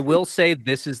 I will say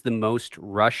this is the most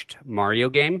rushed Mario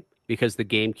game because the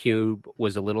GameCube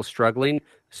was a little struggling.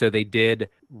 So they did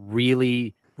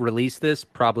really release this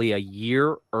probably a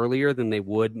year earlier than they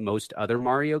would most other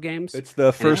Mario games. It's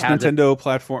the first Nintendo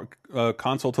platform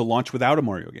console to launch without a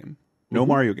Mario game. No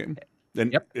Mario game.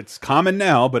 And it's common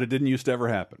now, but it didn't used to ever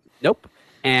happen. Nope.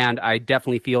 And I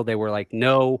definitely feel they were like,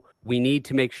 no, we need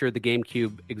to make sure the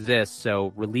GameCube exists,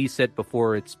 so release it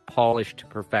before it's polished to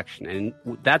perfection. And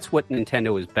that's what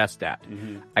Nintendo is best at.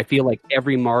 I feel like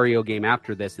every Mario game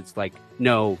after this, it's like,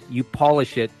 no, you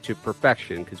polish it to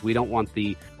perfection because we don't want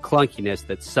the clunkiness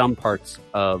that some parts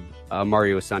of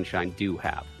Mario Sunshine do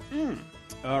have.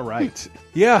 All right.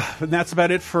 Yeah, and that's about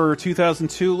it for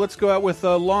 2002. Let's go out with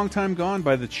Long Time Gone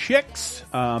by the Chicks.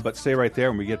 But stay right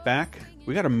there when we get back.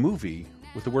 We got a movie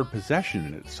with the word possession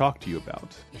in it to talk to you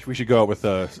about. We should go out with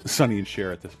Sonny and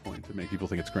Cher at this point to make people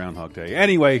think it's Groundhog Day.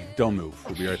 Anyway, don't move.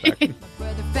 We'll be right back.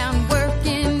 Brother found work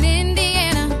in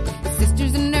Indiana.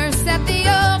 Sister's a nurse at the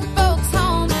old folks'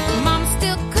 home. Mom's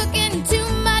still cooking too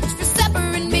much for supper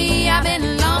and me. I've been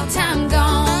a long time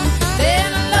gone.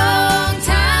 Been a long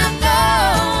time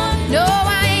gone. No,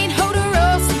 I ain't hold a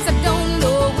roll since I don't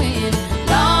know when.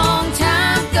 Long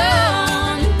time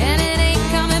gone. And it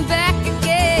ain't coming back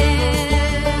again.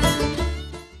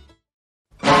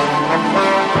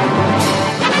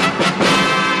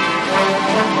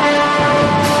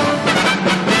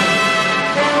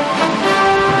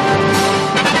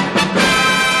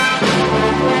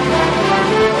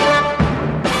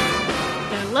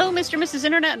 Hello, Mr. and Mrs.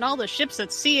 Internet and all the ships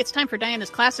at sea. It's time for Diana's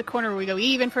Classic Corner, where we go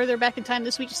even further back in time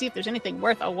this week to see if there's anything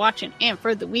worth a watching. And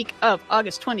for the week of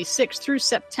August 26th through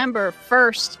September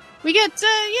 1st, we got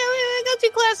we got 2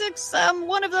 classics.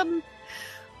 One of them,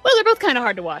 well, they're both kind of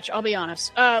hard to watch, I'll be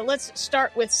honest. Let's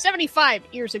start with 75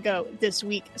 years ago this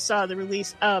week saw the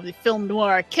release of the film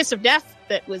noir Kiss of Death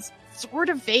that was sort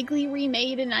of vaguely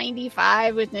remade in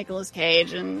 95 with Nicolas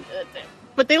Cage, and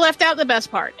but they left out the best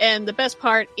part. And the best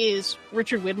part is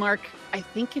Richard Widmark, I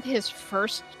think in his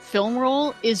first film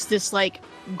role, is this like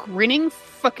grinning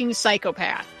fucking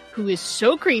psychopath who is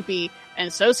so creepy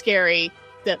and so scary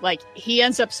that like he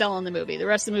ends up selling the movie. The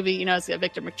rest of the movie, it's got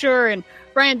Victor Mature and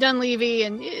Brian Dunleavy,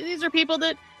 and these are people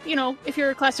that, if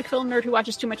you're a classic film nerd who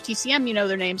watches too much TCM, you know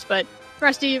their names, but the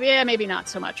rest of you, maybe not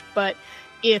so much. But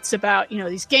it's about,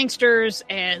 these gangsters,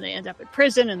 and they end up in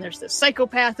prison, and there's this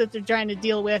psychopath that they're trying to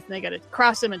deal with, and they got to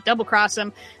cross him and double cross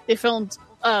him. They filmed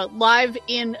live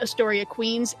in Astoria,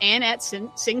 Queens, and at Sing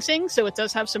Sing, so it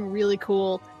does have some really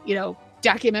cool,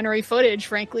 documentary footage,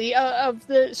 frankly, of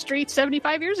the streets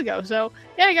 75 years ago. So,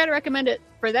 yeah, I got to recommend it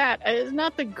for that. It's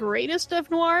not the greatest of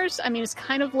noirs. I mean, it's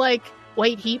kind of like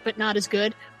White Heat, but not as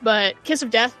good. But Kiss of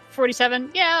Death,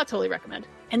 47, yeah, I'll totally recommend.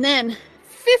 And then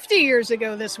 50 years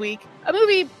ago this week, a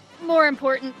movie more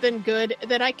important than good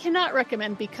that I cannot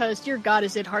recommend because, dear God,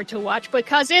 is it hard to watch,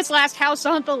 because it's Last House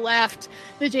on the Left,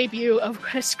 the debut of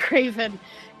Wes Craven,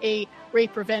 a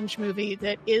rape revenge movie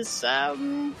that is,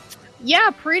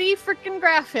 pretty freaking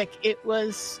graphic. It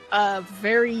was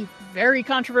very, very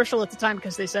controversial at the time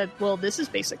because they said, well, this is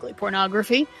basically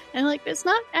pornography. And like, it's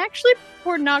not actually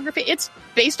pornography. It's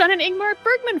based on an Ingmar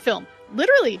Bergman film.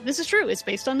 Literally, this is true. It's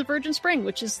based on The Virgin Spring,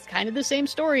 which is kind of the same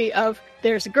story of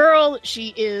there's a girl,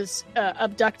 she is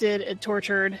abducted and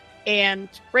tortured and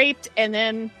raped, and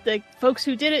then the folks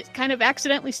who did it kind of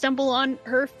accidentally stumble on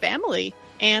her family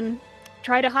and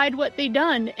try to hide what they've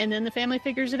done, and then the family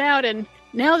figures it out, and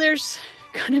now there's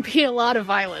going to be a lot of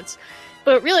violence.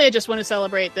 But really, I just want to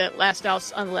celebrate that Last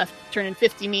House on the Left turning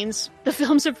 50 means the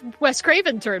films of Wes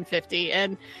Craven turned 50,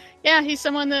 and yeah, he's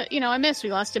someone that, I miss. We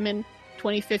lost him in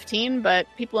 2015, but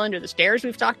People Under the Stairs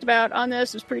we've talked about on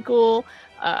this is pretty cool.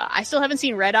 I still haven't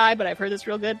seen Red Eye, but I've heard that's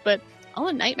real good. But all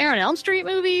the Nightmare on Elm Street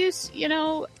movies,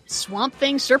 Swamp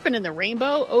Thing, Serpent in the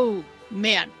Rainbow. Oh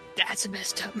man, that's a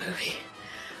messed up movie.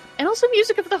 And also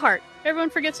Music of the Heart. Everyone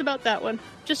forgets about that one.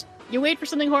 Just, you wait for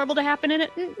something horrible to happen in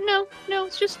it. No,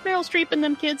 it's just Meryl Streep and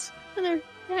them kids, and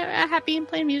they're happy and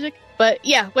playing music. But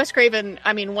yeah, Wes Craven,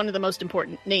 one of the most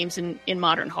important names in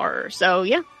modern horror. So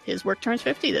yeah, his work turns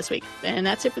 50 this week. And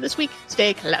that's it for this week.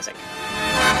 Stay classic.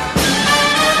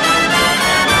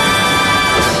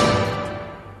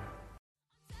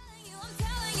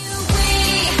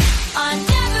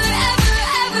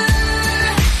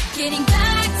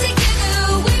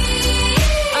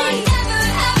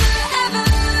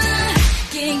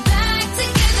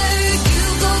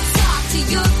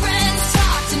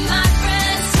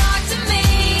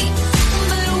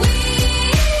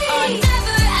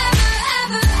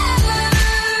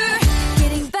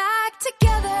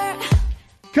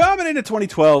 Coming into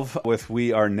 2012 with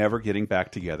We Are Never Getting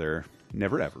Back Together,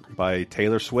 Never Ever, by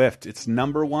Taylor Swift. It's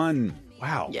 #1.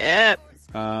 Wow. Yep.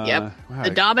 Wow.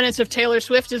 The dominance of Taylor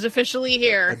Swift is officially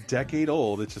here. A decade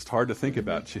old. It's just hard to think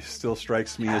about. She still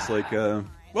strikes me as like,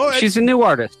 she's a new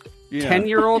artist. Yeah.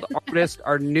 10-year-old artists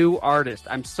are new artists.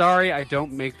 I'm sorry, I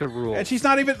don't make the rules. And she's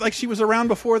not even, like, she was around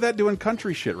before that doing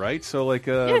country shit, right? So, like,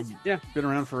 yeah. Been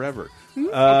around forever. Don't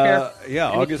care. Yeah,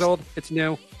 August old. It's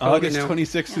new. August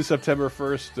 26th through September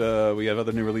 1st. We have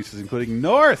other new releases, including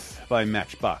North by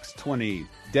Matchbox 20,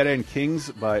 Dead End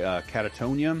Kings by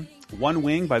Catatonia, One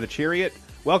Wing by The Chariot,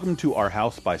 Welcome to Our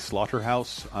House by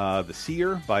Slaughterhouse, The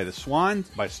Seer by The Swans,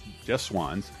 by just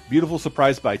Swans, Beautiful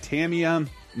Surprise by Tamia,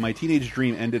 My Teenage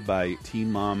Dream Ended by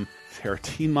Teen Mom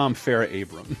Farrah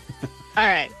Abram. All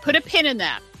right, put a pin in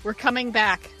that. We're coming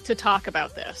back to talk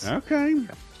about this. Okay.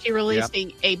 She released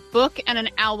a book and an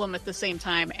album at the same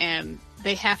time, and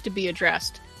they have to be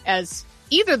addressed as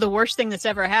either the worst thing that's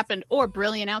ever happened or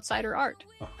brilliant outsider art.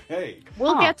 Okay.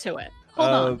 We'll get to it. Hold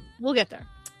on. We'll get there.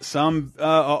 Some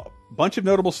bunch of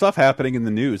notable stuff happening in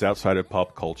the news outside of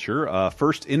pop culture.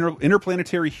 First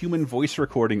interplanetary human voice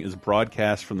recording is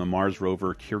broadcast from the Mars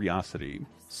rover Curiosity.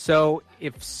 So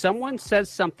if someone says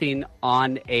something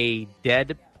on a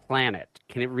dead planet,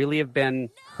 can it really have been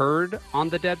heard on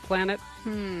the dead planet?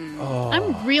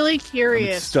 I'm really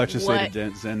curious. I'm stuck to say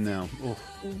to Zen now.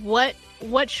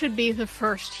 What should be the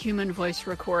first human voice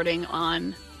recording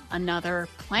on another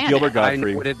planet? Gilbert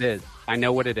Gottfried. I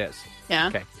know what it is. Yeah.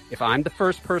 Okay. If I'm the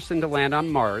first person to land on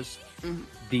Mars,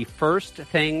 the first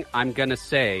thing I'm going to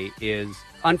say is,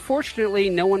 unfortunately,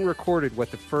 no one recorded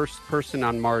what the first person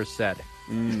on Mars said.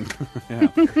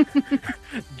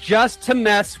 Just to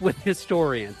mess with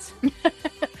historians.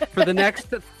 For the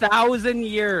next 1,000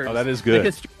 years. Oh, that is good. The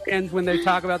historians, when they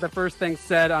talk about the first thing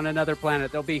said on another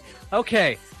planet, they'll be,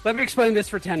 okay, let me explain this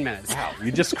for 10 minutes. Wow,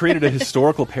 you just created a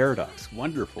historical paradox.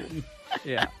 Wonderful.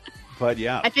 Yeah. But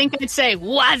yeah. I think they'd say,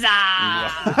 Waza!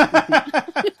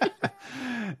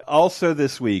 Also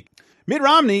this week, Mitt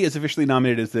Romney is officially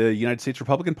nominated as the United States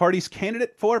Republican Party's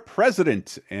candidate for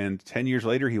president. And 10 years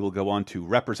later, he will go on to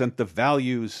represent the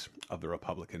values of the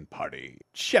Republican Party.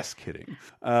 Just kidding.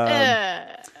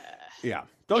 Yeah.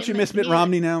 Don't you miss Mitt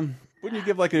Romney now? Wouldn't you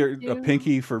give like a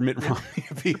pinky for Mitt Romney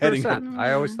beheading?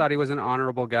 I always thought he was an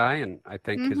honorable guy, and I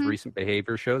think his recent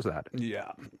behavior shows that.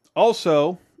 Yeah.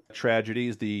 Also,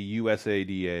 tragedies, the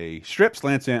USADA strips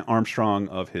Lance Armstrong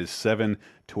of his 7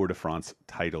 Tour de France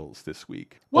titles this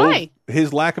week. Why?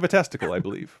 His lack of a testicle, I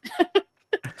believe.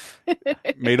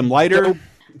 Made him lighter.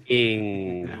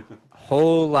 Doping.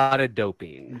 Whole lot of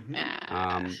doping.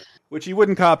 Which he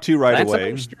wouldn't cop to right Lance away.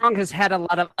 Armstrong has had a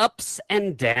lot of ups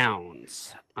and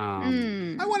downs.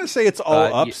 I want to say it's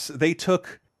all ups. They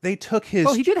took his...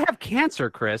 Well, he did have cancer,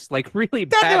 Chris. Like, really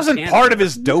bad That wasn't cancer. part of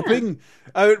his doping.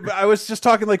 I was just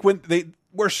talking like when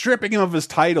we're stripping him of his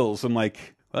titles. I'm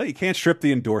like, well, you can't strip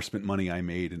the endorsement money I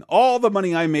made and all the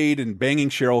money I made in banging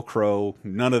Sheryl Crow.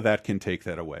 None of that can take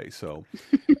that away. So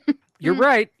you're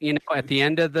right. You know, at the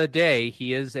end of the day,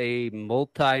 he is a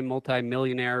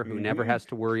multi-millionaire who never has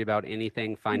to worry about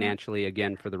anything financially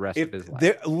again for the rest of his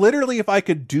life. Literally, if I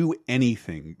could do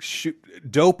anything,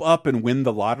 dope up and win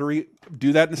the lottery,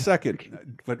 do that in a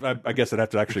second. But I guess I'd have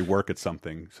to actually work at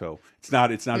something. So it's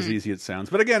not as easy as it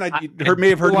sounds. But again, may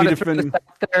have heard me defend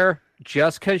there.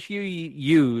 Just because you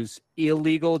use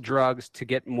illegal drugs to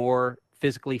get more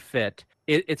physically fit,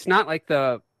 it's not like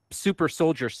the super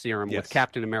soldier serum with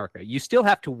Captain America. You still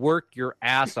have to work your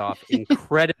ass off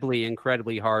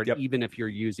incredibly hard, even if you're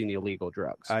using illegal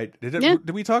drugs. Did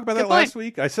we talk about that last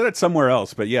week? I said it somewhere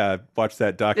else, but yeah, I watched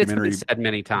that documentary. It's been said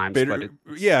many times.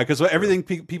 Yeah, because everything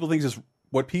people think is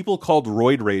what people called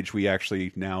roid rage, we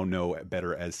actually now know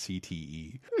better as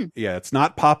CTE. Yeah, it's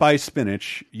not Popeye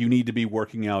spinach. You need to be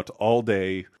working out all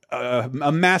day.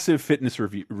 A massive fitness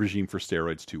regime for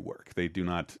steroids to work. They do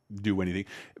not do anything.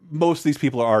 Most of these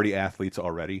people are already athletes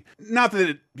already. Not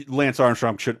that Lance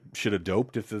Armstrong should have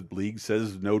doped. If the league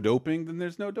says no doping, then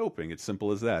there's no doping. It's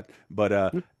simple as that.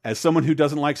 But as someone who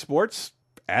doesn't like sports,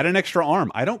 add an extra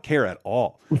arm. I don't care at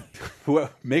all.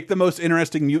 Make the most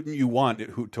interesting mutant you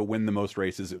want to win the most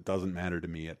races. It doesn't matter to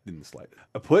me in the slightest.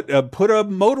 Put a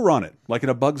motor on it, like in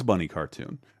a Bugs Bunny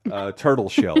cartoon. Turtle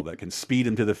shell that can speed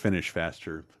him to the finish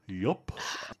faster. Yup.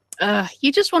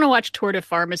 You just want to watch Tour de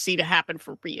Pharmacy to happen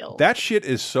for real. That shit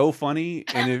is so funny.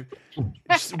 And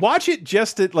watch it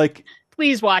just at like...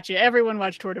 Please watch it. Everyone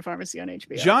watch Tour de Pharmacy on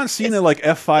HBO. John Cena, like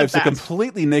F5's a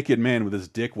completely naked man with his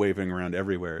dick waving around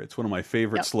everywhere. It's one of my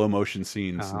favorite slow motion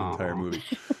scenes in the entire movie.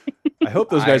 I hope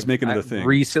those guys make another thing.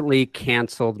 Recently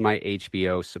canceled my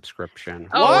HBO subscription.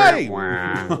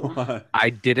 Why? I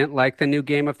didn't like the new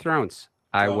Game of Thrones.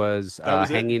 I was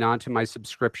hanging on to my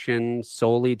subscription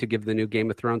solely to give the new Game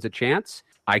of Thrones a chance.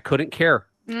 I couldn't care.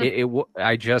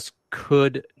 I just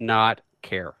could not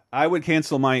care. I would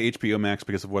cancel my HBO Max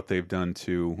because of what they've done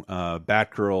to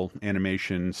Batgirl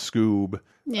animation, Scoob.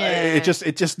 Yeah.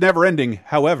 It's just never ending.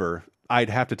 However, I'd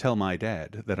have to tell my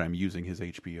dad that I'm using his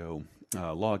HBO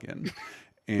login,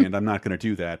 and I'm not going to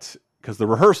do that because the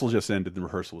rehearsal just ended. The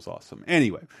rehearsal was awesome.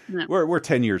 Anyway, we're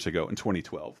 10 years ago in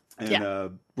 2012,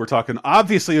 and we're talking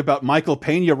obviously about Michael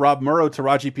Pena, Rob Murrow,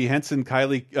 Taraji P. Henson,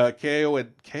 Kylie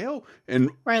Keough, and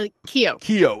Riley Keough.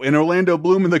 Keough, and Orlando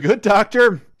Bloom and The Good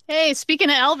Doctor. Hey, speaking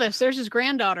of Elvis, there's his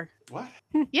granddaughter. What?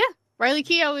 Yeah, Riley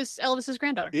Keough is Elvis's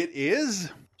granddaughter. It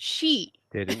is? She.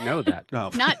 Didn't know that. No.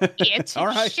 Not it. All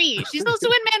right. She. She's also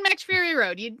in Mad Max Fury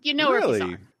Road. You know her if you saw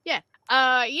her. Yeah.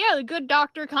 Yeah, The Good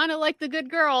Doctor, kind of like The Good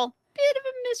Girl. Bit of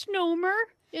a misnomer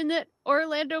in that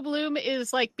Orlando Bloom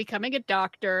is like becoming a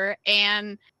doctor,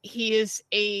 and he is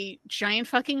a giant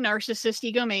fucking narcissist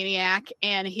egomaniac,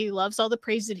 and he loves all the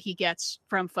praise that he gets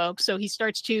from folks. So he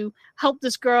starts to help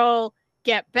this girl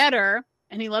get better,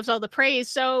 and he loves all the praise.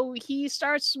 So he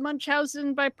starts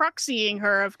Munchausen by proxying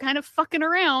her of kind of fucking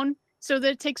around so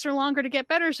that it takes her longer to get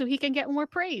better so he can get more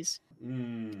praise.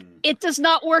 It does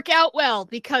not work out well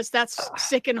because that's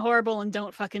sick and horrible, and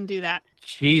don't fucking do that.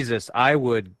 Jesus, I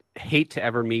would hate to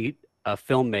ever meet a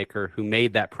filmmaker who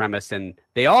made that premise and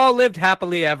they all lived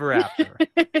happily ever after.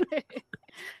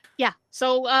 Yeah.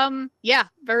 So, yeah,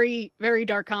 very, very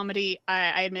dark comedy.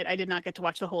 I admit I did not get to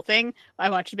watch the whole thing. I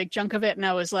watched a big chunk of it and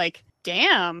I was like,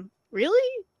 damn,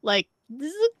 really? Like,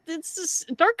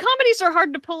 dark comedies are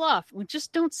hard to pull off. We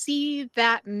just don't see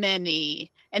that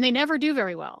many, and they never do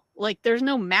very well. Like, there's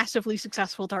no massively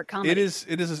successful dark comedy. It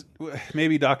is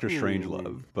maybe Doctor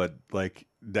Strangelove, but like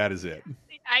that is it.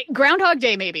 Groundhog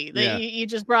Day, maybe you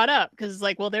just brought up because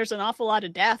like, well, there's an awful lot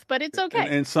of death, but it's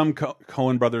okay. And some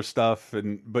Coen Brothers stuff,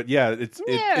 but yeah,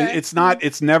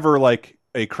 it's never like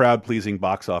a crowd pleasing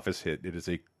box office hit. It is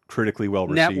a critically well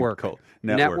received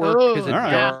Network is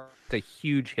a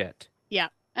huge hit. Yeah,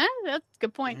 that's a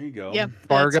good point. There you go. Yeah,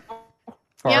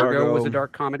 Fargo was a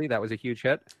dark comedy. That was a huge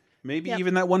hit. Maybe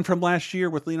even that one from last year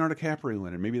with Leonardo DiCaprio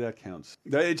in it. Maybe that counts.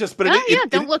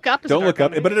 Don't Look Up. Don't Look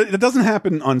Up. But it doesn't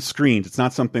happen on screens. It's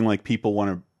not something like people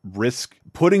want to risk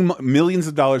putting millions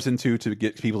of dollars into to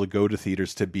get people to go to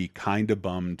theaters to be kind of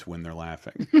bummed when they're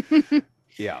laughing.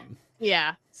 Yeah.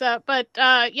 Yeah. So, but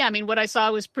yeah, I mean, what I saw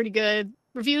was pretty good.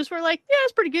 Reviews were like, yeah,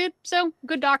 it's pretty good. So,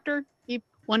 Good Doctor. You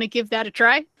want to give that a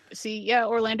try? See,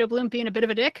 Orlando Bloom being a bit of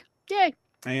a dick. Yay.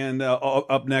 And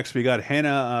up next, we got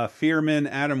Hannah Fierman,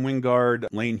 Adam Wingard,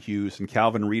 Lane Hughes, and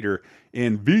Calvin Reeder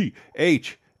in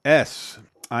VHS.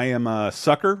 I am a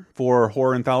sucker for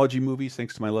horror anthology movies,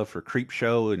 thanks to my love for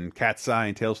Creepshow and Cat's Eye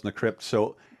and Tales from the Crypt.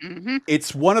 So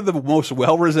it's one of the most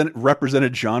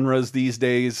well-represented genres these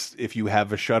days. If you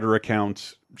have a Shudder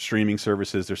account, streaming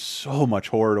services, there's so much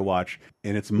horror to watch,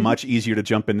 and it's much easier to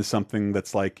jump into something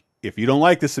that's like, if you don't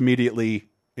like this immediately,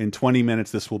 in 20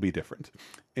 minutes, this will be different.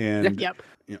 And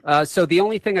so the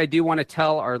only thing I do want to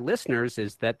tell our listeners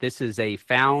is that this is a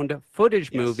found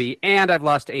footage movie, and I've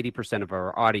lost 80% of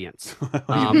our audience.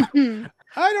 I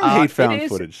don't hate found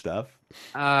footage stuff.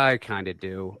 I kind of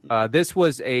do. This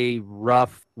was a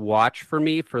rough watch for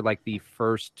me for like the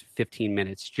first 15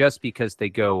 minutes, just because they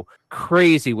go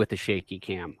crazy with the shaky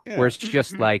cam, where it's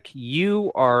just like,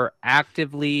 you are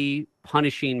actively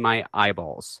punishing my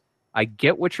eyeballs. I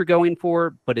get what you're going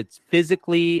for, but it's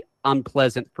physically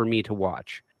unpleasant for me to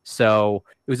watch. So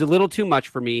it was a little too much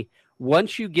for me.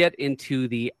 Once you get into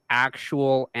the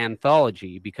actual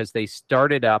anthology, because they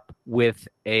started up with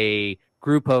a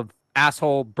group of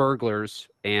asshole burglars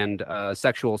and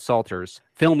sexual assaulters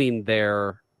filming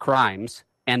their crimes,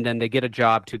 and then they get a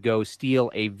job to go steal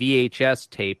a VHS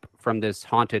tape from this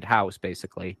haunted house,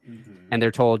 basically. And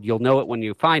they're told, you'll know it when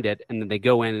you find it. And then they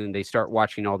go in and they start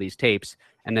watching all these tapes,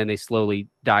 and then they slowly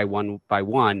die one by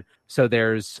one. So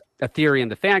there's a theory in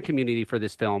the fan community for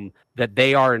this film that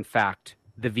they are, in fact,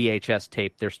 the VHS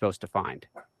tape they're supposed to find.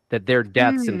 That their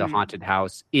deaths in the haunted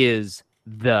house is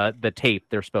the tape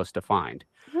they're supposed to find.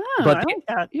 But I like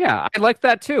that. Yeah, I like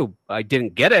that too. I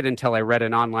didn't get it until I read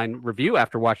an online review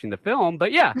after watching the film.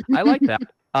 But yeah, I like that.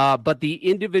 But the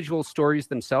individual stories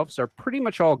themselves are pretty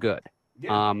much all good.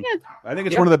 I think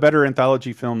it's one of the better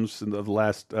anthology films of the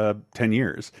last 10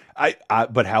 years.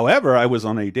 But however, I was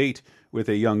on a date with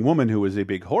a young woman who was a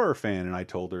big horror fan, and I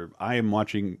told her,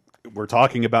 we're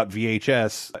talking about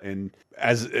VHS, and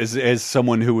as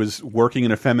someone who was working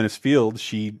in a feminist field,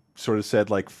 she sort of said,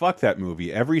 like, fuck that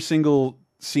movie. Every single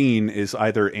scene is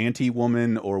either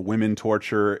anti-woman or women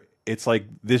torture. It's like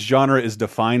this genre is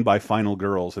defined by final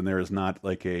girls, and there is not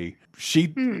like a she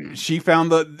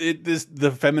found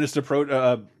the feminist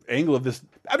approach angle of this.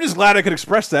 I'm just glad I could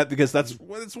express that, because that's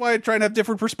why I try and have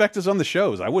different perspectives on the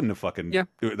shows. I wouldn't have that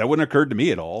wouldn't have occurred to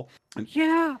me at all.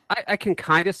 Yeah, I can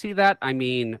kind of see that. I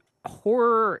mean,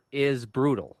 horror is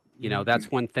brutal. You know,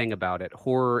 that's one thing about it.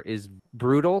 Horror is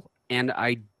brutal, and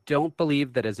I don't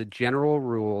believe that as a general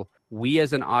rule, we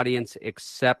as an audience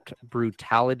accept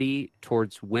brutality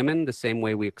towards women the same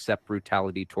way we accept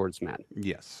brutality towards men.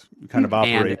 Yes. We kind of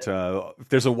operate, if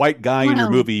there's a white guy in your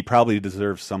movie, he probably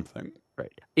deserves something.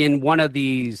 Right. In one of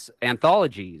these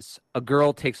anthologies, a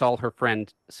girl takes all her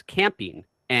friends camping,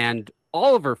 and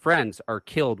all of her friends are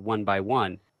killed one by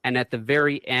one. And at the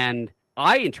very end,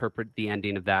 I interpret the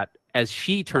ending of that as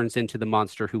she turns into the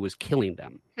monster who was killing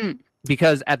them.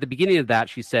 Because at the beginning of that,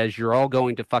 she says, you're all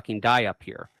going to fucking die up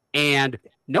here. And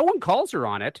no one calls her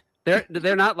on it.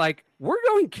 They're not like, we're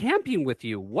going camping with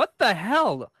you. What the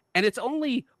hell? And it's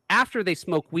only after they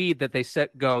smoke weed that they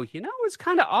go, you know, it's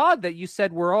kind of odd that you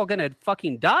said we're all going to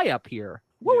fucking die up here.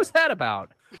 What was that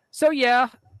about? So, yeah,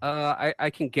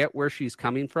 I can get where she's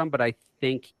coming from, but I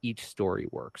think each story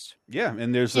works. Yeah,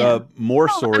 and there's more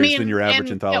stories than your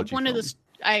average anthology film.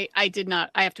 I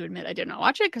have to admit, I did not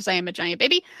watch it because I am a giant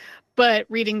baby. But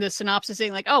reading the synopsis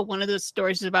saying like, oh, one of the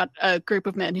stories is about a group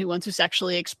of men who want to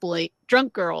sexually exploit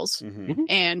drunk girls.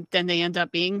 And then they end up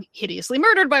being hideously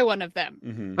murdered by one of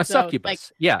them. A succubus. Like,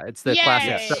 yeah, it's the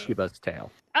classic succubus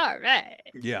tale. All right.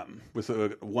 Yeah, with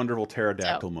a wonderful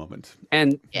pterodactyl moment.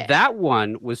 And that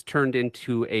one was turned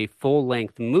into a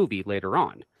full-length movie later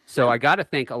on. So I got to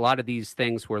think a lot of these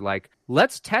things were like,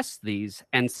 let's test these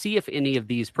and see if any of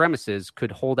these premises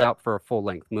could hold out for a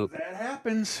full-length movie. That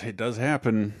happens. It does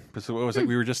happen. So what was it?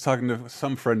 We were just talking to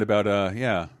some friend about,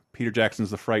 Peter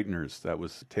Jackson's The Frighteners. That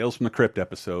was Tales from the Crypt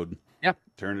episode. Yeah.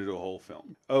 Turned into a whole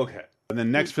film. Okay. And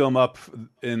then next film up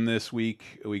in this week,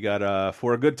 we got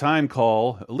For a Good Time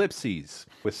Call, Ellipses,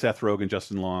 with Seth Rogen,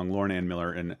 Justin Long, Lauren Ann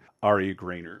Miller, and Ari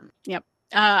Grainer. Yep.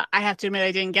 I have to admit,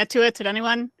 I didn't get to it. Did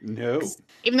anyone? No.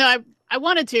 Even though I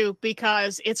wanted to,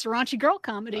 because it's a raunchy girl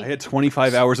comedy. I had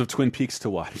 25 hours of Twin Peaks to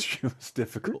watch. It was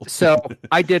difficult. So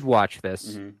I did watch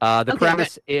this. The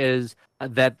premise is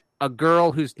that a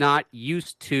girl who's not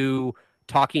used to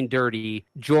talking dirty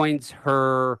joins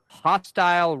her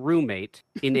hostile roommate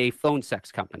in a phone sex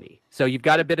company. So you've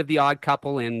got a bit of the odd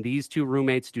couple, and these two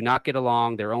roommates do not get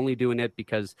along. They're only doing it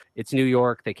because it's New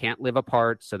York. They can't live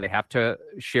apart, so they have to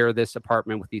share this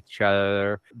apartment with each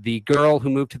other. The girl who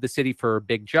moved to the city for a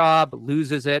big job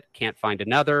loses it, can't find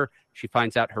another. She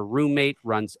finds out her roommate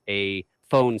runs a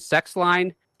phone sex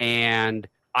line, and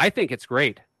I think it's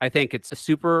great. I think it's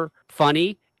super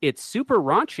funny. It's super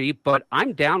raunchy, but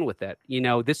I'm down with it. You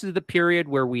know, this is the period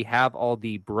where we have all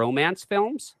the bromance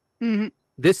films. Mm-hmm.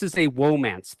 This is a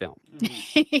womance film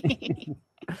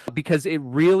because it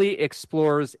really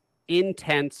explores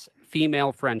intense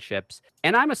female friendships.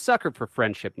 And I'm a sucker for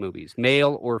friendship movies,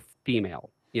 male or female.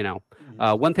 You know,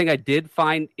 one thing I did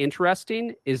find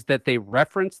interesting is that they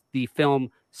referenced the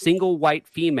film Single White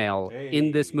Female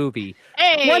in this movie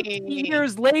 20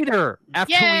 years later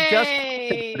after we just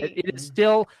it is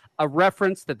still a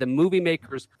reference that the movie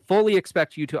makers fully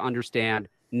expect you to understand.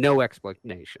 No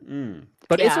explanation.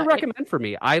 But it's a recommend for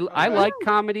me. I like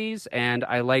comedies and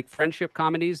I like friendship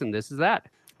comedies, and this is that.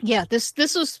 Yeah, this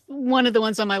was one of the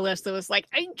ones on my list that was like,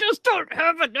 I just don't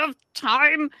have enough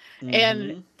time.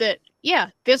 And that,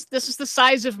 this is the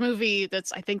size of movie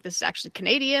that's, I think this is actually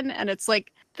Canadian. And it's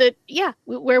like that,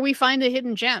 where we find the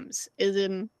hidden gems is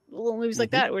in little movies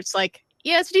like that, where it's like,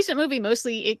 it's a decent movie.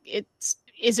 Mostly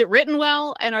is it written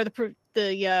well? And are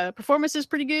the performances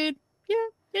pretty good? Yeah,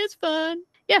 it's fun.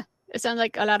 Yeah, it sounds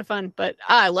like a lot of fun. But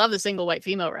I love the single white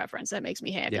female reference. That makes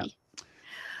me happy. Yeah.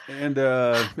 And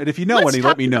if you know any,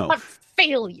 let me know.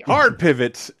 Failure. Hard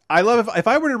pivot. I love if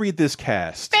I were to read this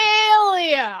cast.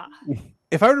 Failure.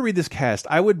 If I were to read this cast,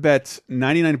 I would bet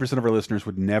 99% of our listeners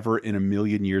would never in a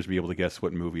million years be able to guess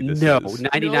what movie this is. No,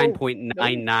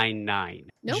 99.999.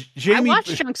 Nope. Jamie, I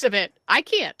watched chunks of it. I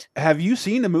can't. Have you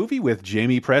seen a movie with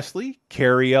Jamie Presley,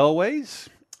 Carrie Elways,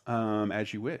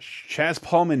 As You Wish, Chaz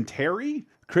Palminteri,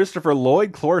 Christopher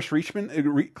Lloyd, Cloris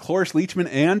Leachman,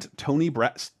 and Tony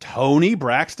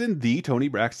Braxton, the Tony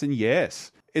Braxton,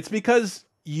 yes. It's because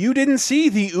you didn't see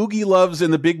the Oogie Loves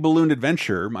and the Big Balloon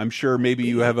Adventure. I'm sure maybe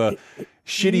you have a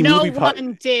shitty movie podcast. No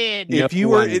one did. If you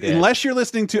were, unless you're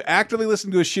actively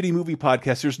listening to a shitty movie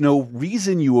podcast, there's no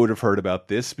reason you would have heard about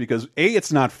this because A,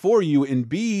 it's not for you, and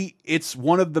B, it's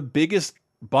one of the biggest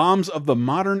bombs of the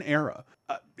modern era.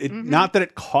 Not that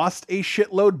it cost a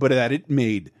shitload, but that it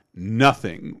made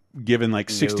nothing, given like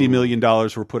 $60 million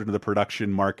were put into the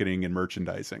production, marketing, and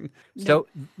merchandising. So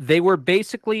they were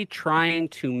basically trying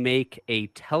to make a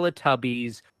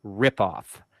Teletubbies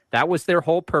ripoff. That was their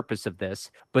whole purpose of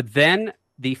this. But then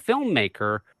the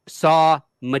filmmaker saw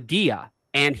Medea,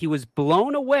 and he was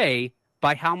blown away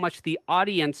by how much the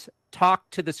audience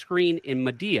talked to the screen in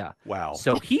Medea. Wow.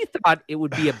 So he thought it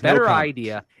would be a better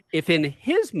idea if in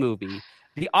his movie,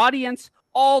 the audience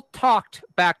all talked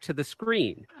back to the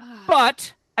screen.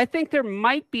 But I think there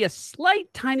might be a slight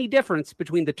tiny difference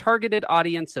between the targeted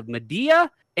audience of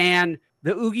Medea and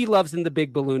the Oogie Loves and the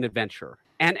Big Balloon Adventure.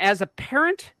 And as a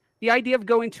parent, the idea of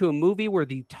going to a movie where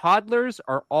the toddlers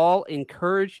are all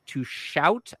encouraged to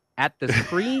shout at the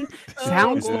screen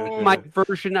sounds like my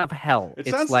version of hell.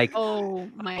 It's like, oh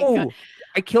my God.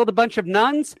 I killed a bunch of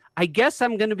nuns. I guess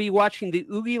I'm going to be watching the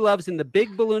Oogie Loves and the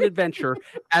Big Balloon Adventure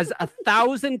as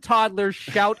 1,000 toddlers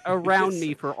shout around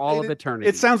me for all of eternity.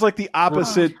 It sounds like the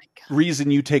opposite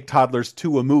reason you take toddlers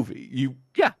to a movie.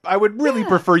 I would really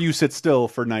prefer you sit still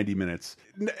for 90 minutes.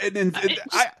 But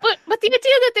the idea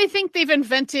that they think they've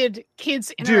invented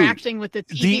kids interacting with the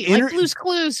TV, like Blue's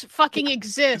Clues fucking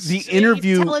exists. The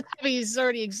interview, Teletubbies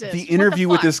already exists. The interview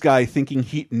with this guy thinking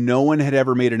no one had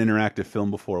ever made an interactive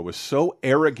film before was so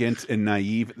arrogant and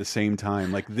naive at the same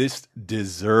time. Like, this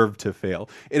deserved to fail.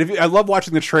 And I love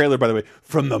watching the trailer, by the way,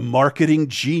 from the marketing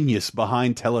genius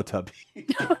behind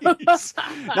Teletubbies.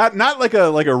 not like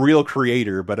a real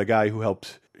creator, but a guy who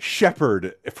helped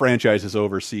shepherd franchises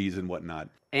overseas and whatnot.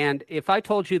 And if I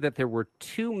told you that there were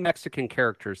 2 Mexican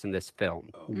characters in this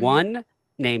film, one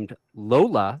named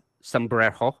Lola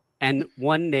Sombrero and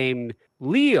one named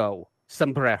Leo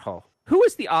Sombrero, who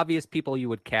is the obvious people you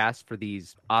would cast for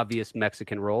these obvious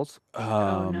Mexican roles?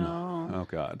 Oh,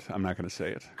 God. I'm not going to say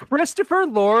it. Christopher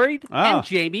Lloyd and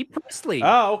Jamie Presley.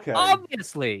 Oh, okay.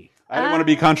 Obviously. I didn't want to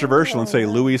be controversial and say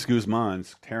Luis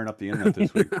Guzman's tearing up the internet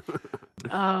this week.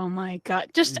 Oh my God.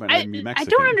 I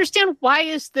don't understand, why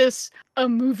is this a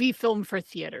movie film for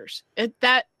theaters?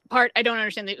 That part I don't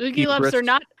understand. The Oogie Loves, they're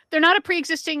not a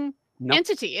pre-existing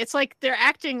entity. It's like they're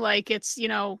acting like it's,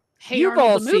 Hey You've Arnold,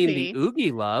 all the seen movie. the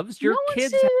Oogie Loves. Your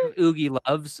kids have Oogie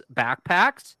Loves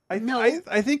backpacks.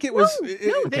 I think it was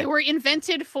they were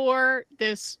invented for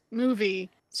this movie.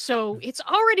 So it's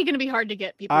already going to be hard to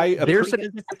get people. There's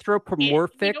an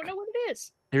anthropomorphic. You don't know what it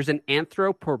is. There's an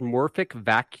anthropomorphic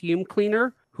vacuum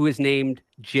cleaner who is named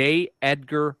J.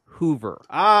 Edgar Hoover.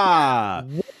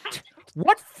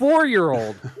 What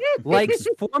 4-year-old likes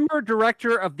former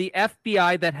director of the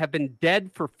FBI that have been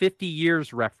dead for 50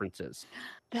 years references?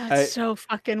 That's so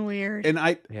fucking weird. And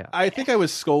I think I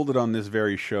was scolded on this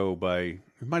very show by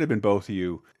it might have been both of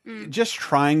you, just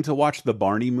trying to watch the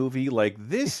Barney movie. Like,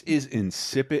 this is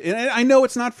insipid. And I know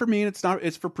it's not for me, and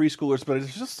it's for preschoolers, but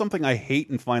it's just something I hate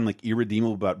and find like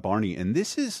irredeemable about Barney. And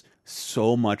this is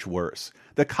so much worse.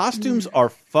 The costumes are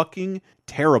fucking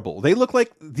terrible. They look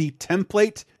like the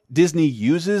template Disney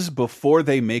uses before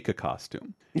they make a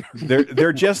costume.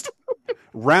 They're just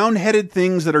round-headed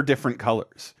things that are different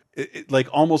colors. Like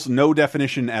almost no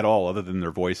definition at all, other than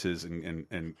their voices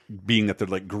and being that they're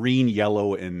like green,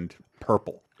 yellow, and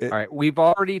purple. All right, we've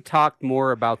already talked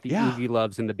more about the Uzi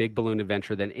Loves and the Big Balloon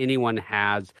Adventure than anyone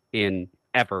has in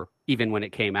ever, even when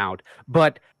it came out.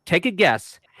 But take a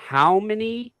guess, how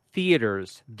many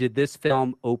theaters did this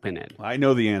film open in? I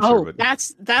know the answer. Oh, but...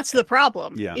 that's the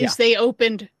problem. Yeah. Is they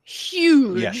opened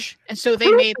huge, and so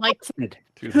they made like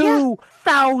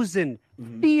 2,000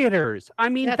 theaters. I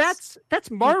mean, that's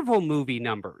Marvel movie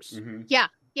numbers.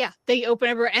 Yeah, they open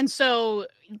everywhere. And so,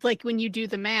 like, when you do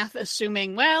the math,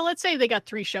 assuming, well, let's say they got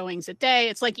 3 showings a day,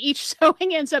 it's like each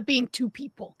showing ends up being 2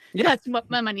 people. Yeah. That's what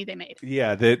money they made.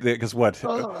 Yeah, because what?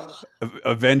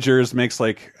 Avengers makes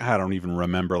like, I don't even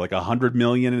remember, like 100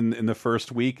 million in the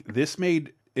first week. This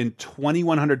made in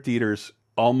 2,100 theaters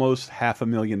almost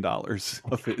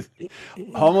 $500,000 of it.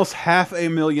 Almost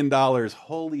 $500,000.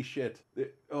 Holy shit.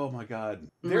 Oh my God.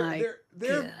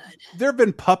 There have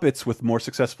been puppets with more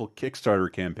successful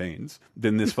Kickstarter campaigns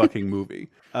than this fucking movie.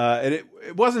 And it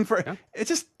wasn't for, it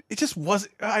just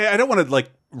wasn't, I don't want to like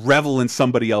revel in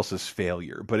somebody else's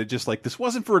failure, but it just like, this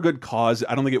wasn't for a good cause.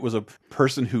 I don't think it was a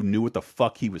person who knew what the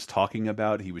fuck he was talking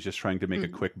about. He was just trying to make a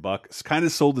quick buck. It's kind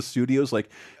of sold the studios like,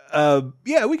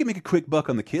 yeah, we can make a quick buck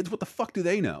on the kids. What the fuck do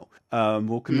they know?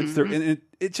 We'll convince and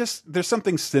it just, there's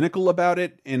something cynical about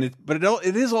it. But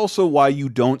it is also why you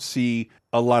don't see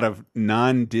a lot of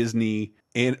non-Disney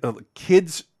and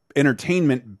kids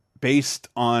entertainment based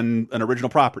on an original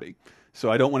property. So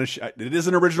I don't want to. It is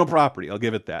an original property. I'll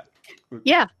give it that.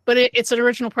 Yeah, but it's an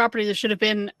original property that should have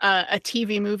been a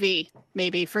TV movie,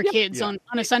 maybe for kids on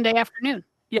a Sunday afternoon.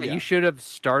 Yeah, you should have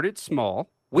started small,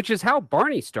 which is how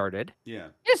Barney started. Yeah.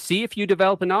 Just see if you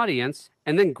develop an audience,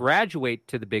 and then graduate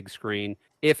to the big screen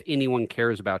if anyone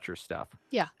cares about your stuff.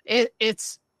 Yeah,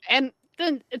 it's and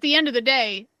then at the end of the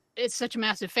day, it's such a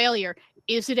massive failure.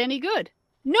 Is it any good?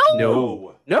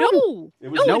 No. It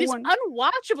is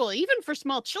unwatchable. Even for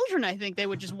small children, I think they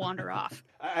would just wander off.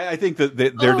 I think that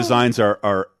their designs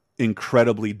are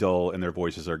incredibly dull and their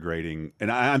voices are grating.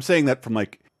 And I'm saying that from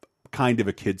like kind of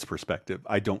a kid's perspective.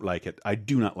 I don't like it. I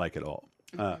do not like it at all.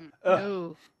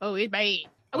 We'd bait.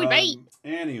 We'd bait.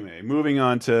 Anyway, moving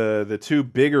on to the 2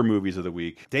 bigger movies of the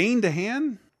week. Dane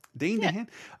DeHaan,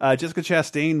 Jessica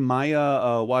Chastain, Maya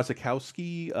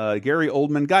Wasikowski, Gary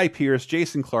Oldman, Guy Pearce,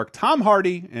 Jason Clarke, Tom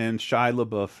Hardy, and Shia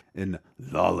LaBeouf in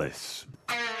Lawless.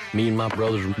 Me and my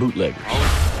brothers were bootleggers.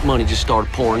 Money just started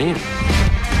pouring in.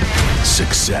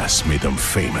 Success made them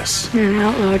famous. You're an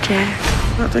outlaw, Jack.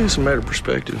 I think it's a matter of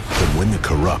perspective. But when the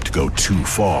corrupt go too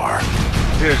far...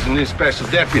 Here's the new special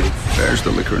deputy. There's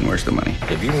the liquor and where's the money?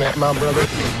 Have you met my brother?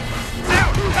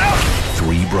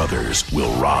 3 brothers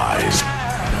will rise.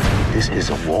 This is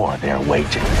a war they're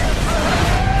waging.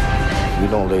 We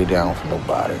don't lay down for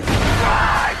nobody.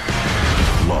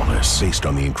 Lawless, based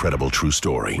on the incredible true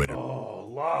story.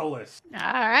 Lawless. All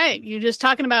right, you just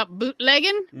talking about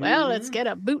bootlegging? Well, let's get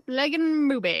a bootlegging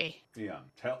movie. Yeah,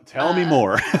 tell me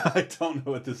more. I don't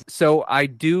know what this is. So I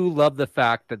do love the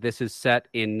fact that this is set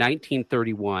in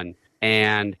 1931,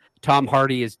 and Tom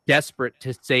Hardy is desperate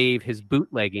to save his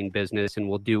bootlegging business and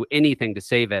will do anything to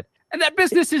save it. And that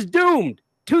business is doomed.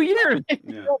 2 years, the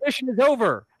prohibition is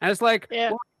over. And it's like,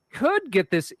 well, I could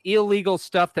get this illegal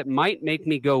stuff that might make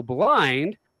me go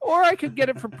blind, or I could get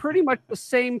it for pretty much the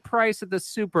same price at the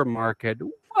supermarket.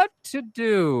 What to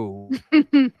do?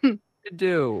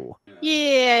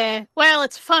 Yeah, well,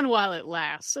 it's fun while it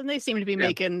lasts. And they seem to be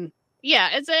making,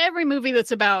 it's every movie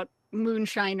that's about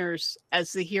moonshiners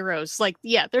as the heroes. Like,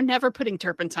 they're never putting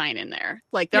turpentine in there.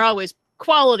 Like, they're always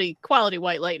quality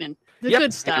White Lightning. The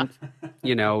good stuff.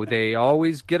 And, they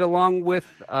always get along with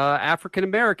African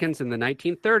Americans in the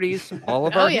 1930s. All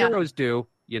of our heroes do.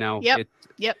 Yep.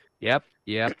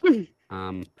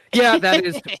 That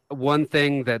is one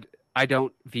thing that I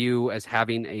don't view as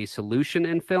having a solution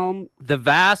in film. The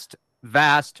vast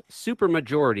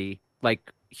supermajority,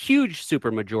 like huge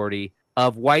supermajority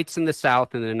of whites in the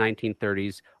South in the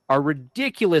 1930s are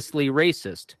ridiculously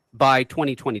racist by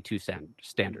 2022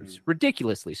 standards.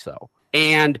 Ridiculously so.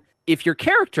 And if your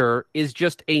character is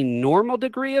just a normal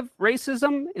degree of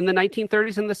racism in the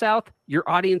 1930s in the South, your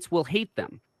audience will hate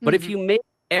them. But if you make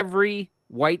every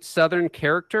white Southern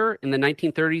character in the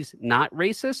 1930s not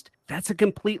racist, that's a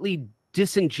completely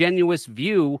disingenuous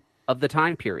view of the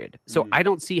time period. So I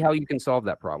don't see how you can solve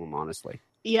that problem, honestly.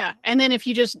 Yeah. And then if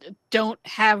you just don't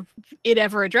have it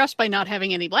ever addressed by not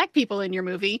having any black people in your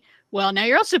movie, well, now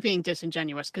you're also being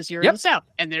disingenuous because you're in the South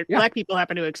and black people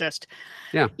happen to exist.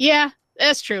 Yeah. Yeah,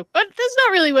 that's true. But that's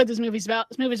not really what this movie's about.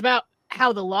 This movie's about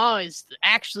how the law is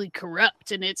actually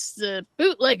corrupt, and it's the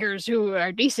bootleggers who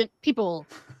are decent people.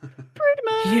 Pretty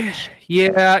much.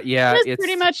 Yeah. That's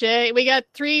pretty much it. We got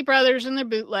three brothers and they're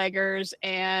bootleggers,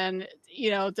 and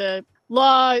the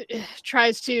law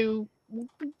tries to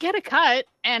get a cut,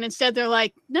 and instead they're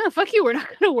like, no, fuck you, we're not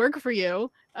going to work for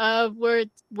you. We're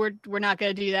not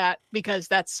going to do that because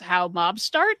that's how mobs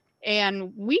start,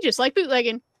 and we just like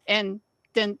bootlegging. And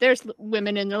then there's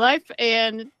women in their life,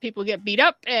 and people get beat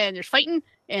up, and there's fighting,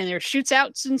 and there's shoots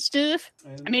outs and stuff.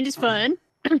 I mean, it's fun.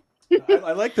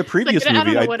 I like the previous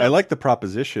movie. I like the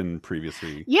proposition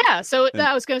previously. Yeah, so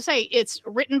I was going to say, it's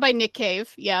written by Nick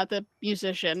Cave, the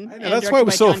musician. I know, that's why it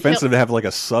was so offensive to have like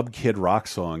a sub Kid Rock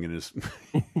song in his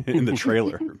in the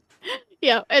trailer.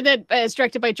 Yeah, and then it's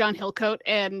directed by John Hillcoat,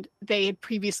 and they had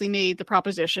previously made The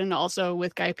Proposition, also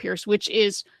with Guy Pearce, which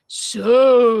is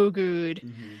so good.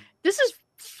 Mm-hmm. This is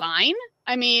fine.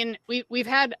 I mean, we've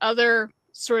had other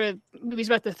sort of movies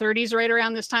about the 30s right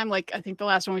around this time. Like, I think the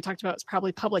last one we talked about was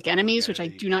probably Public Enemies, which I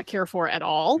do not care for at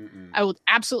all. I will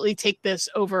absolutely take this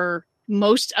over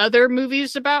most other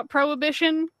movies about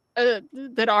Prohibition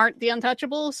that aren't The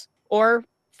Untouchables or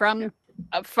from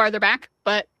farther back,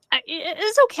 but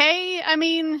it's okay. I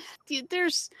mean,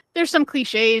 there's some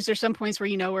cliches, there's some points where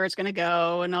you know where it's going to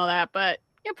go and all that, but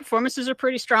performances are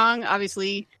pretty strong.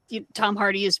 Obviously, Tom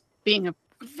Hardy is being a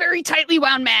very tightly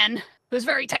wound man who's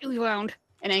very tightly wound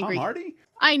and angry. Tom Hardy?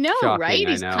 I know, Shocking, right?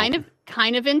 He's I know.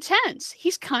 kind of intense.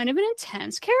 He's kind of an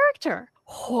intense character.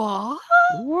 What?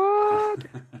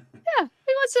 Yeah,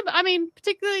 he wants to. I mean,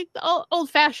 particularly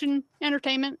old-fashioned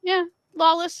entertainment. Yeah,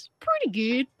 Lawless, pretty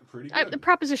good. The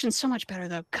Proposition's so much better,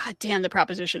 though. God damn, The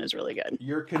Proposition is really good.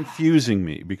 You're confusing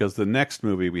me because the next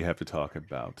movie we have to talk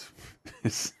about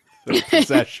is The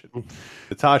Possession.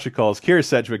 Natasha calls Keira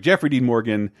Sedgwick, Jeffrey Dean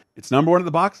Morgan. It's number one at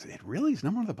the box. It really is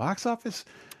number one at the box office?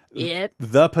 Yep.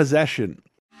 The Possession.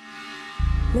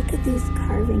 Look at these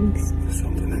carvings. There's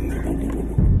something in there.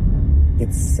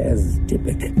 It says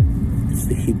Dybbuk. It's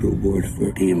the Hebrew word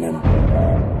for demon.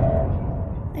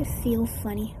 I feel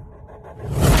funny.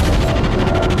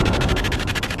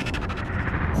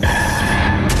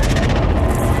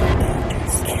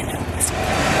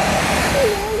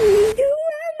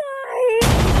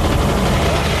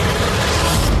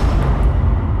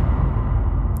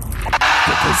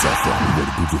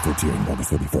 PG-13, August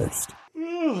 31st.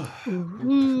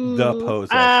 The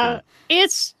Possession.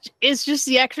 It's just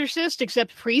The Exorcist,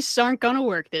 except priests aren't gonna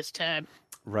work this time.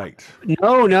 Right.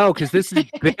 No, because this is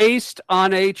based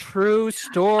on a true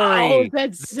story. Oh,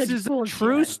 this is a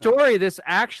true story. This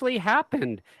actually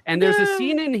happened. And there's a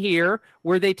scene in here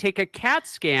where they take a CAT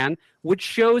scan, which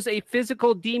shows a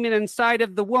physical demon inside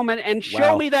of the woman. And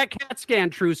show me that CAT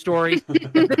scan, true story.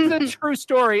 If it's a true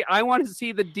story, I want to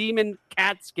see the demon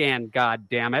CAT scan, God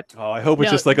damn it. Oh, I hope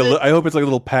it's just like I hope it's like a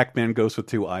little Pac-Man ghost with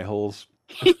two eye holes.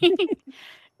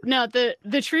 No,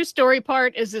 the true story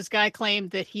part is this guy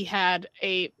claimed that he had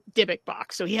a Dybbuk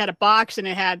box. So he had a box and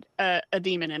it had a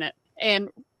demon in it. And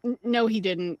no, he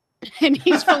didn't. And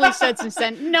he's fully said since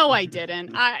then, no, I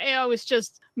didn't. I was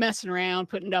just messing around,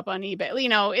 putting it up on eBay. You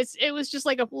know, it was just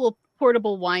like a little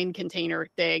portable wine container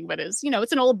thing, but it's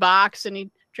an old box, and he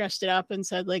dressed it up and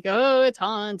said like, oh, it's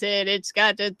haunted. It's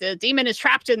got the demon is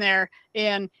trapped in there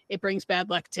and it brings bad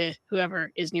luck to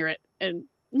whoever is near it. And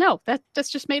no, that's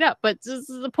just made up. But this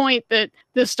is the point that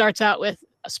this starts out with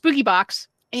a spooky box,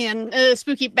 and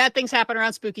spooky bad things happen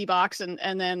around spooky box, and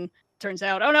then turns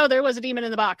out, oh no, there was a demon in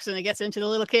the box, and it gets into the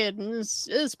little kid, and it's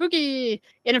spooky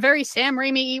in a very Sam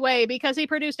Raimi way because he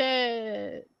produced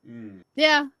it.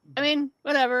 Yeah, I mean,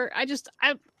 whatever.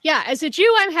 As a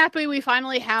Jew, I'm happy we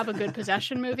finally have a good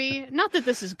possession movie. Not that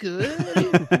this is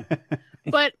good,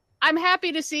 but I'm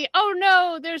happy to see, oh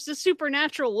no, there's the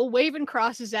supernatural. Well, waving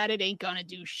crosses at it ain't gonna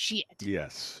do shit.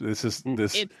 Yes, this is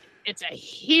this. It's a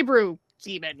Hebrew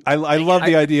demon. I love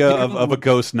the idea of a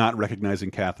ghost not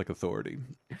recognizing Catholic authority.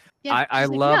 Yeah, I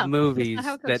love movies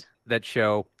that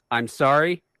show, I'm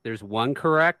sorry, there's one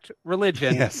correct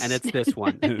religion, and it's this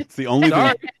one. It's the only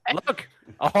thing. Look,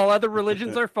 all other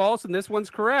religions are false, and this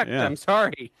one's correct. Yeah. I'm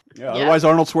sorry. Yeah, otherwise,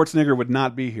 Arnold Schwarzenegger would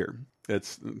not be here.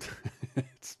 It's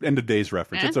End of Days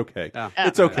reference. It's okay.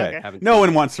 It's okay. No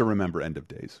one wants to remember End of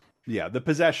Days. Yeah, The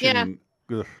Possession.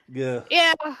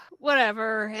 Yeah,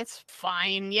 whatever. It's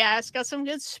fine. Yeah, it's got some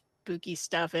good spooky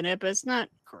stuff in it, but it's not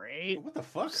great. What the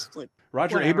fuck? Like,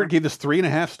 Roger whatever. Ebert gave this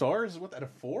 3.5 stars. What, out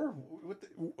of 4?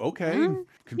 Okay,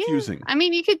 confusing. Yeah. I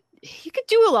mean, you could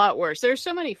do a lot worse. There's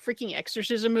so many freaking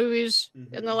exorcism movies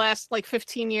in the last like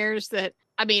 15 years that,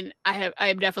 I mean, I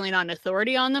am definitely not an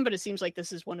authority on them, but it seems like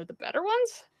this is one of the better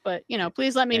ones. But, you know,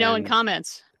 please let me know in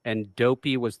comments. And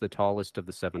Dopey was the tallest of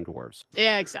the 7 dwarves.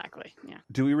 Yeah, exactly. Yeah.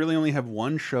 Do we really only have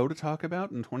one show to talk about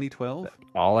in 2012?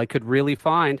 All I could really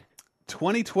find.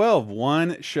 2012,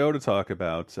 one show to talk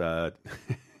about.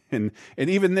 And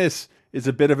even this is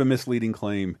a bit of a misleading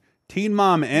claim. Teen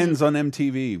Mom ends on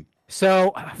MTV.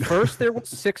 So first there was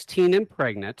 16 and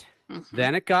Pregnant.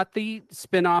 Then it got the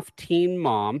spinoff Teen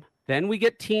Mom. Then we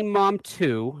get Teen Mom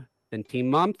 2. Then Teen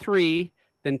Mom 3.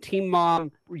 Then Teen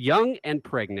Mom Young and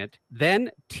Pregnant. Then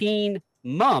Teen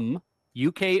Mum,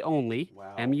 UK only,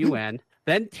 MUN.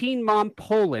 Then Teen Mom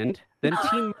Poland. Then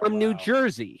Teen Mom New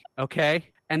Jersey. Okay?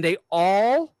 And they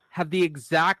all have the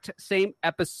exact same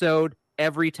episode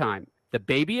every time. The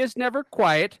baby is never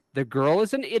quiet. The girl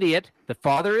is an idiot. The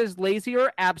father is lazy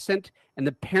or absent. And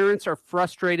the parents are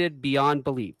frustrated beyond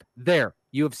belief. There.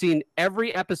 You have seen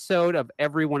every episode of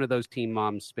every one of those Teen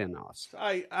Mom spin-offs.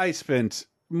 I spent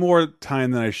more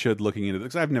time than I should looking into this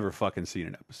because I've never fucking seen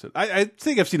an episode. I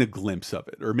think I've seen a glimpse of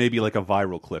it, or maybe like a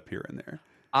viral clip here and there.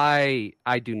 I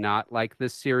do not like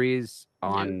this series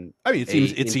on. I mean,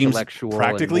 it seems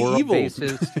practically evil.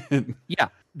 Basis. Yeah,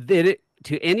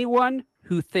 to anyone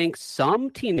who thinks some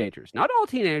teenagers, not all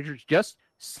teenagers, just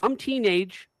some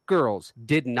teenage girls,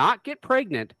 did not get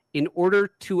pregnant in order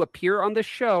to appear on the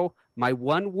show, my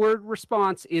one-word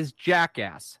response is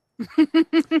jackass.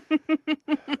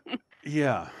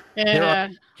 Yeah. There are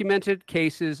documented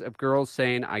cases of girls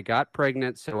saying, I got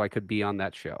pregnant so I could be on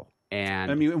that show.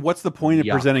 And I mean, what's the point of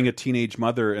presenting a teenage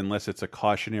mother unless it's a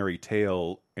cautionary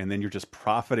tale, and then you're just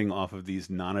profiting off of this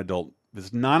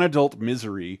non-adult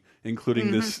misery,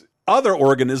 including this other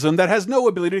organism that has no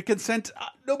ability to consent,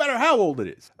 no matter how old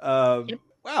it is.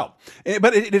 Wow.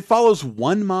 But it follows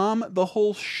one mom the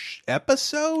whole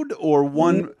episode, or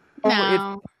one...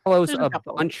 No. It follows a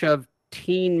bunch of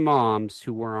teen moms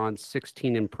who were on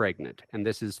 16 and Pregnant, and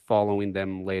this is following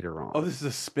them later on. Oh, this is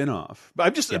a spin-off. But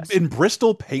I'm just in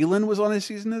Bristol Palin was on a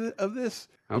season of this.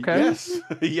 Okay. Yes.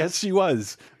 Yes, she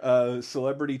was.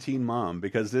 Celebrity teen mom,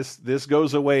 because this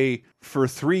goes away for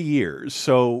 3 years.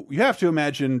 So you have to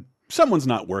imagine someone's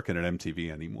not working at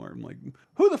MTV anymore. I'm like,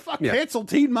 who the fuck canceled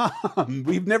Teen Mom?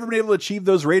 We've never been able to achieve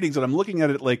those ratings. And I'm looking at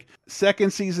it like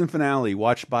second season finale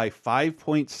watched by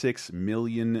 5.6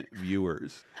 million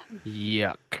viewers.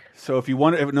 Yuck. So if you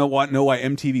want to know why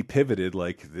MTV pivoted,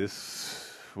 like,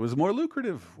 this was more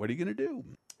lucrative. What are you going to do?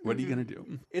 What are you going to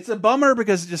do? It's a bummer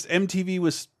because just MTV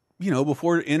was,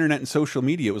 before internet and social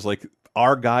media, it was like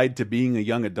our guide to being a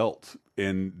young adult.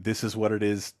 And this is what it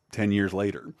is 10 years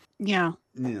later. Yeah.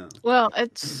 Yeah. Well,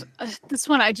 it's this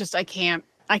one. I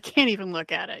can't even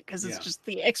look at it because it's just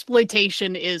the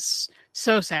exploitation is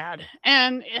so sad.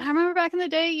 And I remember back in the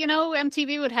day,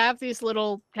 MTV would have these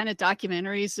little kind of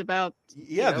documentaries about.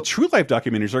 Yeah, the true life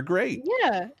documentaries are great.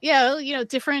 Yeah,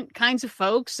 different kinds of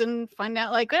folks, and find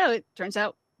out like, oh, it turns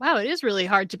out, wow, it is really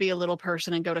hard to be a little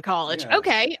person and go to college. Yeah.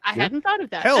 Okay, I hadn't thought of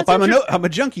that. Help! I'm a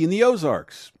junkie in the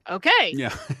Ozarks. Okay.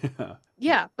 Yeah.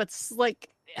 Yeah, but it's like,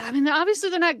 I mean, obviously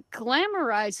they're not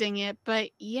glamorizing it, but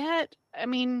yet, I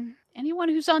mean, anyone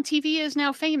who's on TV is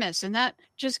now famous, and that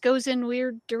just goes in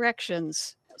weird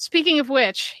directions. Speaking of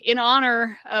which, in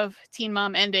honor of Teen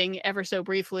Mom ending ever so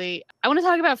briefly, I want to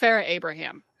talk about Farrah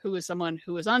Abraham, who is someone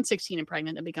who was on 16 and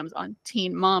Pregnant and becomes on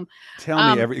Teen Mom.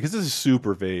 Tell me everything, because this is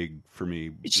super vague for me.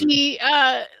 She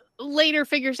later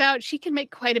figures out she can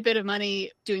make quite a bit of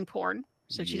money doing porn.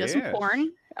 So she does some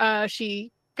porn.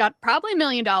 She got probably $1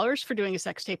 million for doing a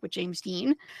sex tape with James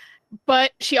Dean,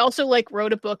 but she also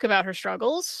wrote a book about her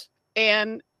struggles,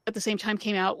 and at the same time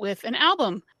came out with an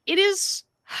album. It's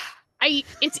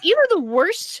either the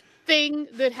worst thing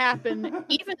that happened,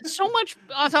 even so much,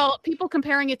 people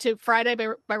comparing it to Friday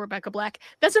by Rebecca Black.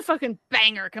 That's a fucking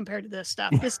banger compared to this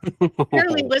stuff. This is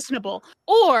barely listenable.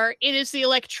 Or it is the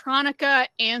electronica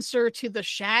answer to the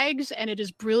Shags, and it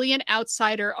is brilliant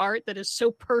outsider art that is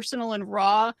so personal and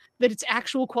raw that its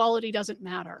actual quality doesn't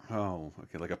matter. Oh,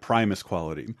 okay, like a Primus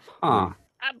quality.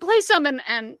 Play some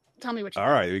and tell me what you think.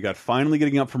 All right, we got Finally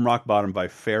Getting Up from Rock Bottom by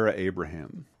Farrah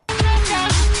Abraham.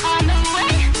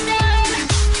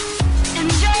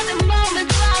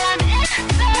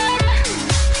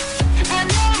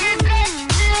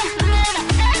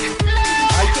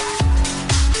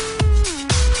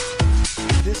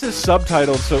 This is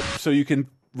subtitled so you can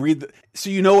read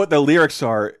so you know what the lyrics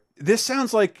are. This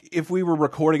sounds like if we were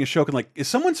recording a show, is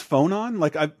someone's phone on?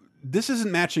 this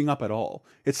isn't matching up at all.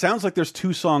 It sounds like there's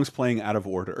 2 songs playing out of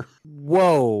order.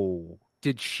 Whoa.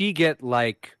 Did she get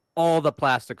like all the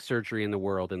plastic surgery in the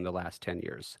world in the last 10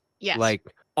 years? Yes. Like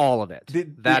all of it.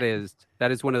 That is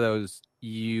one of those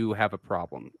you have a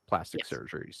problem plastic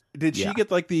surgeries. Did she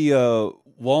get like the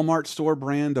Walmart store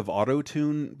brand of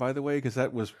Auto-Tune, by the way? Because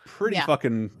that was pretty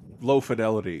fucking low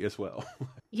fidelity as well.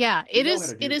 Yeah, it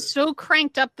is. It is so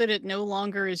cranked up that it no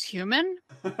longer is human.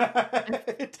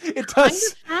 It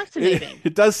does. Fascinating.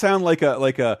 It does sound like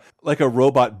a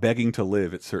robot begging to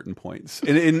live at certain points,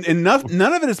 and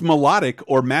none of it is melodic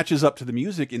or matches up to the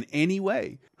music in any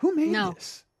way. Who made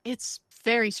this? It's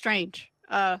very strange.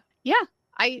 I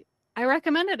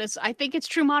recommend it. I think it's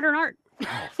true modern art.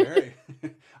 Oh, very.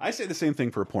 I say the same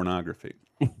thing for pornography.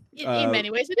 In many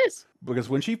ways, it is. Because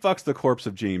when she fucks the corpse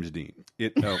of James Dean,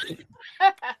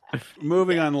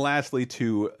 Moving on, lastly,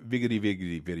 to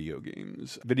Viggity video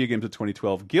games. Video games of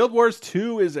 2012. Guild Wars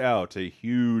 2 is out. A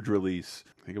huge release.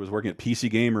 I think I was working at PC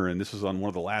Gamer, and this was on one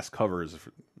of the last covers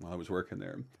while I was working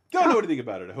there. Don't know anything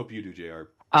about it. I hope you do, JR.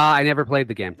 I never played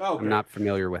the game. Oh, okay. I'm not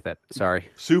familiar with it. Sorry.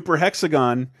 Super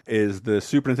Hexagon is the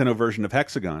Super Nintendo version of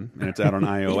Hexagon, and it's out on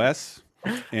iOS.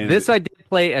 And this I did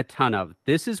play a ton of.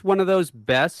 This is one of those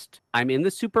best. I'm in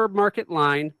the supermarket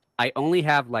line. I only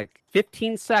have like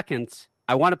 15 seconds.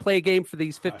 I want to play a game for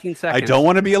these 15 seconds. I don't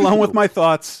want to be alone with my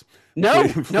thoughts. No,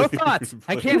 Please, no please, thoughts.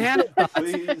 I please. can't handle thoughts.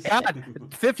 Please. God,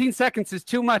 15 seconds is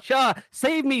too much.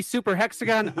 Save me, Super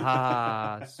Hexagon.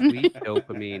 Sweet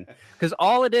dopamine. Because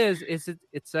all it is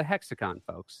it's a hexagon,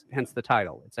 folks. Hence the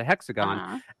title. It's a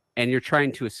hexagon, and you're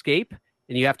trying to escape,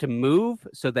 and you have to move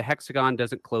so the hexagon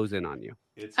doesn't close in on you.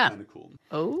 It's kind of cool.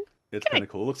 Oh. It's kind of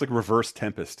cool. It looks like Reverse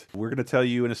Tempest. We're going to tell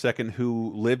you in a second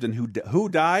who lived and who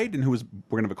died, and we're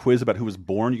going to have a quiz about who was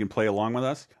born. You can play along with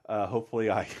us.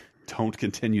 Hopefully, I don't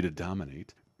continue to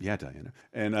dominate. Yeah, Diana.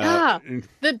 And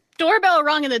the doorbell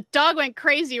rung and the dog went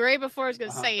crazy right before I was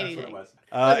going to say anything.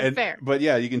 Fair. But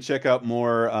yeah, you can check out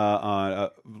more on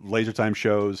Laser Time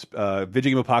shows.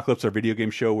 Video Game Apocalypse, our video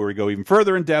game show where we go even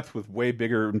further in depth with way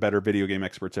bigger and better video game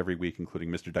experts every week, including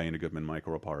Mr. Diana Goodman,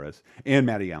 Michael Raparez, and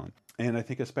Maddie Allen. And I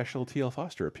think a special T.L.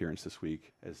 Foster appearance this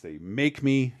week as they make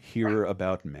me hear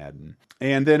about Madden.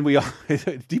 And then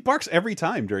it debarks every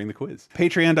time during the quiz.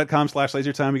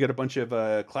 Patreon.com/LaserTime. We got a bunch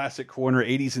of classic corner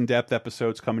 80s in-depth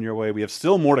episodes coming your way. We have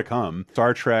still more to come.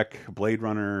 Star Trek, Blade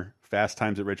Runner, Fast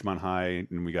Times at Ridgemont High,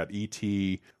 and we got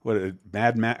E.T.,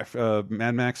 Mad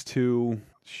Max 2.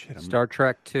 Shit, Star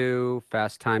Trek 2,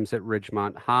 Fast Times at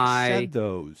Ridgemont High. Said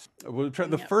those.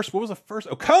 The first, what was the first?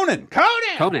 Oh, Conan!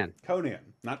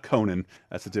 Not Conan.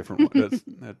 That's a different one.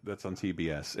 That's on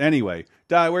TBS. Anyway,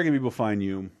 Di, where can people find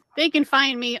you? They can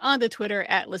find me on the Twitter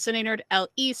at ListeningNerd,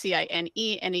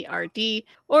 LeCineNerd,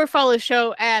 or follow the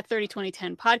show at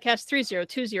 302010 Podcast,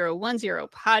 302010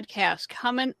 Podcast.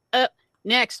 Coming up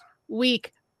next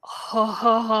week, two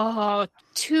of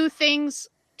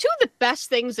the best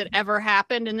things that ever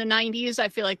happened in the 90s, I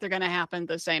feel like they're going to happen at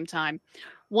the same time.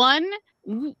 One,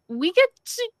 we get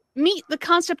to meet the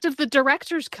concept of the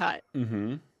director's cut.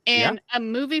 Mm-hmm. And a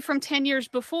movie from 10 years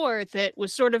before that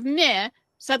was sort of meh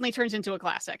suddenly turns into a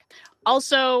classic.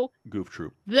 Also, Goof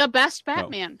Troop. The best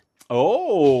Batman.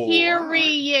 Oh.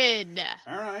 Period.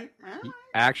 All right.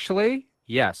 Actually,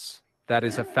 yes. That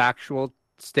is a factual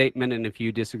statement, and if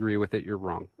you disagree with it, you're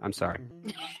wrong. I'm sorry.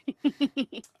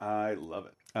 I love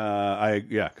it.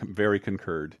 Very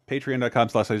concurred.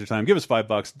 Patreon.com/LaserTime. Give us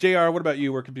 $5. JR, what about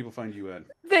you? Where can people find you at?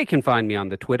 They can find me on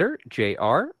the Twitter,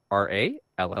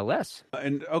 JRRALLS.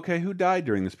 And okay, who died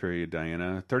during this period,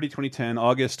 Diana? 2010,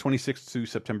 August 26th to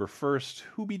September 1st.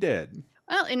 Who be dead?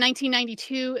 Well, in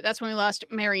 1992, that's when we lost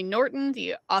Mary Norton,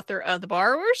 the author of The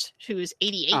Borrowers, who was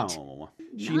 88. Oh,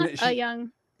 Not a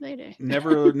young lady.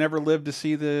 never lived to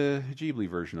see the Ghibli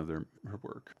version of her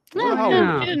work.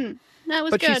 No, she didn't. That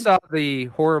was but good. She saw the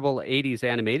horrible 80s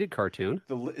animated cartoon.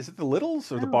 Is it The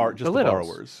Littles or the Littles.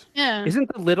 Borrowers? Yeah.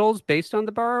 Isn't The Littles based on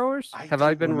The Borrowers? Have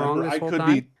I been wrong this whole time? I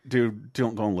could be. Dude,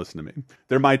 don't listen to me.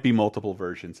 There might be multiple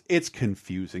versions. It's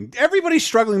confusing. Everybody's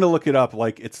struggling to look it up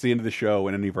like it's the end of the show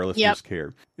and any of our listeners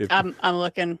care. I'm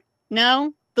looking.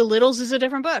 No, The Littles is a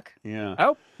different book. Yeah.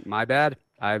 Oh, my bad.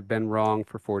 I've been wrong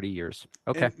for 40 years.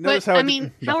 Okay. But, how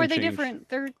are they different?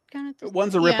 They're kind of...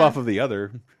 One's a rip-off of the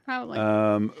other. Probably.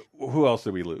 Who else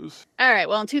did we lose? All right.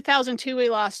 Well, in 2002,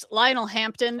 we lost Lionel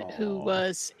Hampton, who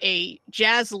was a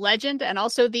jazz legend and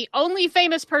also the only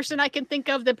famous person I can think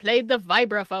of that played the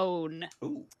vibraphone.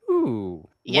 Ooh.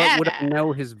 Yeah. What would I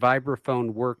know his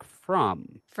vibraphone work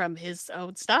from? From his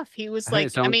own stuff. He was like...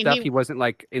 His own stuff? He wasn't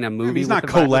like in a movie He's not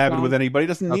collabing with anybody. He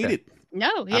doesn't need it.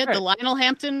 No, he had the Lionel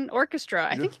Hampton Orchestra.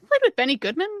 I think he played with Benny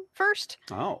Goodman first.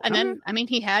 Oh. And then, I mean,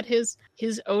 he had his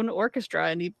own orchestra,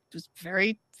 and he was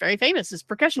very, very famous as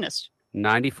percussionist.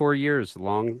 94 years,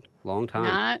 long time.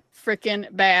 Not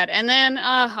freaking bad. And then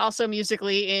also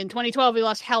musically in 2012, we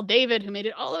lost Hal David, who made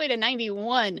it all the way to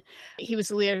 91. He was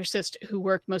the lyricist who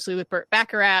worked mostly with Burt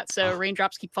Bacharach. So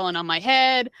Raindrops Keep Falling on My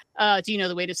Head. Do You Know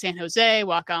the Way to San Jose?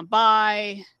 Walk On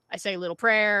By. I Say a Little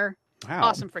Prayer. Wow.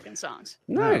 Awesome freaking songs.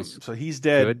 Nice. So he's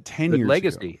dead 10 years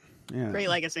legacy. ago. Yeah. Great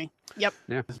legacy. Yep.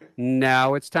 Yeah.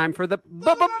 Now it's time for the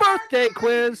birthday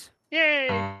quiz. Yay.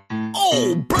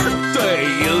 Oh, birthday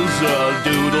is a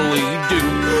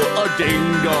doodly-doo, a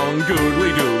ding-dong,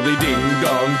 doodly-doodly,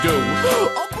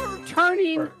 ding-dong-doo.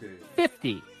 Turning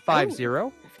 50.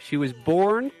 She was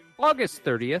born August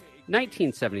 30th,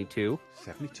 1972,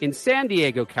 in San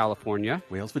Diego, California.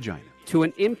 Whale's vagina. To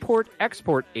an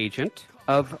import-export agent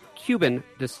of Cuban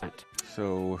descent.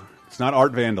 So it's not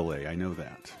Art Vandelay, I know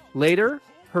that. Later,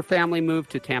 her family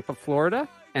moved to Tampa, Florida,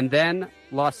 and then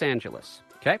Los Angeles.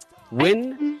 Okay?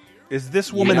 When is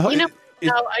this woman? No,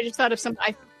 I just thought of some.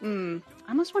 I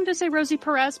almost wanted to say Rosie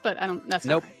Perez, but I don't. That's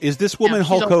nope. Is this woman No,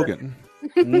 Hulk she's older.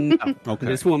 Hogan? No. Okay.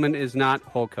 This woman is not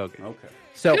Hulk Hogan. Okay.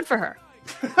 So good for her.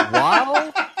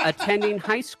 While attending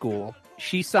high school,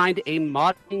 she signed a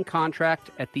modeling contract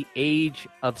at the age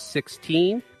of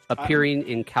 16, appearing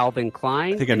in Calvin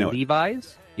Klein I think I know and it.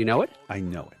 Levi's. You know it? I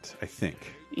know it. I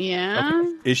think. Yeah.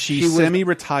 Is she was-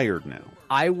 semi-retired now?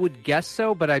 I would guess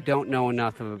so, but I don't know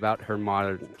enough about her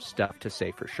modern stuff to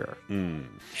say for sure.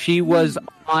 She was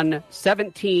on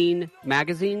 17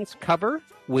 magazine's cover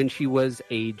when she was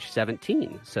age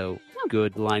 17, so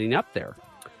good lining up there.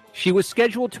 She was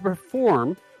scheduled to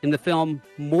perform in the film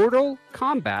Mortal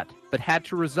Kombat, but had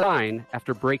to resign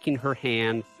after breaking her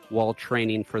hand while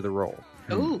training for the role.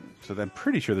 Ooh. So I'm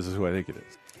pretty sure this is who I think it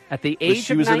is. At the age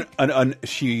She of was 19...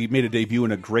 she made a debut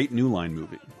in a great New Line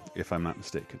movie, if I'm not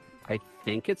mistaken. I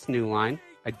think it's New Line.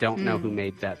 I don't know who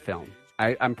made that film.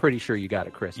 I'm pretty sure you got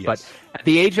it, Chris. Yes. But at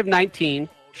the age of 19,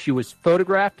 she was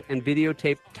photographed and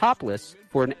videotaped topless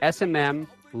for an S&M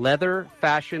leather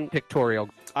fashion pictorial.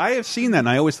 I have seen that, and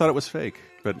I always thought it was fake.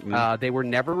 But They were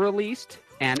never released.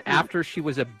 And after she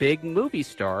was a big movie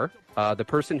star, the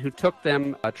person who took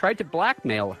them tried to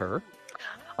blackmail her.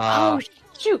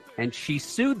 Shoot. And she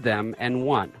sued them and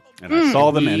won. And I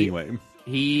saw them anyway.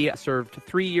 He served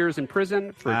 3 years in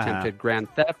prison for attempted grand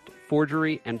theft,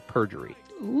 forgery, and perjury.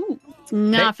 Ooh.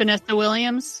 Not Vanessa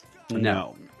Williams.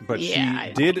 No. But Yeah, I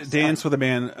she did dance with a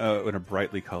man in a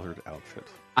brightly colored outfit.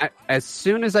 As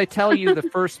soon as I tell you the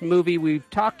first movie we've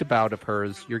talked about of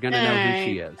hers, you're going to know who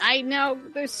she is. I know.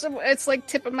 There's some. It's like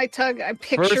tip of my tongue. I'm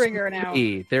picturing her now.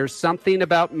 Movie, There's Something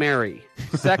About Mary.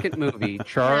 Second movie,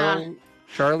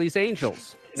 Charlie's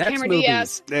Angels. Next Cameron movie,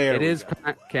 Diaz. There it we is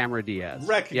go. Cameron Diaz.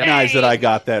 Recognize that I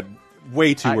got that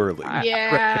way too early.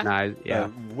 Recognize,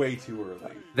 way too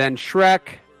early. Then Shrek,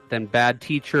 then Bad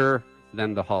Teacher,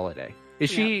 then The Holiday. Is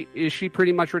she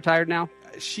pretty much retired now?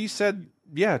 She said,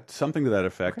 yeah, something to that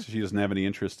effect. Okay. She doesn't have any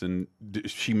interest in.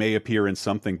 She may appear in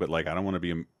something, but like I don't want to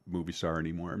be a movie star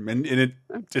anymore. And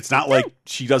it's not like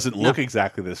she doesn't look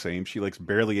exactly the same. She looks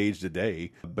barely aged a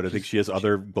day, but I think she has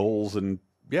other goals. And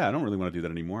yeah, I don't really want to do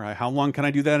that anymore. How long can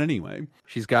I do that anyway?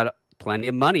 She's got plenty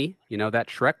of money. You know, that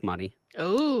Shrek money.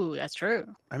 Oh, that's true.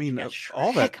 I mean,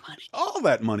 all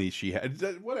that money she had,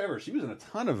 whatever. She was in a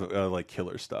ton of like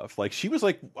killer stuff. Like she was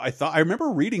like, I remember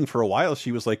reading for a while.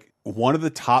 She was like one of the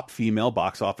top female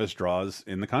box office draws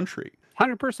in the country.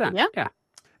 100%. Yeah.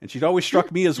 And she'd always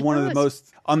struck me as one of the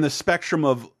most on the spectrum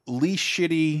of least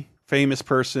shitty famous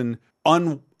person,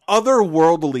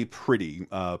 otherworldly pretty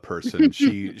person.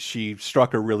 She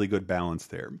struck a really good balance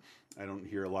there. I don't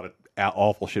hear a lot of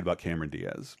awful shit about Cameron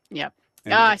Diaz. Yep.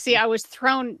 See, I was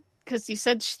thrown because you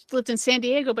said she lived in San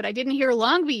Diego, but I didn't hear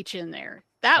Long Beach in there.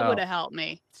 That would have helped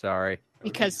me. Sorry.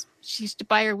 Because she used to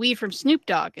buy her weed from Snoop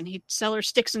Dogg, and he'd sell her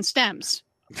sticks and stems.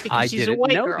 I she's didn't a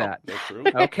white know girl. that. That's true.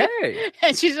 Okay.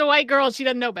 And she's a white girl. She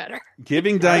doesn't know better.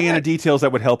 Giving Diana details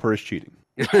that would help her is cheating.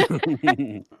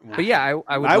 But yeah,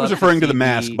 I was referring to The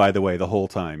Mask, by the way, the whole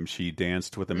time. She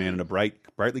danced with a man in a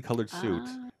brightly colored suit.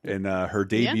 And her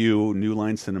debut, New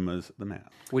Line Cinema's The Mask.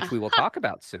 Which we will talk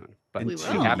about soon. But in we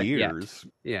 2 haven't years.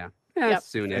 Yet. Yeah.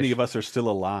 Soonish. Any of us are still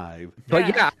alive. But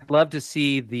yeah, I'd love to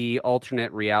see the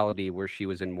alternate reality where she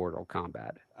was in Mortal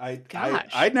Kombat.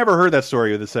 I'd never heard that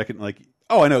story of the second, like,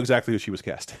 oh, I know exactly who she was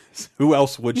cast as. Who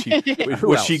else would she?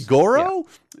 Was she Goro? Yeah.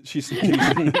 She's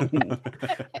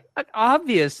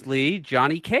obviously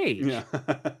Johnny Cage.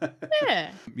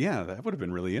 Yeah, that would have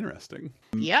been really interesting.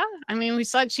 Yeah, I mean, we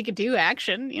saw she could do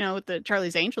action. You know, with the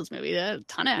Charlie's Angels movie, there had a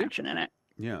ton of action in it.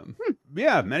 Yeah.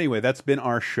 Yeah, anyway, that's been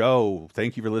our show.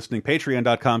 Thank you for listening.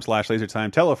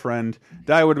 Patreon.com/lasertime. Tell a friend.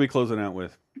 Di, what are we closing out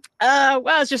with? Well,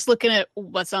 I was just looking at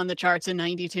what's on the charts in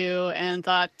 92 and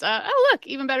thought, oh, look,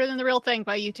 even better than The Real Thing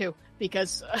by U2,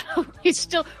 because it's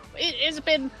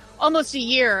been almost a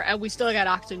year and we still got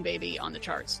Octane Baby on the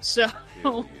charts. So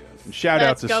And shout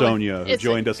out to Sonia, who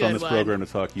joined us on this one. program to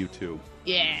talk U2.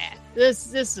 Yeah,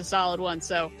 this is a solid one.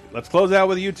 So let's close out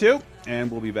with U2,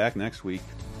 and we'll be back next week.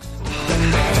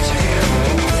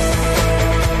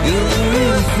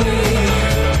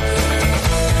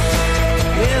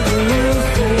 You're the real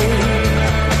thing.